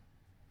deal.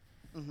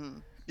 Hmm.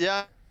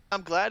 Yeah.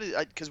 I'm glad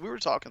because we were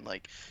talking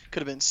like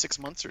could have been 6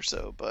 months or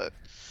so, but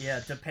Yeah,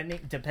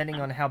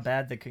 depending on how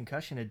bad the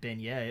concussion had been,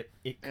 yeah,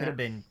 it could Yeah. have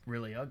been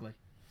really ugly.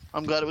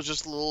 I'm glad it was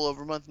just a little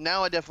over a month.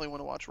 Now I definitely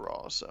want to watch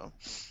Raw. So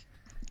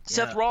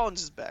Seth Yeah.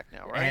 Rollins is back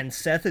now, right? And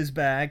Seth is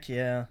back.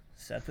 Yeah,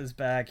 Seth is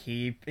back.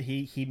 He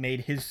made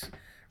his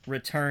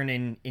return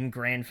in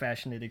grand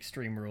fashion at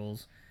Extreme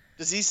Rules.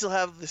 Does he still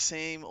have the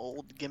same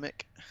old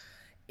gimmick?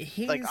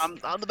 He's Like I'm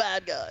the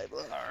bad guy.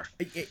 Blah.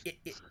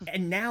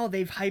 and now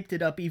they've hyped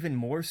it up even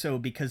more so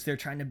because they're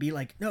trying to be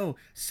like, no,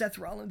 Seth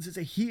Rollins is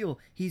a heel.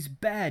 He's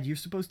bad. You're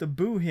supposed to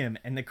boo him.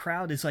 And the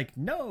crowd is like,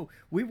 no,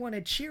 we want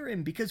to cheer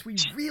him because we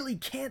really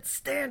can't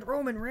stand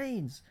Roman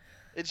Reigns.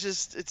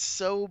 It's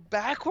so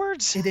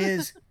backwards. It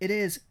is,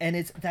 and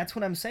that's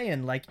what I'm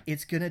saying. Like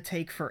it's gonna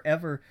take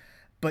forever,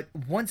 but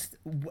once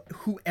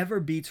whoever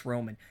beats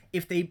Roman,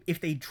 if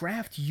they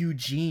draft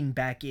Eugene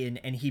back in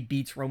and he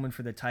beats Roman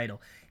for the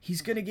title,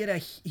 he's gonna get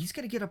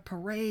a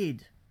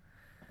parade.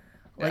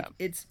 Like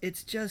Yeah. it's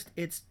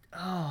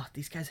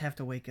these guys have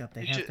to wake up.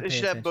 They have to They pay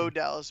should have attention. Bo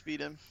Dallas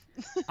beat him.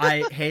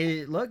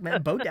 Hey look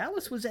man, Bo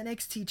Dallas was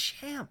NXT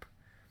champ.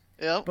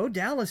 Yep. Bo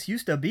Dallas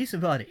used to be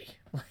somebody,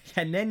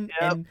 and then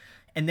Yep.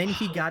 and then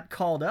he got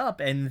called up,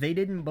 and they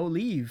didn't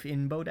believe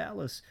in Bo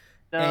Dallas.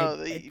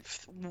 No. And-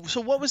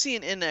 So what was he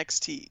in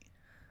NXT?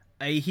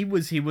 He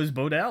was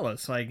Bo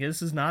Dallas. Like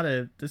this is not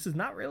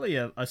really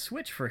a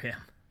switch for him.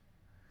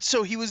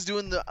 So he was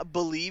doing the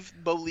believe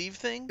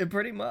thing.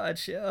 Pretty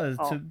much, yeah.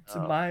 Oh,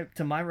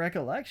 To my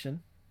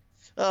recollection,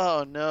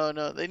 Oh no,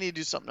 they need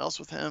to do something else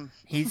with him.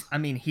 he's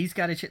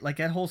got a like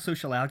that whole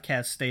Social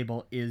Outcast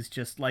stable is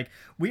just like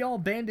we all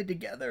banded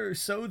together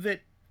so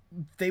that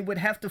they would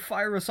have to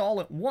fire us all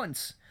at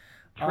once.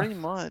 Pretty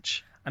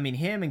much. I mean,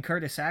 him and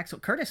Curtis Axel.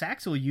 Curtis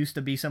Axel used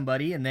to be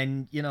somebody, and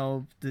then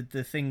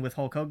the thing with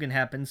Hulk Hogan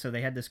happened, so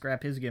they had to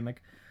scrap his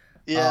gimmick.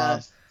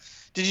 Yeah.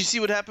 Did you see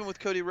what happened with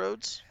Cody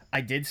Rhodes? I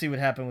did see what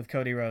happened with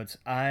Cody Rhodes.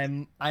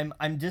 I'm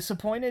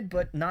disappointed,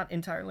 but not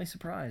entirely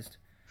surprised.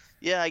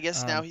 Yeah, I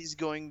guess now Um,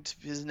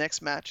 his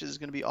next match is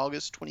going to be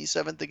August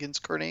 27th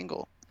against Kurt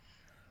Angle.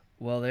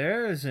 well,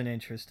 there's an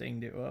interesting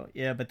duo.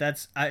 Yeah, but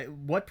that's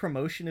what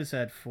promotion is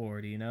that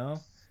for? Do you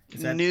know?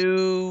 Is that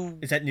New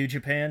is that New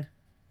Japan?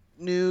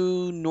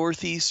 New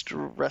Northeast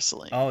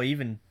Wrestling. Oh,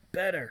 even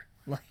better.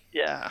 Like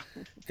Yeah.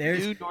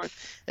 there's New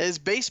North as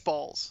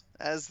baseballs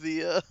as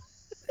the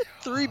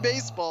three oh,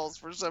 baseballs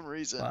for some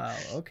reason wow.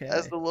 as Okay.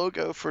 the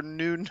logo for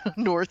New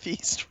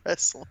Northeast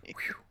Wrestling.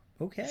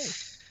 Whew, okay.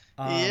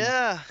 Um,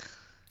 Yeah.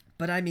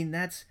 but I mean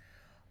that's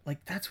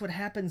what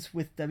happens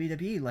with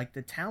WWE. Like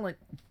the talent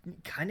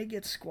kind of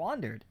gets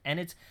squandered, and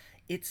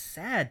it's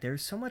sad.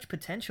 There's so much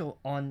potential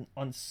on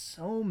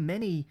so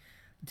many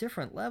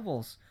different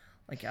levels.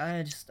 Like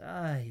I just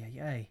ay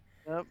ay ay.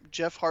 Yep.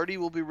 Jeff Hardy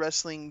will be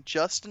wrestling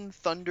Justin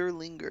Thunder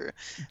Linger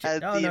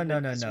at No the no no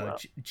event no as no. well.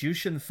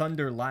 Jushin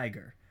Thunder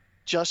Liger.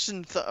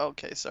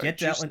 Okay, sorry. Get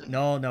that one. Justin.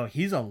 No no.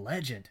 He's a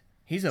legend.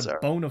 He's a Sorry.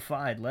 bona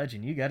fide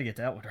legend. You got to get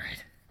that one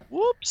right.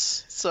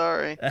 Whoops.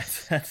 Sorry.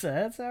 That's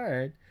all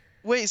right.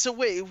 Wait,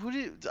 who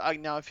did I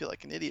now I feel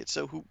like an idiot.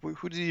 So who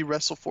did he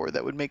wrestle for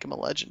that would make him a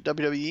legend?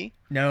 WWE?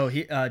 No,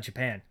 he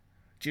Japan.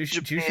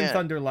 Jushin Japan.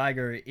 Thunder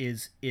Liger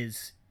is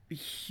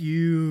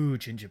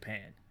huge in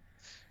Japan.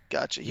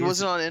 Gotcha. He He is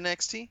wasn't on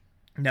NXT?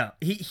 no.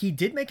 He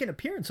did make an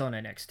appearance on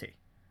NXT.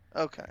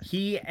 Okay.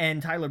 He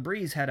and Tyler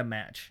Breeze had a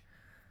match,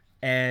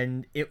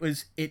 and it.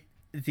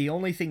 The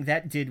only thing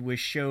that did was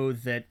show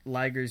that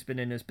Liger's been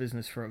in this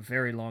business for a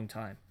very long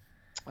time,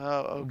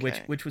 Oh,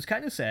 okay. which was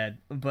kind of sad.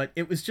 But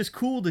it was just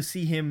cool to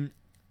see him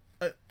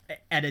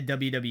at a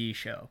WWE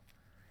show,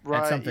 at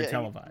Right, something yeah, he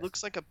televised.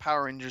 looks like a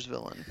Power Rangers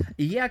villain.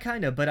 Yeah,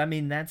 kind of. But I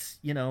mean, that's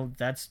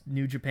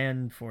New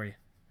Japan for you.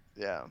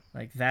 Yeah.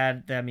 Like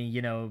that. I mean,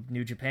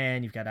 New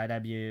Japan. You've got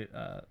IW.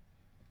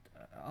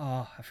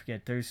 Oh, I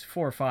forget. There's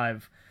 4 or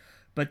 5,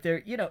 but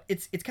they're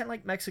it's kind of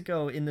like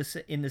Mexico in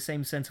the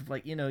same sense of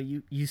like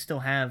you still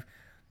have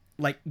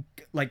like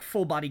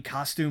full body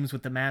costumes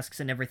with the masks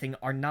and everything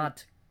are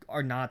not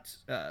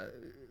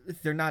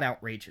they're not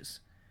outrageous.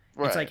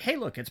 It's like, Right. hey,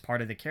 look, it's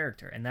part of the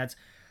character, and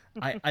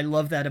I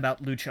love that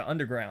about Lucha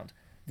Underground,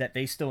 that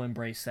they still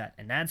embrace that,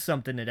 and that's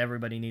something that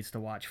everybody needs to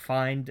watch.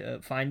 Find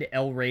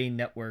El Rey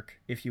Network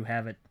if you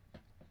have it,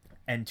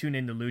 and tune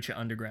into Lucha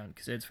Underground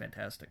because it's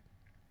fantastic.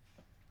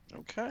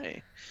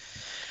 Okay.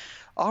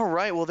 All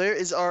right. Well, there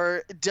is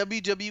our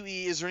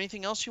WWE. Is there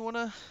anything else you want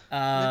to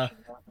Uh, mention?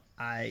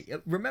 I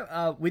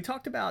remember we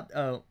talked about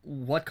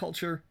what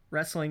culture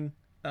wrestling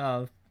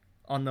on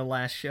the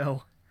last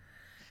show.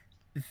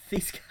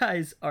 These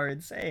guys are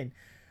insane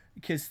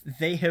because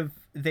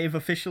they've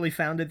officially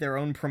founded their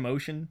own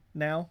promotion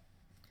now.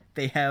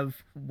 They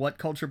have What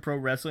Culture Pro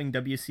Wrestling,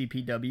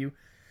 WCPW.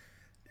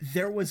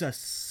 There was a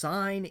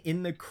sign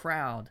in the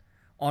crowd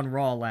on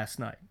Raw last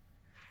night.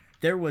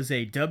 There was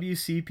a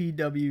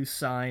WCPW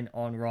sign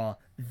on Raw.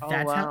 Oh,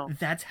 wow.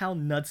 That's how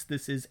nuts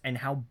this is and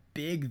how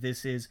big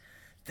this is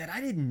that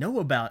I didn't know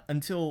about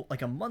until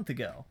like a month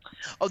ago.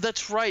 Oh,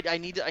 that's right. I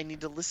need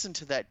to listen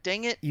to that.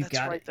 Dang it. You That's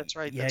got right. it. That's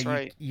right. Yeah, That's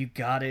right. you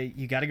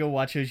gotta go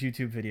watch those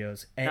YouTube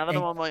videos. Now that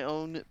I'm on my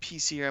own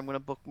PC here, I'm going to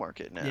bookmark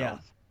it now.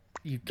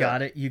 Yeah,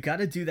 Got you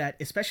gotta do that,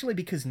 especially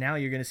because now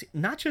you're gonna see,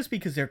 not just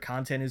because their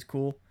content is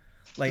cool.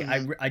 Like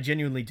Mhm. I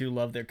genuinely do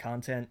love their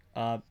content,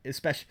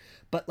 especially,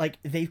 but like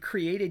they've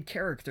created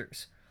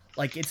characters.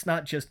 Like it's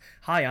not just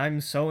hi, I'm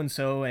so and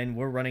so, and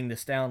we're running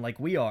this down like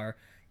we are.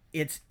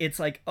 It's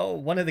like, oh,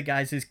 one of the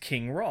guys is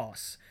King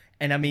Ross,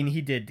 and I mean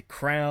he did the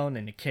crown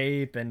and the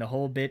cape and the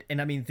whole bit,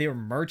 and I mean they're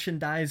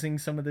merchandising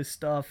some of this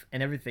stuff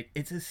and everything.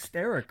 It's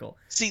hysterical.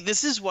 See,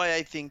 this is why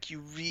I think you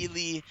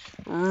really,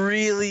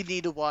 really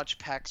need to watch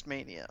Pax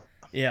Mania.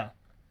 Yeah,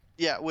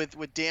 Yeah, with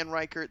Dan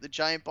Reichert, the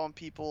Giant Bomb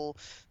people,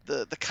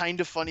 the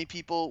kind of funny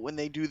people when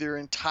they do their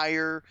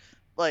entire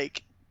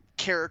like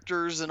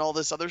characters and all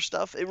this other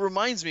stuff. It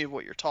reminds me of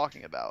what you're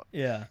talking about.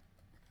 yeah.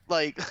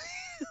 Like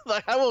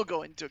like I won't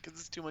go into it because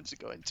it's too much to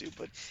go into,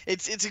 but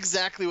it's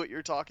exactly what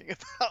you're talking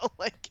about.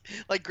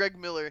 Like Greg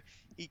Miller,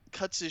 he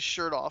cuts his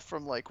shirt off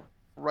from like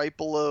right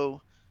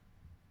below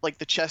like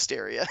the chest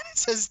area. It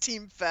says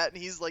Team Fat,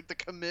 and he's like the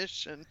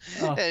commish,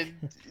 Oh, and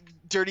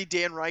Dirty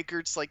Dan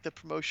Reichert's like the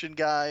promotion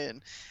guy,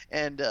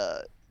 and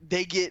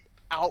they get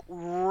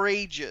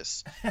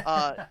outrageous.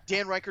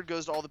 Dan Reichert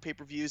goes to all the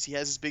pay-per-views. He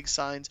has his big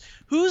signs.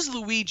 Who's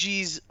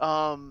Luigi's?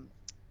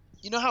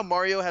 You know how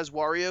Mario has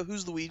Wario?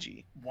 Who's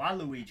Luigi?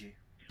 Waluigi.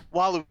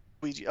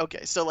 Waluigi.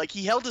 Okay, so like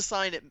he held a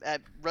sign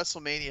at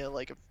WrestleMania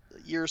like a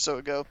year or so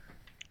ago.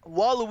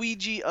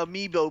 Waluigi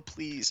amiibo,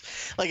 please,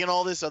 like and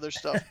all this other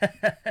stuff.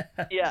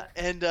 Yeah,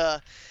 and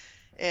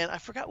I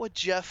forgot what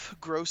Jeff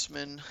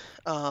Grossman,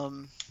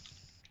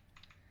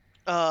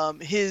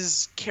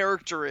 his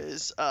character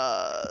is.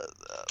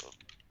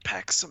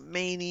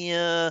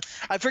 Paxomania.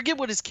 I forget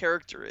what his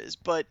character is,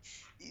 but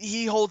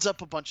he holds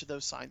up a bunch of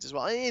those signs as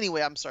well.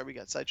 Anyway, I'm sorry we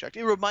got sidetracked.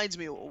 It reminds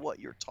me of what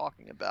you're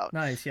talking about.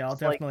 Nice. Yeah, I'll Like,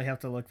 definitely have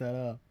to look that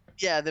up.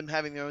 yeah, them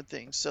having their own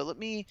thing. So let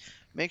me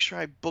make sure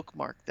I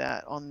bookmark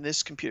that on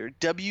this computer.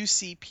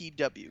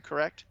 WCPW,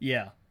 correct?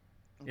 Yeah.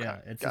 Okay, Yeah,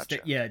 it's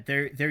gotcha.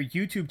 their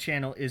YouTube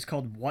channel is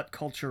called What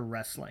Culture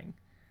Wrestling,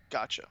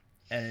 Gotcha.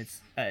 and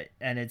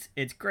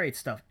it's great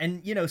stuff.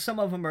 And you know, some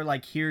of them are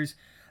like,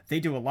 they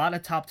do a lot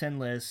of top 10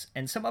 lists,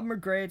 and some of them are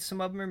great, some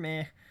of them are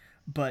meh,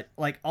 but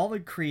like all the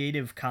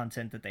creative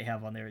content that they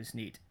have on there is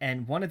neat.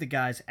 And one of the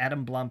guys,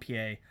 Adam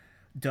Blampied,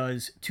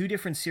 does two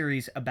different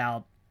series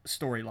about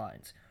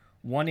storylines.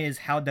 One is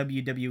how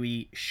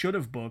WWE should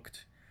have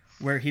booked,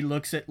 where he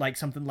looks at like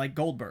something like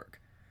Goldberg,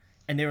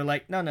 and they were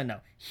like, no,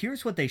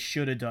 here's what they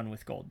should have done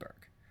with Goldberg.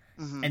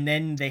 Mm-hmm. And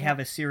then they have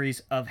a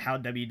series of how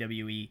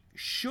WWE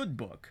should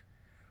book,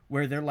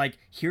 where they're like,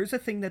 here's a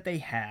thing that they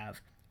have,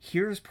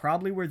 here's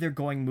probably where they're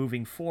going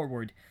moving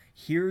forward,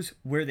 here's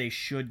where they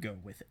should go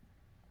with it.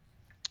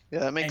 Yeah,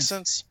 that makes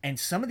sense. And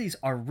some of these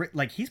are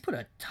like, he's put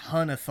a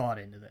ton of thought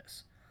into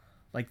this,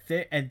 like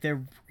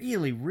they're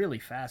really, really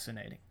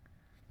fascinating.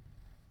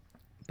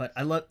 But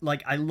I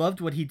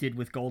loved what he did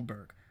with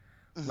Goldberg.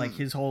 Mm-hmm. Like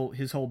his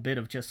whole bit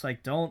of just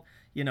like, don't,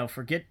 you know,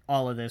 forget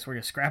all of this, we're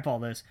gonna scrap all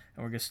this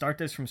and we're gonna start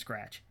this from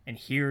scratch, and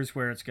here's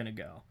where it's gonna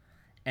go.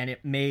 And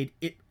it made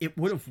it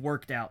would have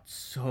worked out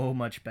so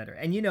much better.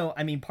 And you know,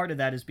 I mean, part of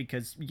that is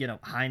because, you know,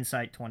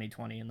 hindsight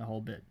 2020 and the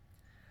whole bit.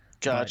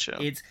 Gotcha.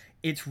 But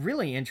it's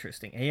really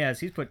interesting. And yes,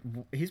 he's put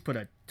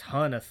a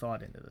ton of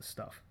thought into this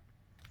stuff.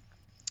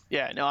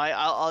 Yeah, no,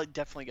 I'll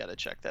definitely got to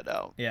check that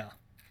out. Yeah,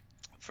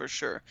 for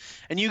sure.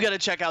 And you got to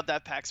check out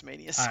that PAX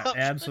Mania stuff.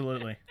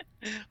 Absolutely.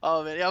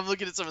 Oh man, yeah, I'm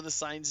looking at some of the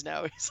signs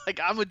now. He's like,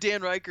 I'm a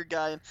Dan Riker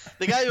guy, and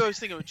the guy who I was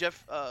thinking of,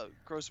 Jeff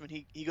Grossman,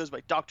 he goes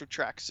by Dr.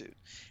 Tracksuit,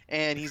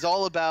 and he's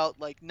all about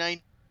like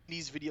 90s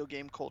video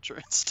game culture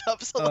and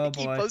stuff. So like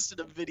he posted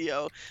a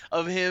video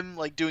of him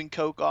like doing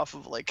coke off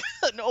of like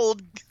an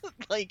old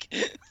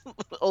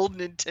old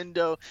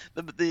Nintendo,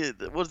 the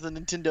what was the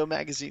Nintendo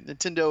magazine,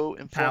 Nintendo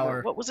Informer.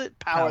 Power. What was it?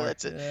 Power.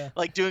 That's it. Yeah.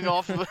 Like doing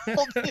off of an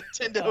old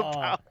Nintendo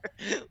Power,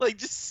 like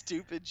just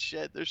stupid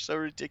shit. They're so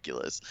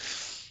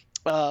ridiculous.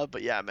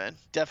 But yeah, man,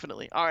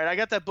 definitely. All right, I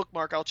got that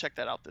bookmark. I'll check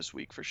that out this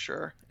week for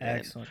sure.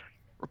 Excellent.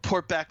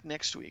 Report back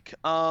next week.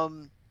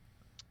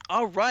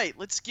 All right,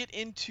 let's get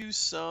into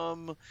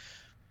some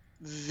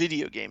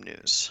video game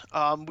news.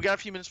 We got a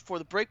few minutes before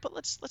the break, but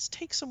let's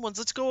take some ones.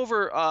 Let's go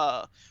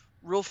over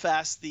real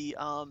fast the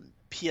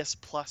PS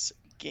Plus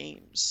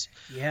games.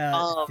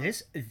 Yeah,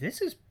 this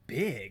is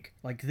big.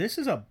 Like this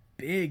is a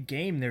big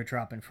game they're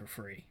dropping for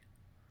free.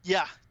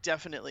 Yeah,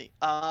 definitely.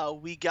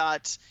 We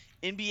got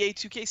NBA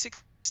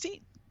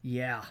 2K16.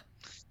 Yeah.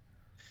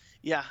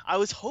 Yeah, I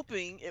was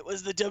hoping it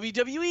was the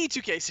WWE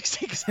 2K16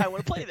 because I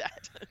want to play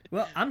that.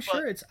 Well, I'm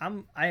sure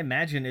I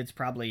imagine it's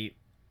probably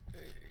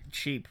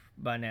cheap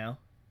by now.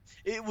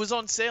 It was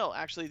on sale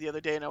actually the other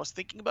day, and I was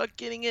thinking about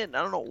getting it, and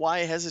I don't know why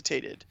I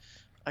hesitated.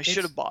 I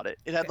should have bought it.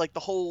 It had like the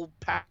whole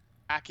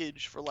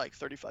package for like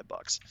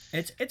 $35.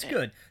 It's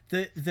good.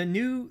 The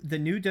new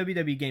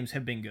WWE games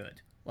have been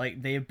good.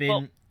 Like they have been.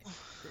 Well,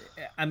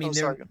 I mean,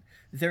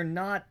 they're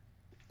not.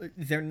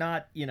 They're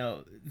not, you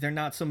know, they're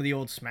not some of the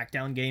old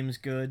SmackDown games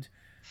good.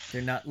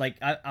 They're not like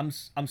I'm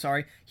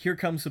sorry. Here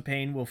Comes the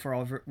Pain will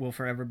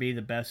forever be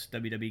the best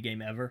WWE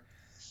game ever.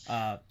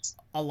 A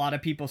lot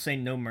of people say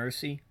No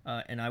Mercy,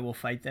 and I will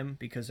fight them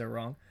because they're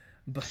wrong.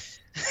 But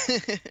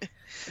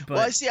well,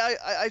 I see.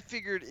 I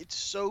figured it's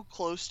so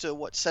close to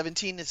what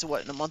 17. It's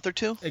what in a month or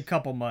two. A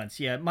couple months,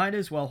 yeah. Might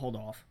as well hold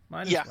off.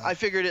 I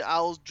figured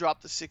I'll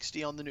drop the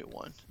 60 on the new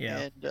one.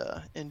 Yeah.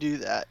 And do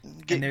that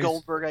and get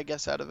Goldberg, I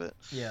guess, out of it.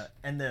 Yeah,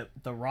 and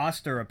the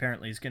roster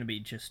apparently is going to be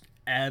just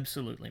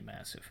absolutely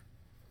massive.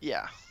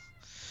 Yeah.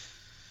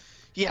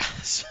 Yeah.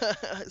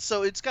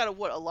 So it's got a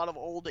lot of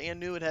old and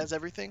new. It has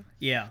everything.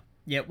 Yeah.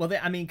 Yeah, well,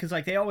 I mean, because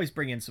like they always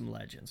bring in some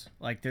legends.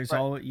 Like there's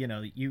always, you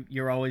know,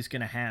 you're always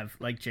gonna have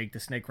like Jake the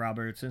Snake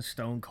Roberts and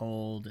Stone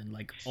Cold and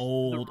like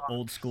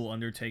old school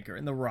Undertaker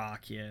and The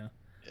Rock. Yeah.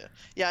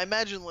 Yeah. I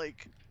imagine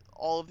like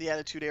all of the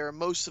Attitude Era,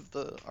 most of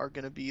the are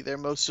gonna be there.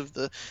 Most of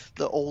the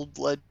old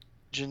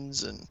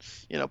legends, and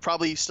you know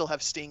probably still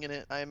have Sting in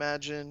it. I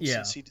imagine. Yeah.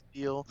 Since he did the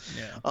deal.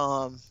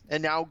 Yeah.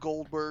 And now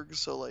Goldberg.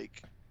 So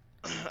like,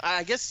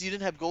 I guess you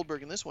didn't have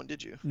Goldberg in this one,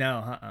 did you?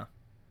 No.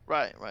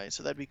 Right.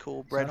 So that'd be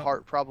cool. Bret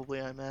Hart probably,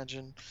 I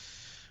imagine.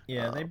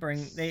 Yeah, they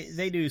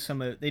do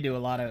a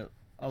lot of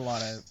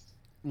legends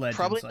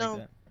probably like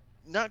that.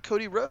 Not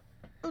Cody Rhodes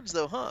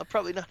though, huh?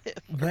 Probably not him.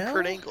 Well,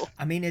 Kurt Angle.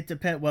 I mean, it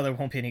depends. Well, there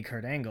won't be any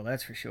Kurt Angle,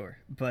 that's for sure.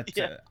 But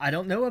I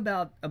don't know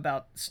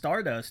about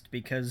Stardust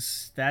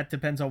because that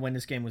depends on when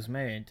this game was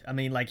made. I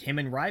mean, like him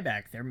and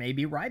Ryback, there may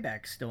be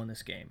Ryback still in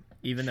this game,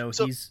 even though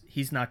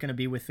he's not going to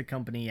be with the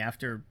company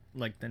after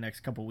like the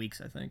next couple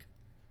weeks, I think.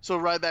 So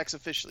Ryback's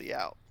officially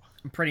out.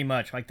 Pretty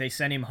much, like they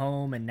sent him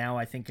home, and now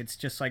I think it's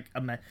just like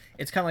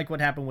it's kind of like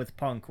what happened with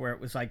Punk, where it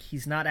was like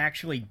he's not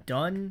actually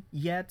done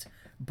yet,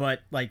 but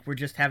like we're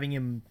just having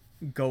him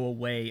go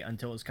away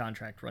until his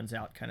contract runs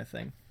out, kind of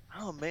thing.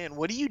 Oh man,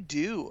 what do you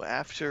do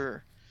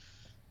after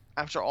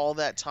all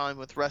that time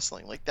with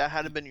wrestling? Like that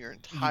had been your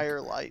entire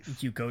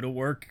life. You go to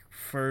work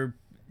for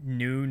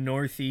New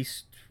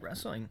Northeast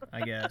Wrestling,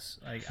 I guess.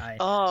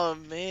 Oh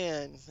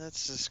man,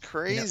 that's just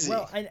crazy.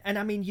 Well, and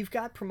I mean, you've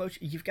got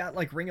promotion. You've got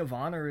like Ring of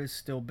Honor is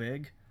still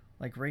big.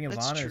 Like Ring of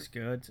That's Honor true. is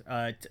good.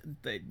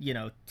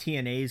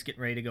 TNA is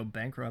getting ready to go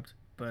bankrupt,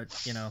 but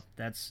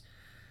that's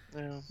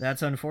Yeah.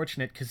 that's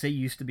unfortunate because they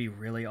used to be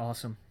really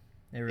awesome.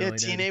 They really Yeah,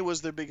 did. TNA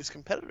was their biggest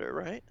competitor,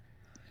 right?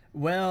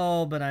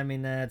 Well, but I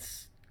mean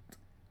that's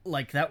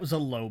like that was a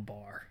low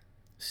bar.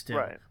 Still,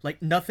 Right.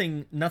 like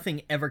nothing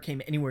ever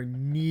came anywhere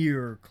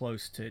near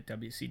close to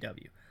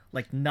WCW.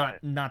 Like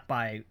not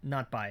by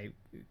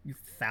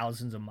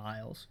thousands of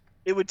miles.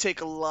 It would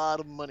take a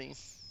lot of money,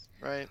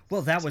 right?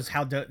 Well, that was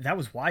that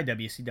was why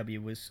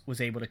WCW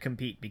was able to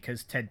compete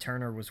because Ted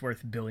Turner was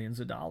worth billions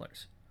of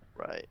dollars.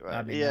 Right.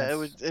 I mean,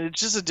 Yeah, it's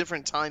just a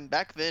different time.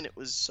 Back then, it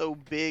was so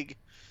big.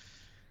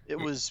 It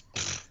was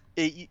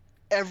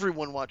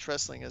everyone watched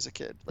wrestling as a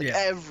kid. Like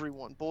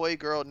everyone, boy,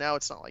 girl. Now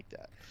it's not like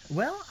that.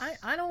 Well,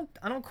 I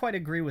don't quite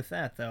agree with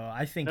that though.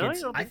 I think No, it's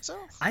you don't think so?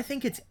 I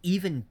think it's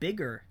even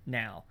bigger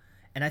now.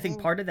 And I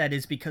think part of that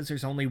is because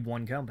there's only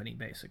one company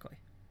basically.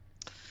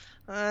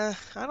 I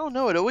don't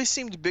know. It always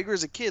seemed bigger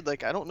as a kid.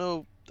 Like I don't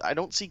know. I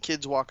don't see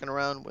kids walking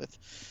around with,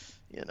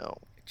 you know,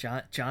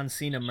 John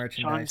Cena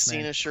merchandise, John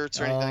Cena man. shirts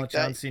or anything like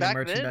John that. Cena Back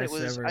merchandise then, it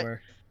was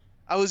everywhere.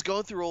 I was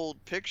going through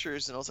old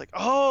pictures and I was like,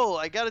 oh,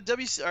 I got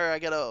I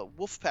got a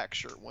Wolfpack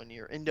shirt one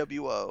year,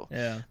 NWO.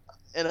 Yeah.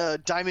 And a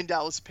Diamond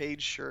Dallas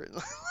Page shirt.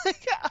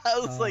 I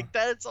was like,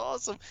 that's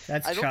awesome.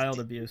 That's child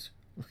abuse.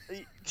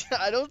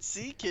 I don't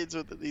see kids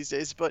with it these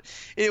days. But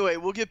anyway,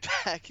 we'll get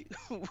back.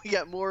 We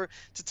got more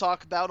to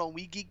talk about on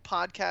We Geek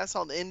Podcast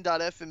on the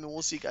N.FM, and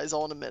we'll see you guys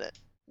all in a minute.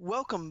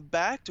 Welcome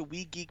back to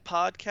We Geek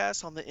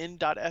Podcast on the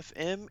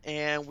N.FM,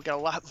 and we got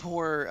a lot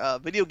more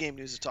video game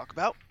news to talk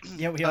about.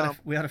 Yeah, we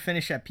ought to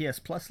finish that PS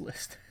Plus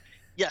list.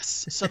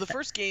 Yes. So the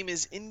first game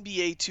is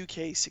NBA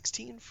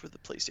 2K16 for the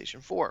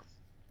PlayStation 4.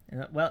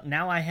 Well,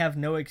 now I have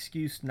no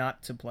excuse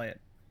not to play it.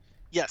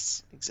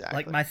 Yes, exactly.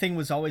 Like, my thing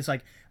was always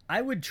like,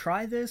 I would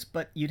try this,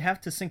 but you'd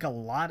have to sink a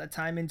lot of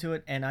time into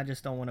it, and I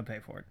just don't want to pay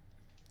for it.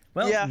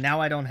 Well,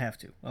 now I don't have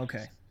to.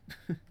 Okay.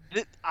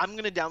 I'm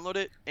going to download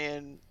it,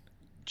 and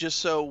just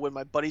so when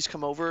my buddies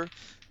come over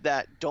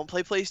that don't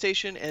play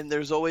PlayStation, and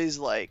there's always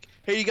like,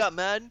 hey, you got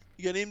Madden?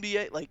 You got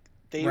NBA? Like,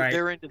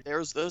 they're into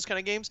those kind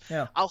of games.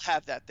 Yeah. I'll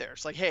have that there.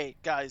 It's like, hey,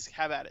 guys,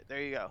 have at it. There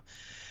you go.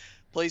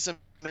 Play some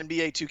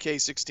NBA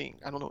 2K16.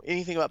 I don't know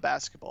anything about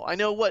basketball. I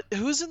know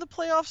who's in the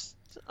playoffs.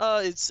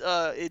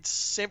 It's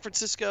San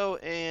Francisco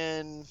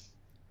and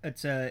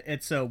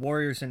it's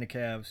Warriors and the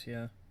Cavs.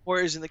 Yeah.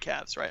 Warriors and the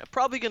Cavs, right? I'm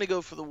probably gonna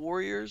go for the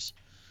Warriors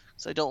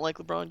because I don't like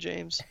LeBron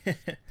James.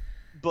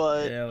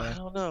 But I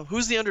don't know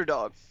who's the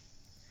underdog.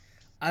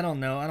 I don't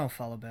know. I don't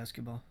follow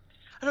basketball.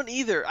 I don't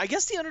either. I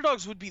guess the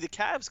underdogs would be the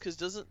Cavs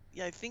because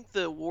I think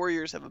the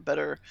Warriors have a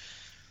better.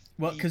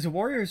 Well, because the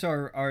Warriors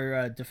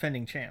are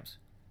defending champs.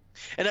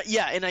 And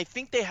and I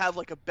think they have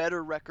like a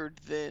better record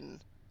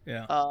than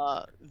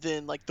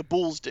like the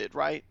Bulls did,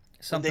 right?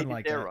 Something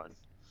like their that. run.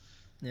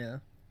 Yeah.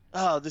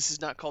 Oh, this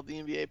is not called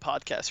the NBA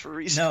podcast for a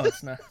reason. No,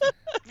 it's not.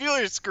 People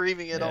are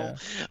screaming at home.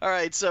 All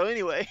right, so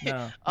anyway.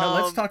 No,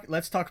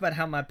 let's talk about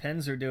how my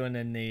Pens are doing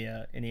in the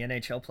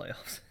NHL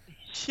playoffs.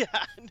 Yeah,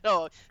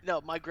 no,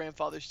 my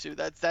grandfather's too.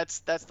 That's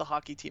the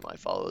hockey team I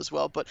follow as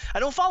well, but I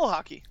don't follow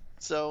hockey.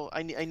 So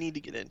I need to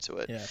get into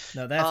it. Yeah,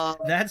 no,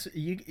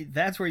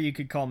 that's where you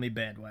could call me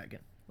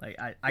bandwagon. Like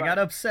I got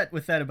upset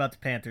with that about the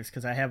Panthers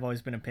because I have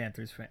always been a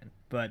Panthers fan.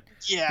 But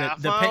I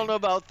don't know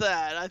about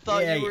that. I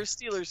thought you were a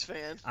Steelers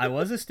fan. I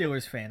was a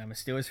Steelers fan. I'm a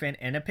Steelers fan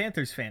and a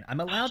Panthers fan.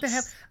 I'm allowed to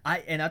have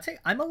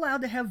I'm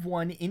allowed to have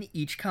one in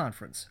each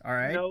conference. All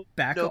right,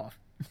 back off.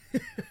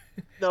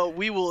 No,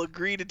 we will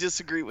agree to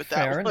disagree with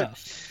that. Fair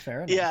enough.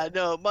 Yeah,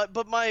 no,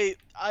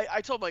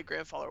 I told my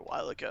grandfather a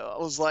while ago.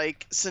 I was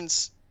like,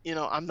 since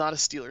I'm not a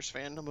Steelers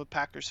fan. I'm a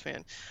Packers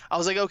fan. I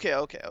was like, okay.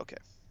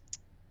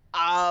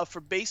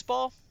 For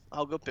baseball,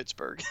 I'll go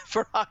Pittsburgh.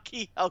 For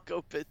hockey, I'll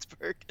go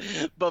Pittsburgh.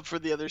 But for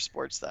the other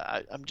sports,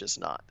 that I'm just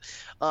not.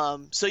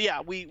 So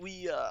yeah,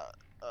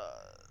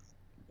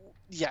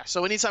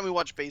 so anytime we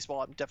watch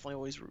baseball, I'm definitely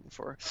always rooting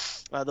for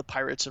the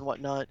Pirates and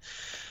whatnot.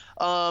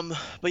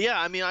 But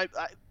yeah, I mean,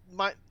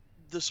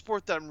 the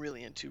sport that I'm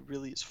really into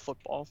really is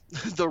football.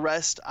 The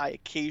rest I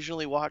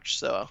occasionally watch,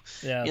 so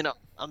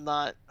I'm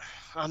not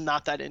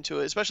that into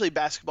it, especially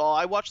basketball.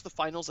 I watch the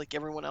finals like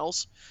everyone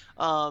else,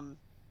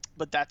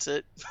 but that's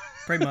it.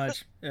 Pretty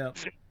much, yeah.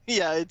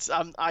 Yeah,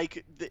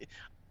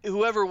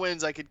 whoever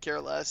wins, I could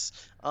care less.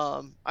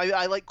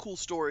 I like cool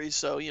stories,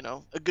 so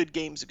a good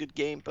game's a good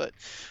game, but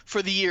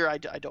for the year, I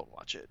don't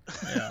watch it.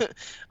 Yeah.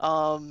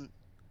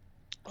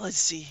 Let's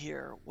see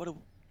here. What do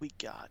we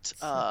got?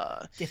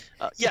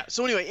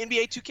 So anyway,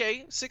 NBA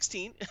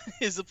 2K16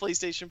 is the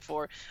PlayStation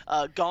 4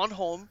 Gone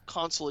Home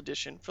console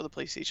edition for the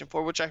PlayStation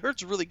 4, which I heard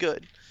is really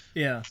good.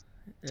 Yeah.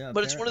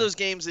 But it's one of those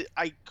games that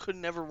I could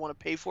never want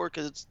to pay for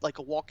because it's like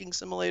a walking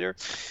simulator.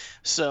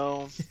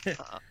 So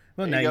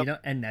well, now you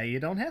don't, and now you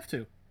don't have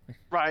to.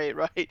 Right.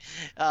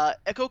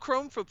 Echo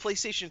Chrome for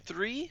PlayStation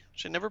 3,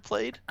 which I never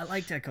played. I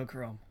liked Echo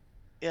Chrome.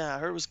 Yeah, I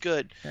heard it was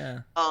good. Yeah.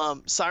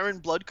 Siren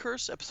Blood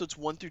Curse episodes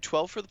 1 through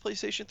 12 for the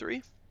PlayStation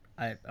 3.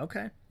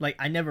 Okay. Like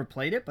I never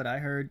played it, but I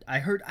heard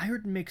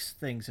mixed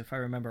things if I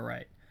remember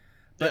right.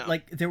 But Yeah.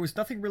 like there was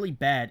nothing really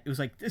bad. It was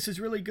like this is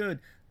really good.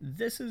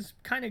 This is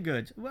kind of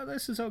good. Well,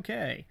 this is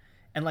okay.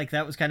 And like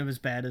that was kind of as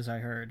bad as I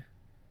heard.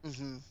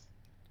 Hmm.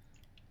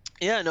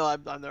 Yeah, no,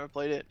 I've never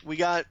played it. We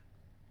got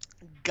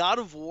God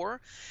of War,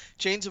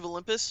 Chains of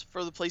Olympus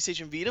for the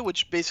PlayStation Vita,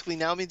 which basically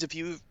now means if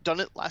you've done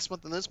it last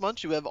month and this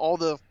month, you have all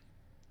the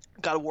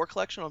God of War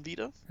collection on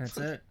Vita. That's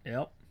it.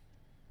 Yep.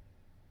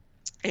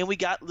 And we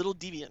got Little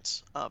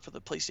Deviants for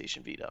the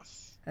PlayStation Vita.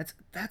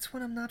 That's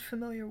what I'm not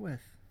familiar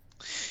with.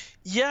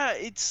 Yeah,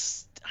 I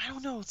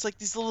don't know. It's like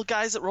these little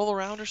guys that roll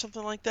around or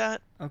something like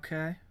that.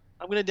 Okay.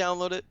 I'm gonna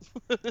download it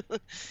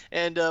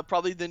and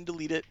probably then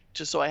delete it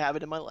just so I have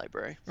it in my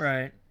library.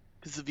 Right.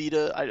 Because the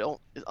Vita, I don't.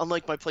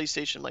 Unlike my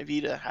PlayStation, my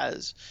Vita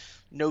has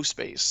no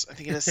space. I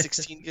think it has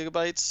 16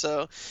 gigabytes.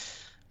 So,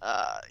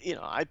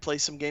 I play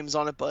some games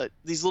on it, but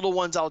these little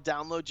ones I'll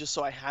download just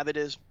so I have it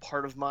as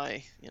part of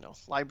my,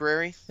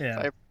 library. Yeah. If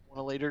I ever want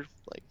to later,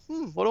 like,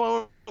 what do I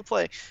want to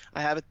play?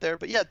 I have it there.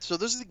 But yeah, so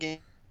those are the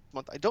games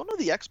month. I don't know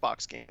the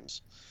Xbox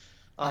games.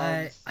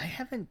 I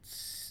haven't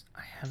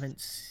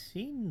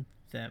seen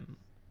them.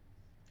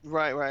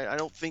 Right. I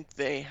don't think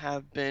they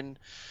have been.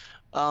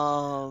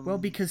 Well,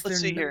 because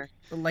let's they're see here.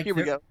 Like Here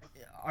we go.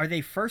 Are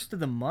they first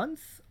of the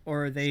month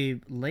or are they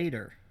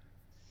later?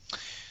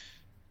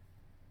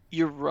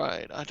 You're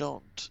right. I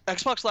don't.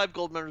 Xbox Live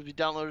Gold members, we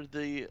downloaded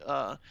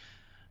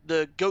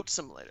the Goat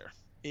Simulator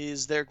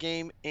is their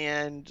game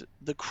and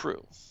The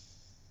Crew.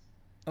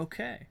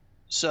 Okay.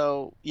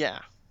 So yeah,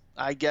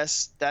 I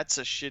guess that's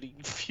a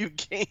shitty few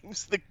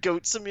games. The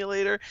Goat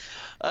Simulator.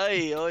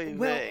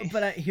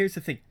 But here's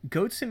the thing: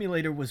 Goat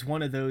Simulator was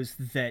one of those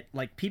that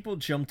like people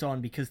jumped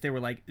on because they were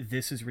like,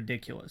 "This is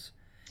ridiculous,"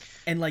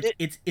 and like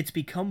it's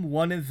become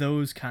one of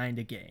those kind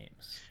of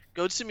games.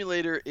 Goat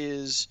Simulator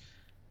is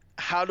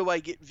how do I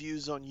get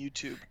views on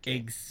YouTube game.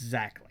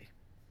 Exactly.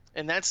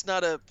 And that's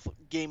not a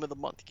game of the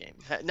month game.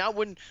 Not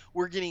when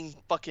we're getting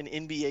fucking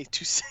NBA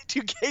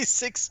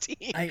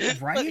 2K16.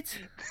 Right?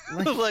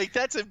 Like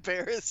that's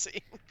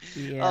embarrassing.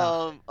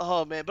 Yeah.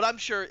 Oh man, but I'm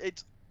sure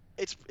it's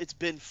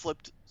been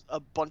flipped a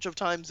bunch of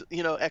times.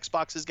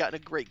 Xbox has gotten a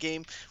great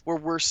game where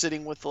we're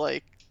sitting with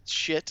like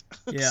shit.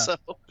 Yeah.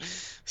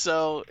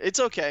 So it's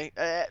okay.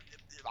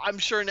 I'm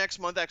sure next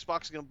month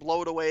Xbox is gonna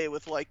blow it away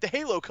with like the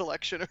Halo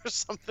collection or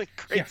something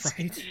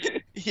crazy. Yeah,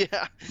 right.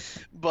 Yeah,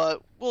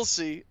 but we'll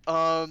see.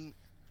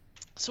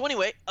 So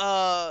anyway,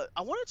 I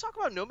want to talk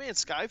about No Man's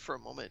Sky for a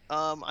moment.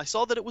 I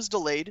saw that it was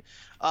delayed.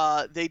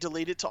 They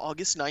delayed it to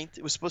August 9th.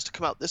 It was supposed to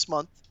come out this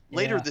month,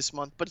 later this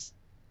month, but it's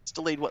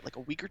delayed like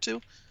a week or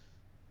two.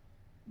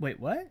 Wait,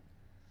 what?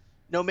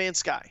 No Man's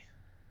Sky.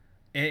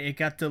 It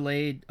got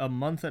delayed a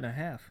month and a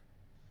half.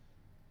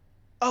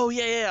 Oh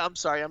yeah. I'm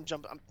sorry. I'm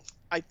jumping.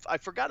 I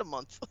forgot a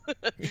month.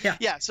 Yeah.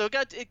 Yeah. So it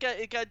got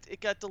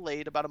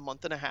delayed about a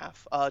month and a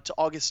half to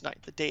August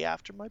 9th, the day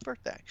after my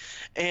birthday,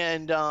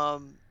 and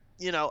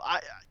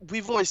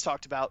we've always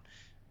talked about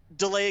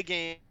delay a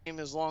game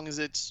as long as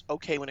it's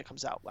okay when it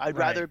comes out. I'd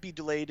rather it be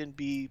delayed and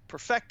be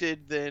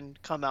perfected than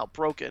come out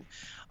broken.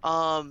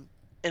 And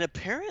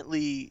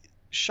apparently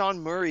Sean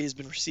Murray has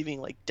been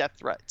receiving like death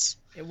threats.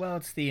 Well,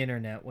 it's the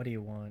internet. What do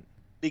you want?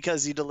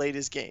 Because he delayed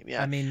his game.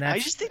 Yeah. I mean, I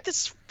just think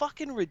that's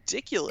fucking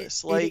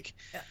ridiculous.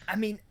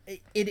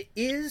 It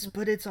is,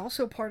 but it's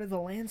also part of the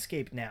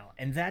landscape now,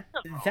 and that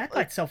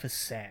by itself is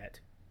sad.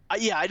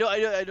 Yeah, I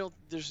don't.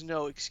 There's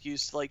no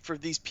excuse like for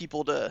these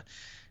people to,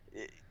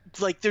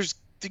 like, they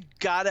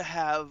gotta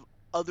have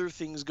other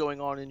things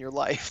going on in your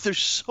life. There's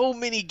so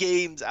many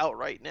games out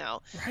right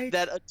now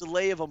that a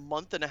delay of a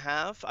month and a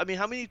half. I mean,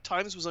 how many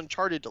times was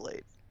Uncharted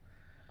delayed?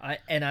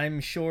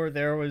 I'm sure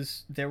there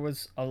was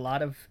a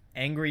lot of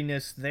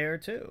angriness there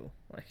too.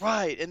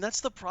 Right, and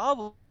that's the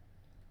problem.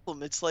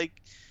 It's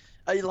like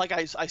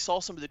I saw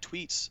some of the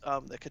tweets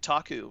that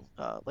Kotaku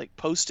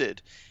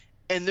posted,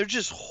 and they're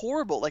just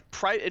horrible. Like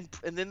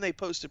and then they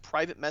posted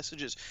private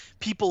messages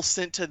people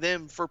sent to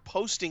them for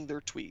posting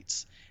their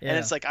tweets, and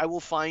it's like, I will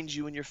find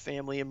you and your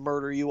family and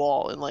murder you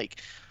all, and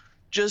like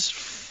just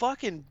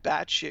fucking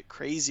batshit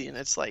crazy. And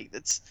it's like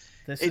it's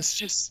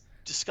just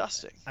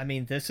disgusting. I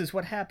mean, this is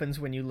what happens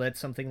when you let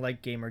something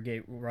like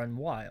Gamergate run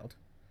wild.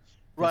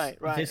 Right.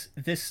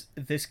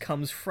 This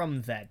comes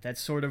from that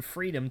sort of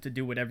freedom to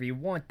do whatever you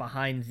want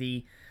behind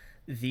the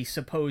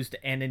supposed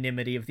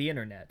anonymity of the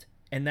internet.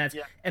 And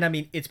and I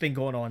mean, it's been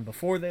going on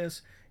before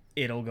this,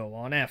 it'll go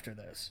on after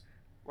this.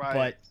 Right.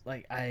 But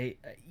like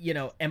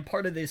and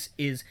part of this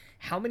is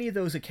how many of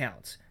those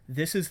accounts,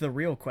 this is the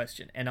real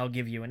question, and I'll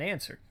give you an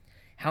answer.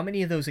 How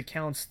many of those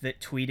accounts that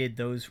tweeted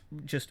those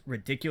just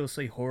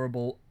ridiculously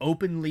horrible,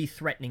 openly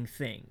threatening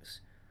things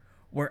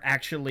were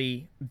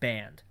actually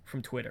banned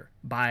from Twitter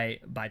by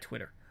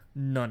Twitter?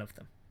 None of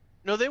them.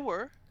 No, they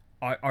were.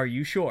 Are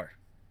you sure?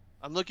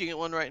 I'm looking at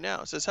one right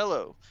now. It says,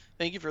 "Hello.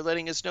 Thank you for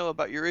letting us know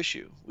about your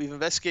issue. We've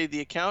investigated the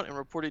account and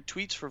reported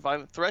tweets for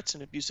violent threats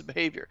and abusive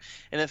behavior,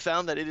 and have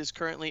found that it is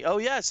currently." Oh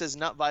yeah, it says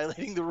not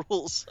violating the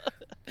rules.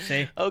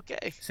 See,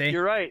 Okay, see,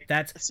 you're right.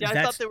 that's See, I thought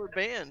that's they were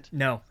banned.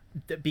 no,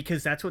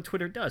 because that's what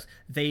Twitter does.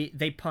 They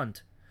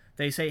punt.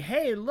 They say,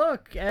 "Hey,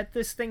 look at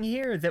this thing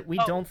here that we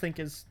Oh, don't think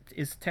is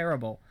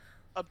terrible."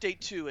 update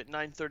 2 at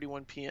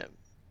 9:31 p.m.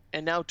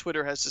 And now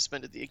Twitter has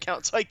suspended the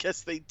account, so I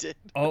guess they did.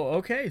 Oh,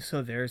 okay.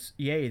 So there's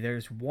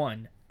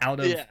one out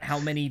of Yeah. how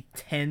many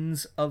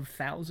tens of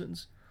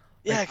thousands?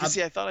 Yeah, Like, because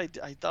see, I thought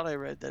I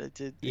read that it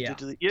did. They yeah. did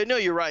delete. Yeah, no,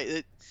 you're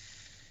right.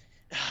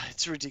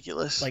 It's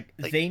ridiculous. Like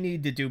they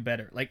need to do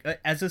better. Like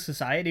as a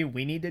society,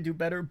 we need to do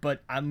better.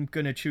 But I'm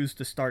gonna choose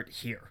to start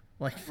here.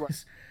 Like,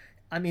 Right.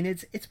 I mean,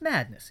 it's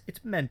madness.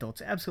 It's mental.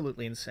 It's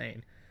absolutely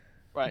insane.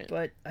 Right.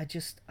 But I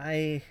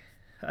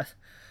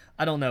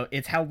don't know.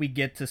 It's how we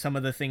get to some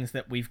of the things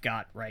that we've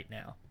got right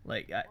now.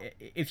 Like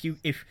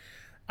if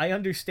I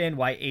understand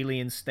why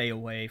aliens stay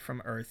away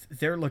from Earth,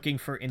 they're looking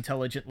for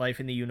intelligent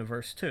life in the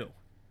universe too.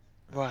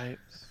 Right.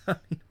 I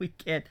mean, we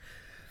can't.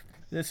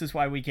 This is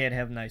why we can't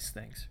have nice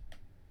things.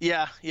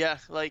 Yeah, yeah.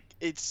 Like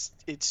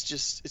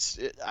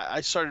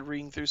I started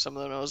reading through some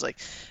of them and I was like,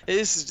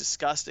 this is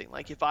disgusting.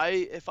 Like if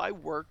I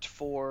worked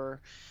for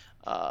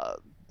if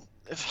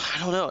I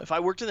don't know, if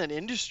I worked in that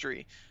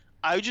industry,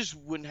 I just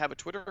wouldn't have a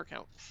Twitter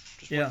account.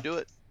 Just wouldn't do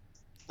it.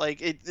 Like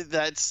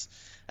that's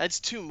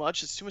too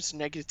much. It's too much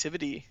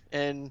negativity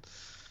and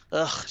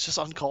it's just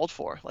uncalled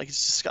for. Like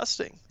it's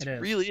disgusting. It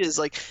really is.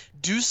 Like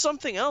do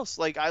something else.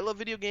 Like I love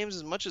video games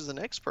as much as the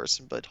next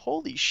person, but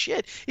holy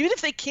shit. Even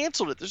if they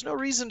canceled it, there's no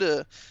reason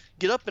to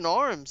get up in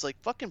arms. Like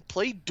fucking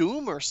play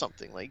Doom or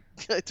something. Like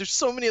there's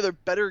so many other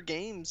better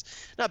games.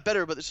 Not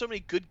better, but there's so many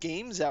good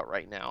games out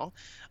right now.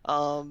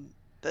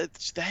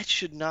 That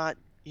should not,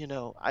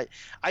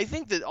 I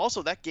think that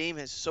also that game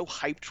is so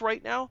hyped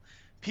right now.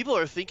 People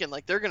are thinking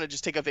like they're gonna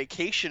just take a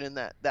vacation in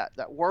that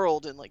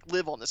world and like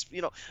live on this,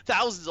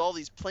 thousands of all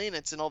these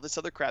planets and all this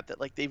other crap that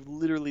like they've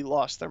literally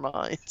lost their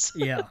minds.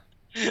 Yeah.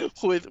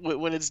 with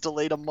when it's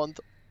delayed a month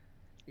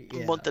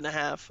and a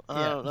half.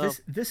 I don't know.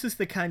 This is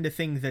the kind of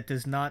thing that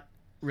does not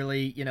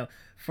really,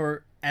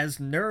 for as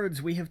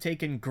nerds we have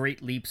taken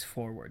great leaps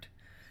forward.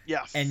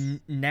 Yeah. And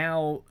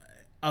now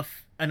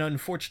an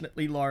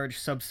unfortunately large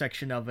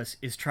subsection of us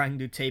is trying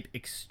to take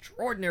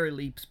extraordinary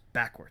leaps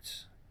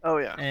backwards. Oh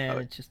yeah. And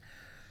it's just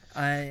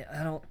I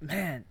don't,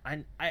 man,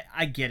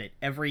 I get it.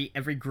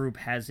 Every group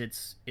has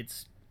its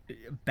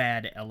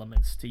bad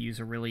elements, to use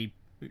a really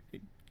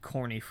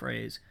corny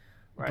phrase.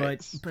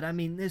 Right. But I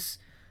mean this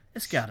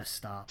gotta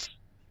stop.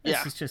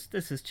 This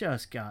has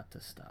just got to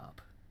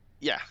stop.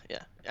 Yeah,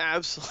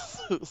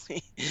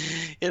 absolutely.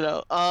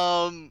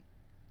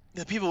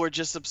 The people were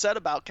just upset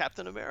about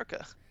Captain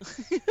America.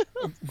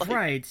 Like,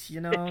 right, it's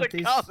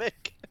a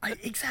comic.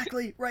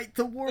 Exactly right.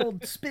 The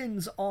world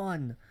spins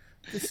on.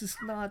 This is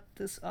not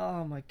this.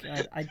 Oh my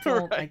god! I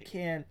don't. Right. I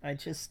can't. I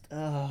just.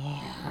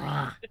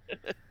 Right.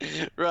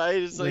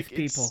 It's with like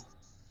people.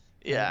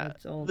 Yeah.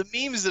 The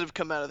memes that have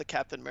come out of the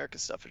Captain America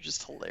stuff are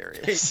just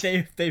hilarious.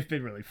 They've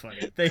been really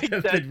funny. They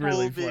have been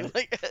really funny.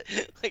 Like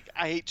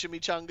I hate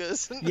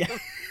chimichangas. Yeah.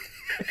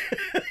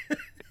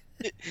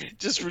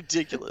 Just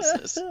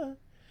ridiculousness.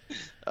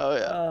 Oh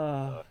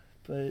yeah.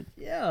 But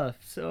yeah.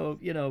 So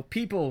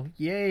people,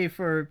 yay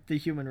for the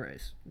human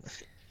race.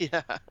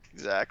 Yeah,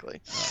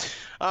 exactly.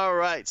 All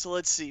right, so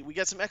let's see. We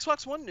got some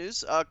Xbox One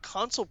news.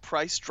 Console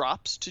price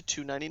drops to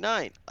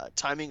 $299.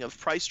 Timing of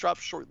price drop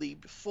shortly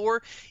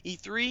before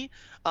E3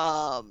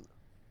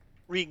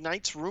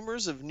 reignites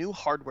rumors of new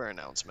hardware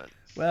announcement.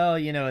 Well,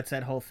 it's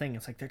that whole thing.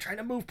 It's like they're trying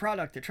to move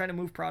product.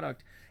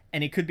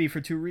 And it could be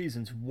for two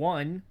reasons.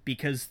 One,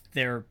 because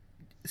they're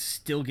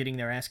still getting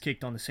their ass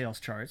kicked on the sales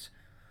charts.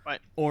 Right.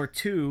 Or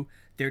two,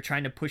 they're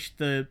trying to push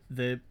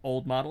the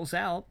old models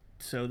out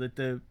so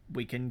that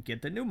we can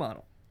get the new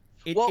model.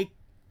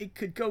 It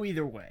could go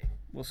either way.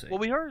 We'll see. Well,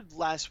 we heard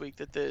last week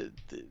that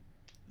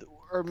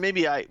or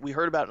maybe we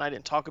heard about it and I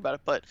didn't talk about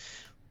it, but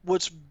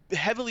what's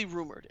heavily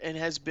rumored and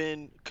has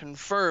been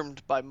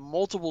confirmed by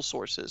multiple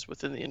sources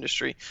within the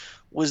industry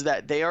was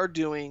that they are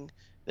doing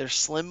their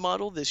slim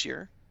model this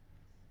year,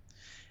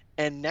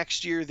 and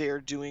next year they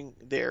are doing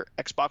their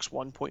Xbox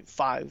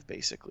 1.5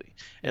 basically.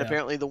 And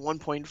apparently the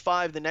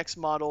 1.5, the next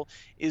model,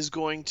 is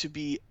going to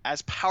be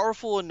as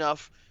powerful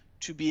enough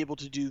to be able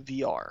to do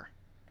VR.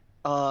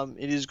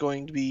 It is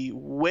going to be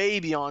way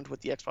beyond what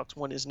the Xbox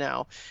One is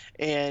now,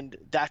 and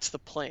that's the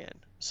plan.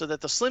 So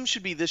that the Slim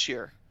should be this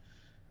year,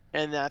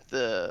 and that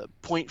the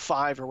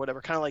 0.5 or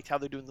whatever, kind of like how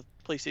they're doing the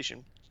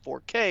PlayStation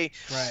 4K,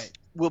 right,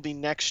 will be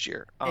next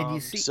year. And you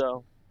see,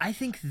 I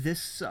think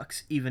this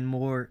sucks even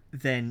more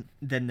than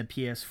the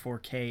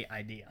PS4K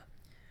idea,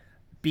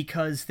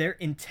 because they're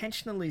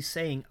intentionally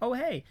saying, "Oh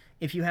hey,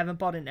 if you haven't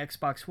bought an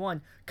Xbox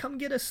One, come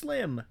get a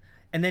Slim."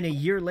 And then a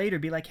year later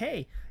be like,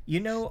 hey,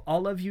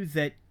 all of you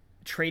that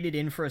traded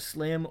in for a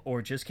Slim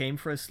or just came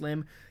for a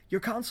Slim,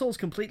 your console's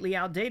completely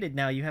outdated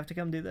now. You have to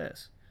come do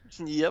this.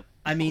 Yep.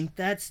 I mean,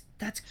 that's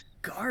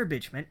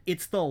garbage, man.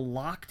 It's the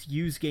locked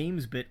use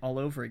games bit all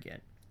over again.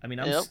 I mean,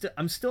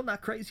 I'm still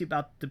not crazy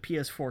about the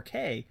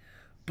PS4K,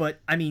 but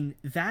I mean,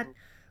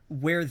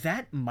 where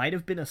that might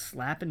have been a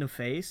slap in the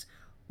face,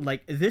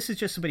 like this is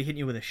just somebody hitting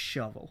you with a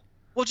shovel.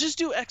 Well, just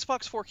do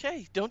Xbox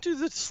 4K. Don't do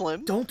the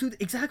Slim. Don't do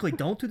exactly.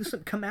 Don't do this.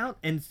 Come out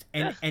and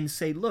Yeah.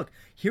 say, look,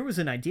 here was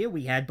an idea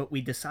we had, but we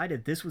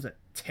decided this was a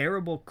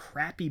terrible,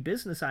 crappy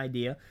business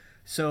idea.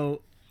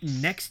 So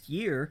next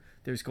year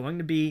there's going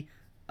to be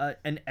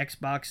an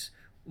Xbox,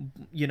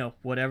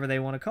 whatever they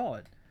want to call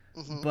it.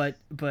 Hmm.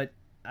 But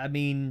I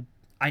mean,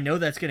 I know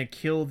that's going to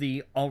kill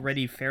the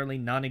already fairly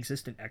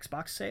non-existent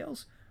Xbox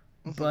sales.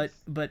 Hmm.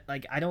 But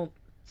like I don't.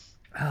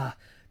 Uh,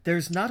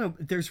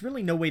 there's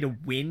really no way to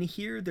win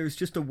here. There's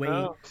just a way.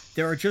 Oh.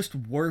 There are just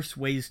worse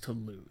ways to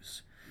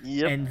lose,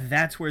 Yep. and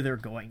that's where they're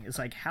going. It's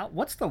like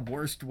what's the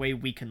worst way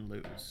we can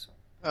lose?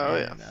 Oh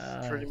yeah,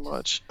 And pretty just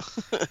much.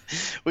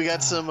 We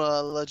got some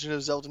Legend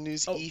of Zelda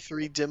news oh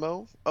E3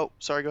 demo. Oh,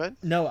 sorry. Go ahead.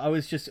 no, I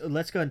was just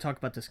let's go ahead and talk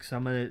about this because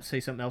I'm gonna say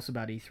something else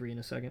about E3 in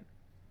a second.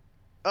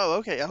 Oh,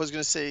 okay. I was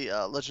gonna say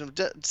Legend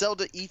of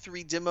Zelda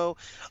E3 demo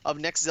of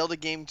next Zelda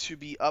game to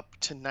be up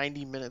to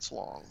 90 minutes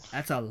long.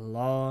 That's a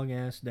long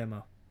ass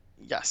demo.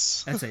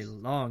 Yes. That's a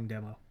long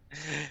demo.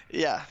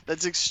 Yeah,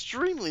 that's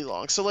extremely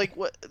long. So like,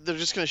 what? They're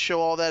just gonna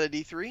show all that at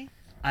E3?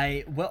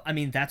 I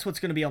mean that's what's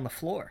gonna be on the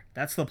floor.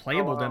 That's the Oh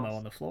playable wow, demo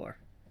on the floor.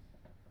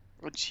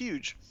 it's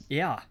huge.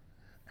 Yeah,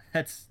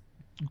 that's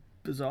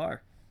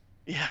bizarre.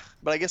 Yeah,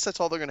 but I guess that's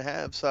all they're gonna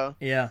have. So,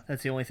 Yeah,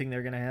 that's the only thing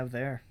they're gonna have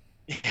there.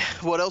 yeah.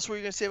 What else were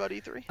you gonna say about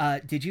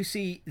E3? Did you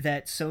see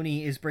that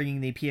Sony is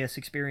bringing the PS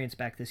Experience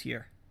back this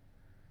year?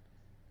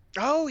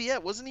 Oh yeah,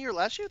 wasn't he here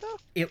last year though?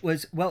 It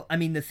was, well, I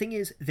mean, the thing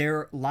is,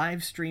 they're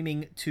live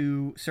streaming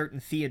to certain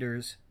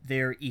theaters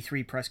their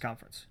E3 press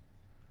conference.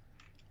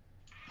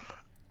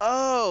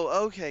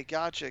 Oh, okay,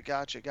 gotcha.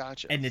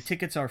 And the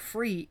tickets are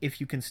free if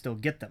you can still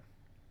get them.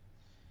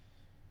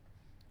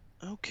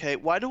 Okay,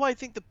 why do I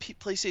think the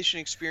PlayStation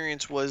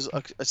Experience was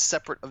a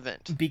separate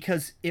event?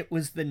 Because it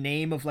was the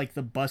name of like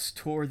the bus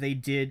tour they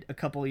did a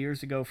couple of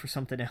years ago for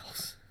something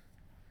else.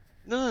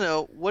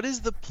 No. What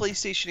is the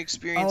PlayStation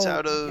Experience Oh,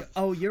 out of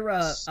you're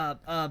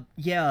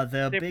yeah,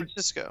 the San big,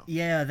 Francisco?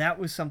 yeah, that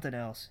was something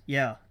else.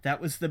 Yeah,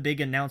 that was the big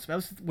announcement.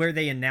 That was where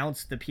they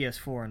announced the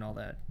PS4 and all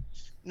that.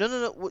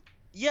 No.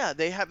 Yeah,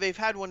 they've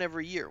had one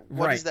every year.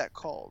 What is Right. that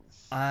called?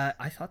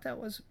 I thought that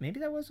was maybe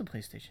that was a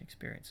PlayStation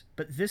Experience,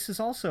 but this is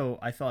also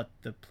I thought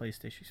the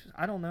PlayStation.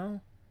 I don't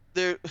know.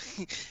 There,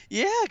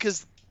 yeah,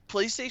 because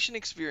PlayStation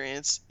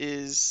Experience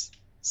is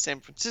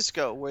San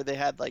Francisco, where they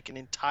had like an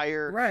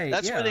entire. Right?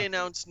 That's where Yeah. they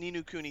announced Ni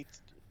no Kuni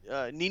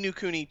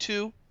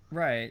 2,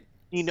 Right.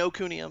 Ni no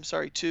Kuni. I'm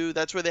sorry, 2.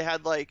 That's where they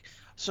had like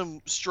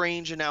some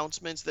strange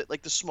announcements that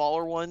like the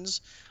smaller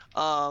ones.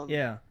 Um,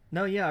 Yeah.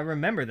 No. Yeah. I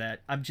remember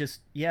that. I'm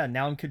just yeah.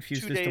 Now I'm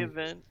confused as 2-day to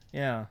event.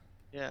 yeah.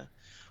 Yeah.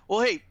 Well,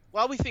 hey,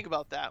 while we think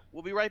about that,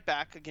 we'll be right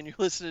back. Again, you're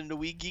listening to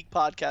We Geek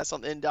Podcast on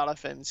the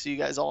N.FM. See you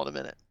guys all in a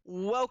minute.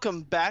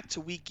 Welcome back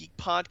to We Geek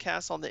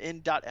Podcast on the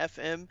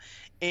N.FM.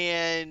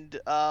 And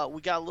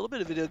we got a little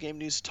bit of video game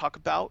news to talk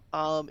about.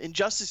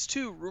 Injustice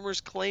 2, rumors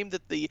claim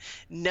that the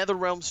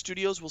NetherRealm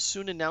Studios will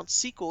soon announce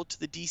sequel to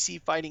the DC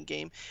fighting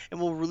game and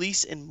will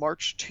release in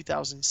March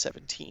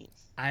 2017.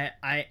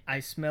 I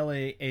smell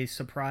a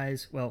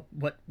surprise. Well,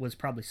 what was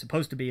probably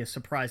supposed to be a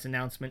surprise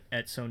announcement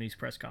at Sony's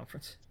press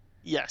conference.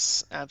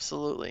 Yes,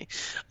 absolutely.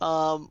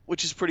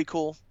 Which is pretty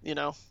cool.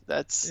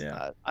 That's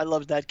Yeah. I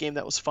loved that game.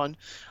 That was fun.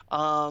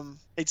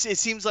 It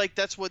seems like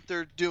that's what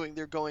they're doing.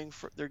 They're going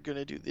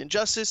to do the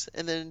Injustice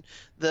and then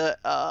the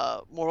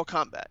Mortal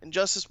Kombat.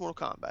 Injustice,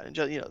 Mortal Kombat,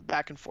 and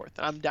back and forth.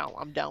 And I'm down.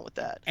 I'm down with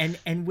that.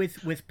 And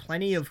with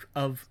plenty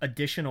of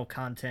additional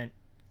content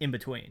in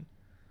between.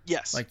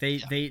 Yes. Like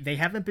they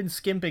haven't been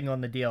skimping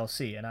on the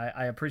DLC, and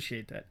I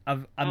appreciate that.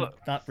 I'm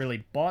not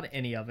really bought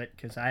any of it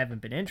because I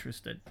haven't been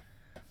interested.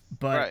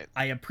 But Right.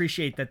 I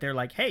appreciate that they're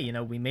like, hey,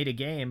 we made a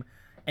game,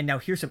 and now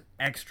here's some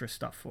extra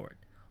stuff for it.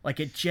 Like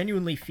it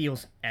genuinely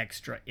feels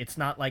extra. It's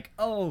not like,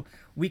 oh,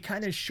 we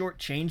kind of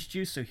shortchanged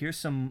you, so here's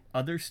some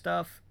other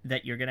stuff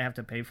that you're gonna have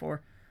to pay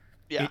for.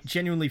 Yeah. It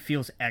genuinely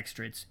feels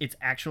extra. It's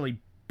actually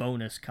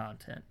bonus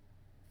content.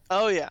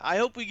 Oh yeah. I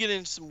hope we get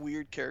in some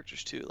weird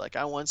characters too. Like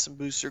I want some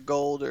Booster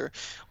Gold or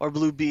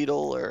Blue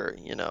Beetle or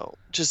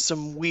just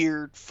some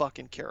weird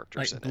fucking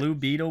characters Like in Blue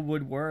Beetle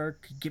would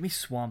work. Give me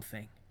Swamp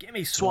Thing. Give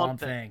me Swamp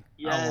Thing.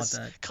 I want Yes.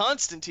 that.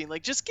 Constantine.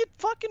 Like just get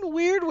fucking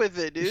weird with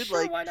it, dude.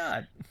 Sure, Like why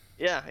not?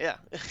 yeah.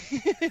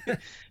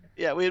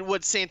 Yeah, we had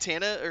what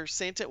Santana or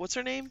Santa what's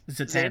her name?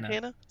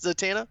 Zatanna.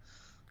 Zatanna?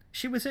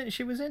 She was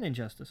in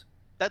Injustice.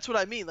 That's what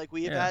I mean. Like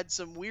we have Yeah. had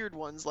some weird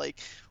ones,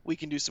 like we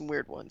can do some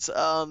weird ones.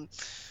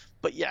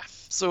 But yeah.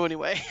 So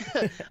anyway,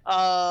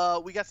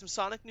 we got some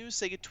Sonic news.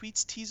 Sega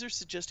tweets teaser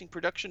suggesting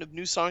production of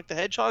new Sonic the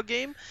Hedgehog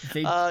game.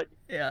 They Uh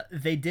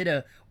they did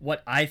a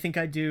what I think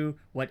I do,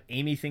 what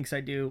Amy thinks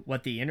I do,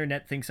 what the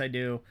internet thinks I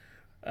do,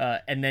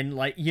 and then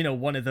like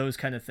one of those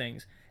kind of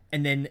things.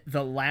 And then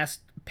the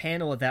last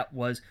panel of that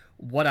was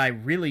what I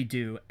really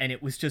do, and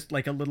it was just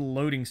like a little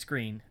loading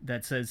screen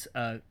that says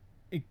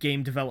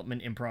game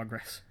development in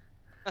progress.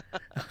 I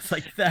was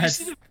like,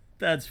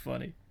 that's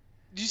funny.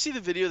 Did you see the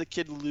video of the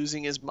kid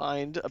losing his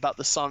mind about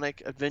the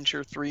Sonic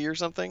Adventure 3 or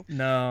something?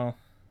 No.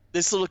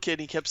 this little kid,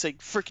 he kept saying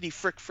frickety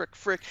frick frick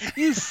frick,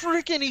 you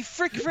frickety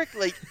frick frick,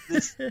 like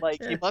this,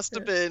 like he must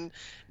have been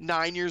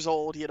 9 years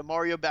old. He had a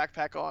Mario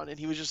backpack on, and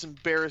he was just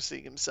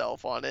embarrassing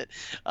himself on it,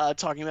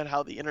 talking about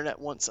how the internet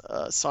wants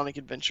Sonic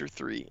Adventure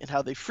 3 and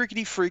how they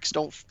frickety freaks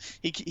don't.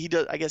 He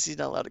does. I guess he's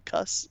not allowed to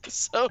cuss,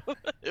 so I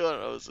don't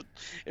know.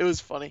 It was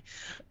funny.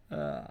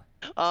 But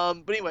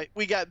anyway,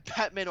 we got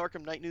Batman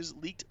Arkham Knight news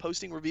leaked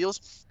posting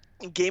reveals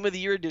Game of the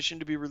Year edition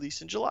to be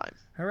released in July.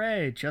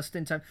 Hooray, just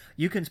in time.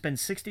 You can spend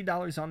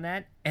 $60 on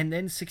that and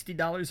then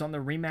 $60 on the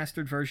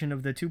remastered version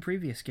of the 2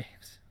 previous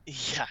games.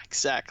 Yeah,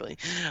 exactly.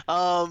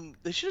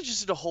 They should have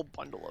just did a whole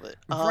bundle of it.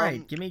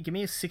 Right. Give me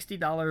a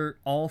 $60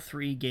 all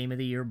 3 Game of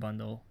the Year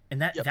bundle.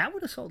 And that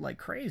would have sold like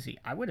crazy.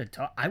 I would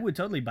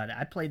totally buy that.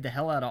 I played the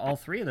hell out of all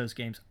 3 of those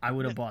games. I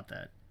would have bought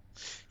that.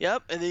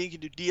 Yep, and then you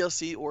can do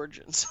DLC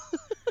Origins.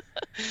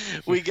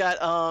 We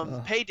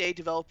got Payday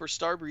developer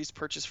Starbreeze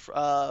purchased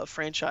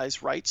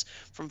franchise rights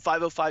from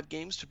 505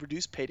 Games to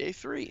produce Payday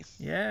 3.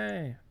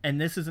 Yay.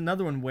 And this is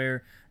another one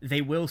where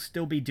they will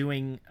still be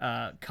doing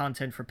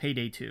content for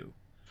Payday 2.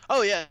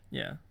 Oh, yeah.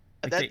 Yeah.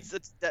 Like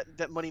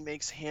that money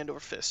makes hand over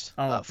fist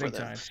for big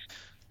them. time.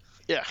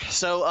 Yeah,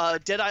 so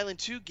Dead Island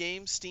 2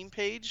 game Steam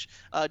page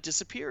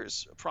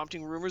disappears,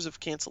 prompting rumors of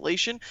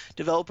cancellation.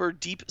 Developer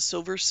Deep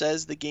Silver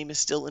says the game is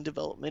still in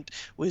development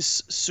with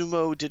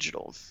Sumo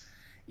Digital.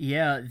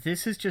 Yeah,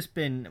 this has just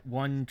been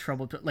one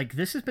trouble. Like,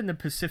 this has been the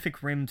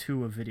Pacific Rim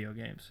 2 of video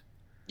games.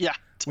 Yeah,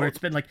 totally. Where it's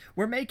been like,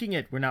 we're making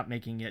it, we're not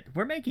making it.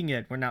 We're making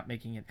it, we're not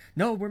making it.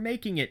 No, we're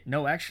making it.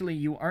 No, actually,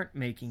 you aren't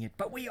making it.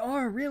 But we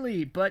are,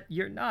 really. But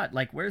you're not.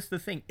 Like, where's the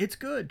thing? It's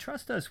good.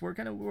 Trust us.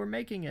 We're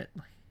making it.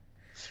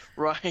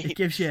 Right. It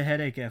gives you a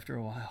headache after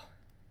a while.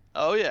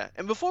 Oh, yeah.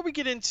 And before we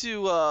get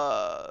into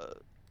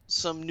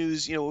some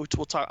news, I'll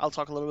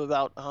talk a little bit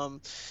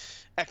about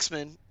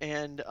X-Men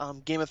and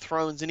Game of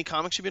Thrones. Any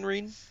comics you've been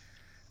reading?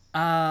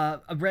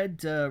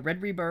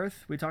 Red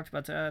Rebirth. We talked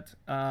about that.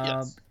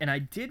 Yes. And I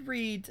did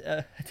read.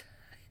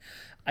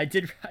 I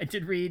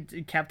did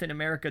read Captain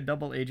America: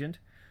 Double Agent.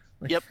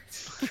 Yep.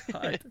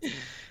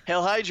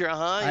 Hail Hydra,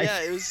 huh?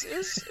 Yeah, it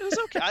was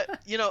okay.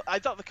 I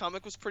thought the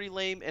comic was pretty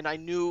lame, and I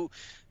knew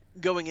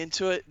going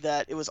into it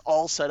that it was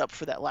all set up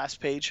for that last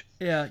page.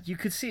 Yeah, you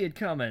could see it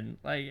coming.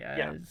 Like, I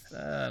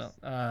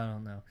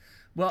don't know.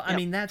 Well, I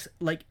mean, that's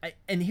like,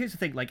 and here's the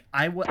thing. Like,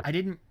 I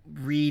didn't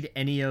read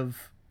any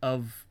of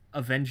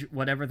Avenger,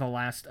 whatever the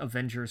last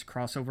Avengers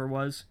crossover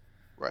was.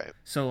 Right.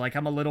 So, like,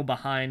 I'm a little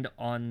behind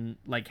on,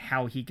 like,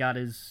 how he got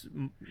his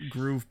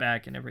groove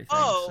back and everything.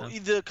 Oh, so.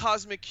 The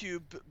Cosmic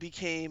Cube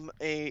became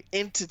a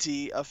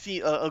entity,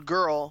 a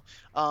girl,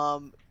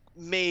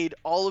 made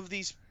all of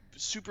these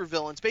super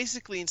villains.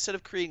 Basically, instead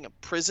of creating a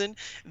prison,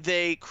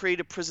 they create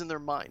a prison in their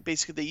mind.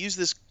 Basically, they use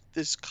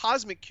this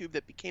Cosmic Cube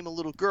that became a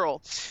little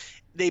girl.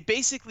 They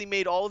basically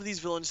made all of these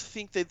villains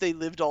think that they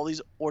lived all these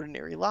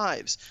ordinary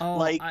lives. Oh,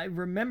 like, I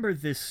remember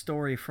this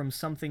story from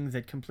something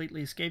that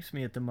completely escapes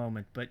me at the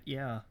moment, but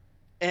yeah.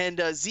 And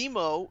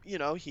Zemo,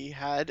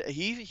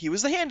 he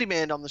was the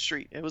handyman on the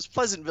street. It was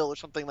Pleasantville or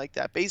something like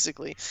that,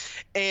 basically.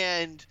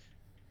 And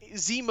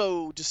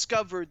Zemo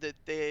discovered that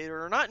they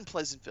are not in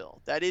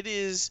Pleasantville, that it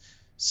is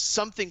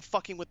something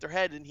fucking with their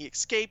head, and he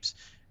escapes,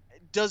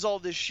 does all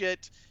this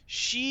shit.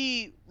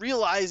 She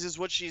realizes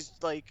what she's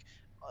like,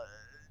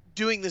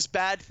 doing this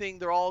bad thing.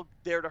 They're all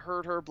there to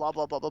hurt her, blah,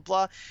 blah, blah, blah,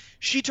 blah.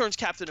 She turns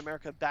Captain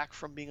America back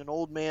from being an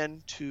old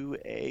man to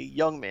a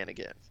young man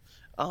again.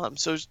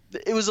 So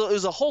it was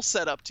a whole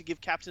setup to give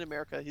Captain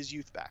America his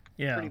youth back,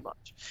 pretty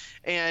much.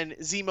 And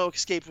Zemo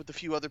escaped with a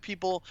few other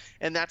people,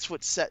 and that's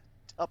what set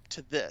up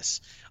to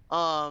this.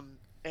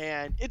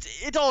 And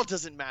it all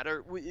doesn't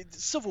matter.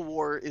 Civil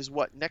War is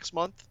what, next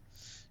month?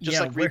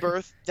 Like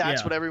Rebirth.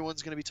 That's what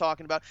everyone's going to be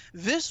talking about.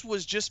 This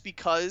was just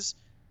because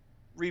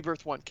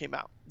Rebirth 1 came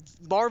out.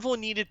 Marvel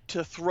needed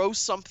to throw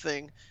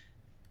something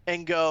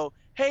and go,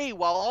 hey,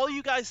 while all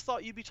you guys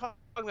thought you'd be talking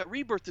about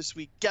Rebirth this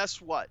week,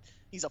 guess what?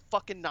 He's a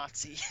fucking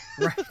Nazi.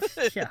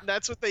 Right. Yeah. And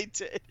that's what they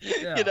did.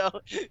 Yeah.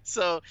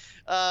 So,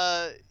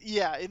 and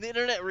the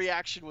internet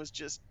reaction was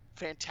just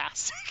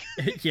fantastic.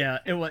 Yeah,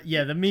 it was.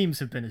 Yeah, the memes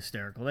have been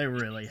hysterical. They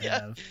really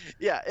have.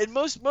 Yeah, and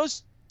most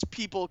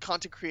people,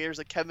 content creators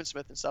like Kevin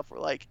Smith and stuff, were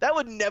like, that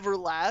would never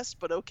last,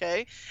 but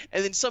okay.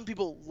 And then some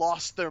people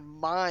lost their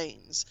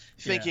minds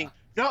thinking,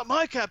 not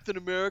my Captain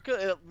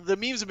America. The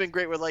memes have been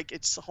great where, like,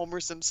 it's Homer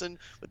Simpson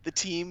with the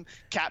Team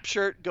Cap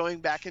shirt going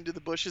back into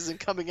the bushes and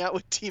coming out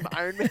with Team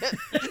Iron Man.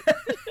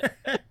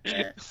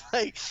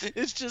 Like,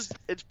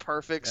 it's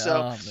perfect.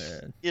 So,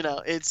 man.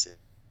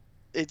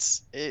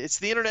 It's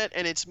the internet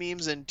and it's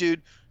memes. And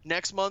dude,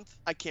 next month,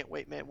 I can't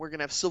wait, man. We're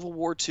gonna have Civil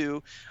War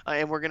 2,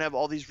 and we're gonna have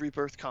all these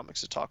Rebirth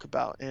comics to talk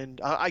about. And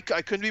I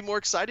couldn't be more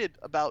excited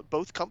about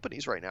both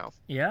companies right now.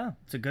 Yeah,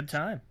 it's a good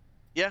time.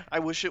 Yeah, I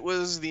wish it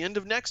was the end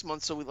of next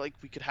month so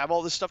we could have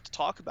all this stuff to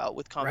talk about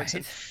with comics,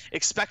 and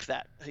expect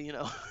that,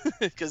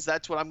 because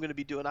that's what I'm going to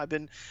be doing. I've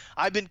been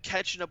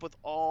catching up with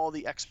all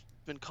the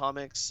X-Men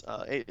comics,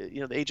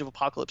 the Age of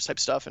Apocalypse type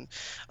stuff, and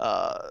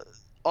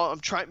I'm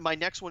trying. My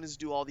next one is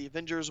do all the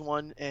Avengers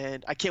one,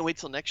 and I can't wait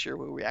till next year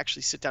where we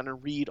actually sit down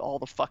and read all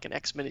the fucking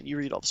X-Men and you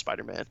read all the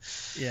Spider-Man.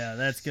 Yeah,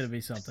 that's gonna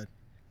be something.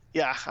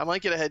 Yeah, I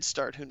might get a head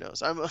start. Who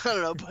knows? I don't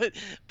know,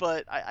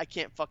 but I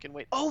can't fucking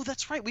wait. Oh,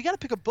 that's right. We got to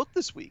pick a book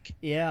this week.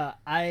 Yeah,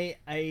 I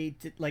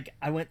did, like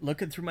I went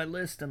looking through my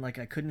list and like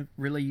I couldn't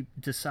really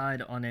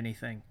decide on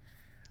anything.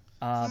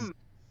 Um,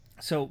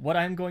 so what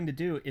I'm going to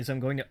do is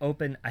I'm going to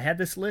open. I had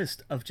this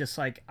list of just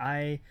like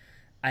I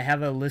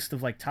have a list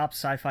of like top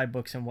sci-fi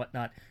books and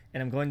whatnot,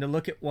 and I'm going to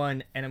look at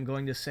one and I'm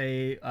going to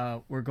say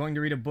we're going to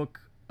read a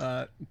book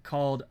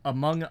called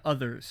Among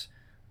Others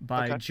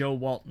by Okay. Joe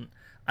Walton.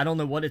 I don't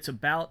know what it's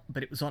about,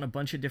 but it was on a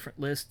bunch of different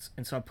lists,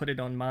 and so I put it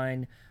on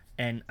mine.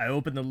 And I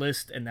opened the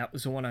list, and that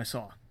was the one I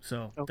saw.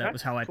 So Okay, that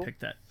was how I cool.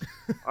 picked that.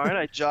 All right,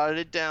 I jotted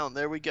it down.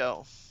 There we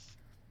go.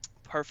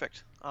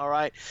 Perfect. All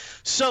right.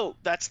 So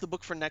that's the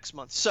book for next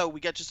month. So we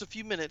got just a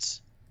few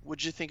minutes.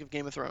 What'd you think of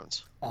Game of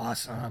Thrones?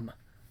 Awesome.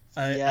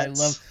 I Yes.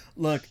 love.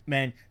 Look,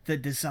 man, the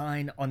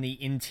design on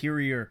the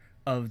interior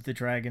of the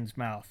dragon's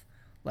mouth.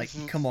 Like,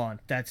 come on,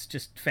 that's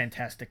just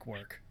fantastic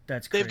work.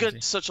 That's crazy. They've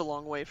got such a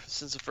long way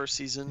since the first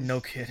season. No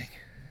kidding.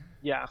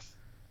 Yeah.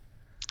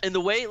 And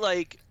the way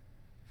like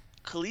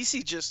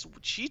Khaleesi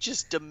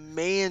just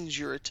demands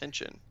your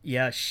attention.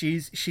 Yeah,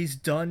 she's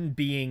done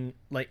being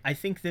like, I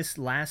think this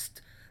loss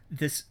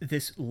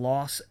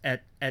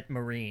at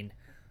Marine,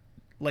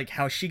 like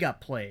how she got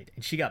played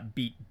and she got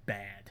beat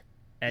bad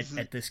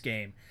at this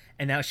game,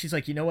 and now she's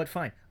like, you know what,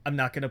 fine, I'm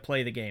not gonna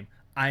play the game.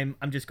 I'm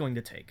just going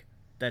to take.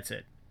 That's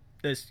it.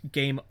 This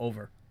game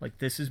over. Like,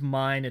 this is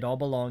mine. It all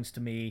belongs to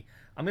me.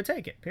 I'm gonna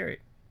take it. Period.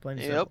 Plain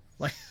and simple.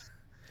 Like,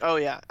 Oh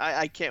yeah,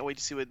 I can't wait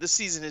to see what this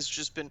season has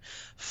just been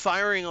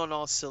firing on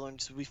all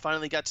cylinders. We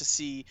finally got to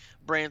see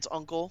Bran's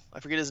uncle.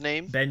 I forget his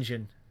name.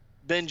 Benjen.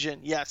 Benjen.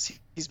 Yes,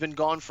 he's been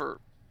gone for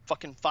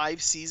fucking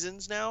 5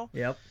 seasons now.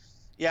 Yep.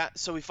 Yeah,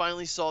 so we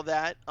finally saw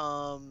that.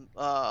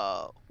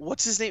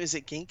 What's his name? Is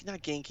it Genki?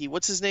 Not Genki.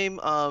 What's his name?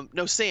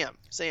 No, Sam.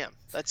 Sam.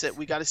 That's it.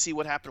 We got to see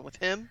what happened with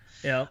him.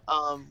 Yeah.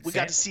 We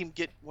got to see him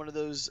get one of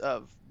those.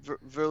 Help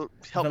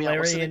me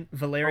out.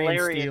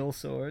 Valerian steel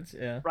swords.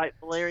 Yeah. Right,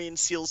 Valerian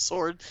steel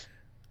sword.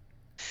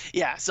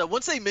 Yeah. So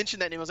once they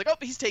mentioned that name, I was like, oh,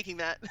 he's taking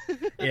that.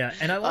 Yeah,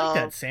 and I like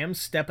that. Sam's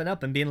stepping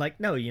up and being like,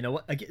 no, you know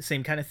what?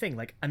 Same kind of thing.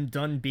 Like, I'm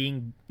done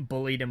being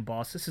bullied and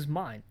bossed. This is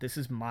mine. This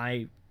is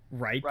my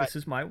right. This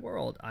is my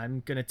world.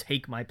 I'm gonna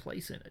take my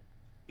place in it.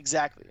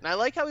 Exactly. And I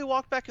like how he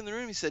walked back in the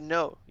room. He said,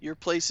 no, your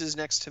place is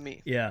next to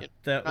me. Yeah,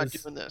 I'm not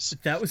doing this.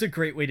 That was a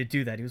great way to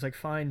do that. He was like,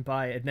 fine,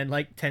 bye. And then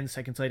like 10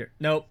 seconds later,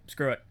 nope,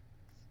 screw it.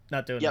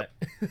 Not doing that.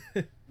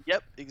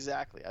 Yep,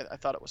 exactly. I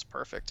thought it was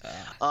perfect.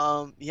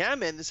 Yeah,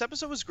 man, this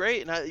episode was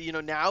great.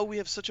 And now we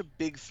have such a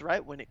big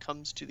threat when it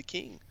comes to the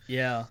king.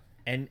 Yeah.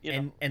 And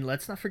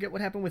let's not forget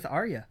what happened with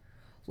Arya.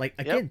 Like,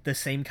 again, the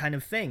same kind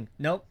of thing.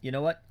 Nope, you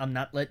know what? I'm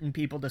not letting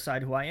people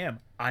decide who I am.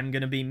 I'm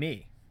gonna be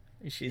me.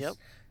 She's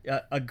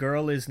a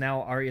girl is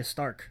now Arya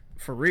Stark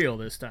for real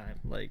this time.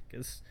 Like,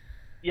 it's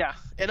yeah,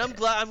 and I'm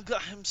glad.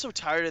 I'm so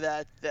tired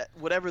of that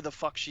whatever the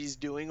fuck she's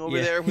doing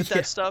over there with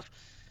that stuff.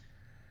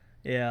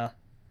 Yeah.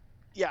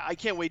 Yeah, I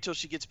can't wait till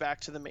she gets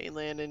back to the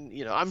mainland,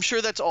 and I'm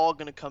sure that's all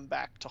gonna come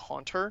back to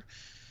haunt her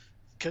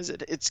because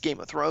it's Game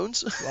of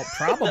Thrones. Well,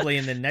 probably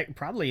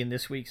in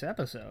this week's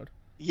episode.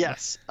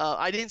 Yes,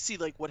 I didn't see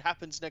like what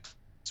happens next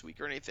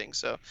week or anything,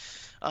 so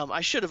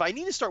I should have. I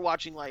need to start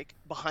watching like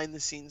behind the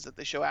scenes that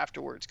they show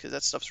afterwards because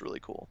that stuff's really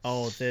cool.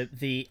 Oh,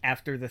 the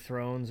After the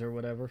Thrones or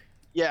whatever.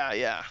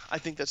 Yeah, I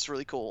think that's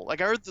really cool.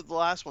 Like, I heard that the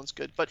last one's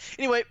good. But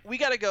anyway, we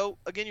got to go.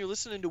 Again, you're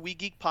listening to We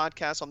Geek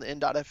Podcast on the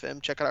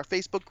N.FM. Check out our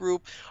Facebook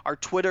group, our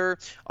Twitter.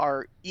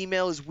 Our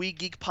email is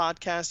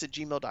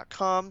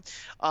wegeekpodcast@gmail.com.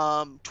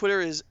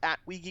 Twitter is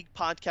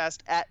 @wegeekpodcast,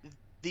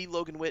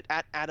 @TheLoganWitt,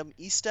 @Adam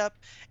Estep.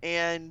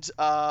 And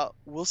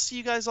we'll see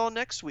you guys all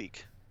next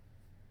week.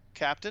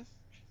 Captain?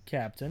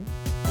 Captain.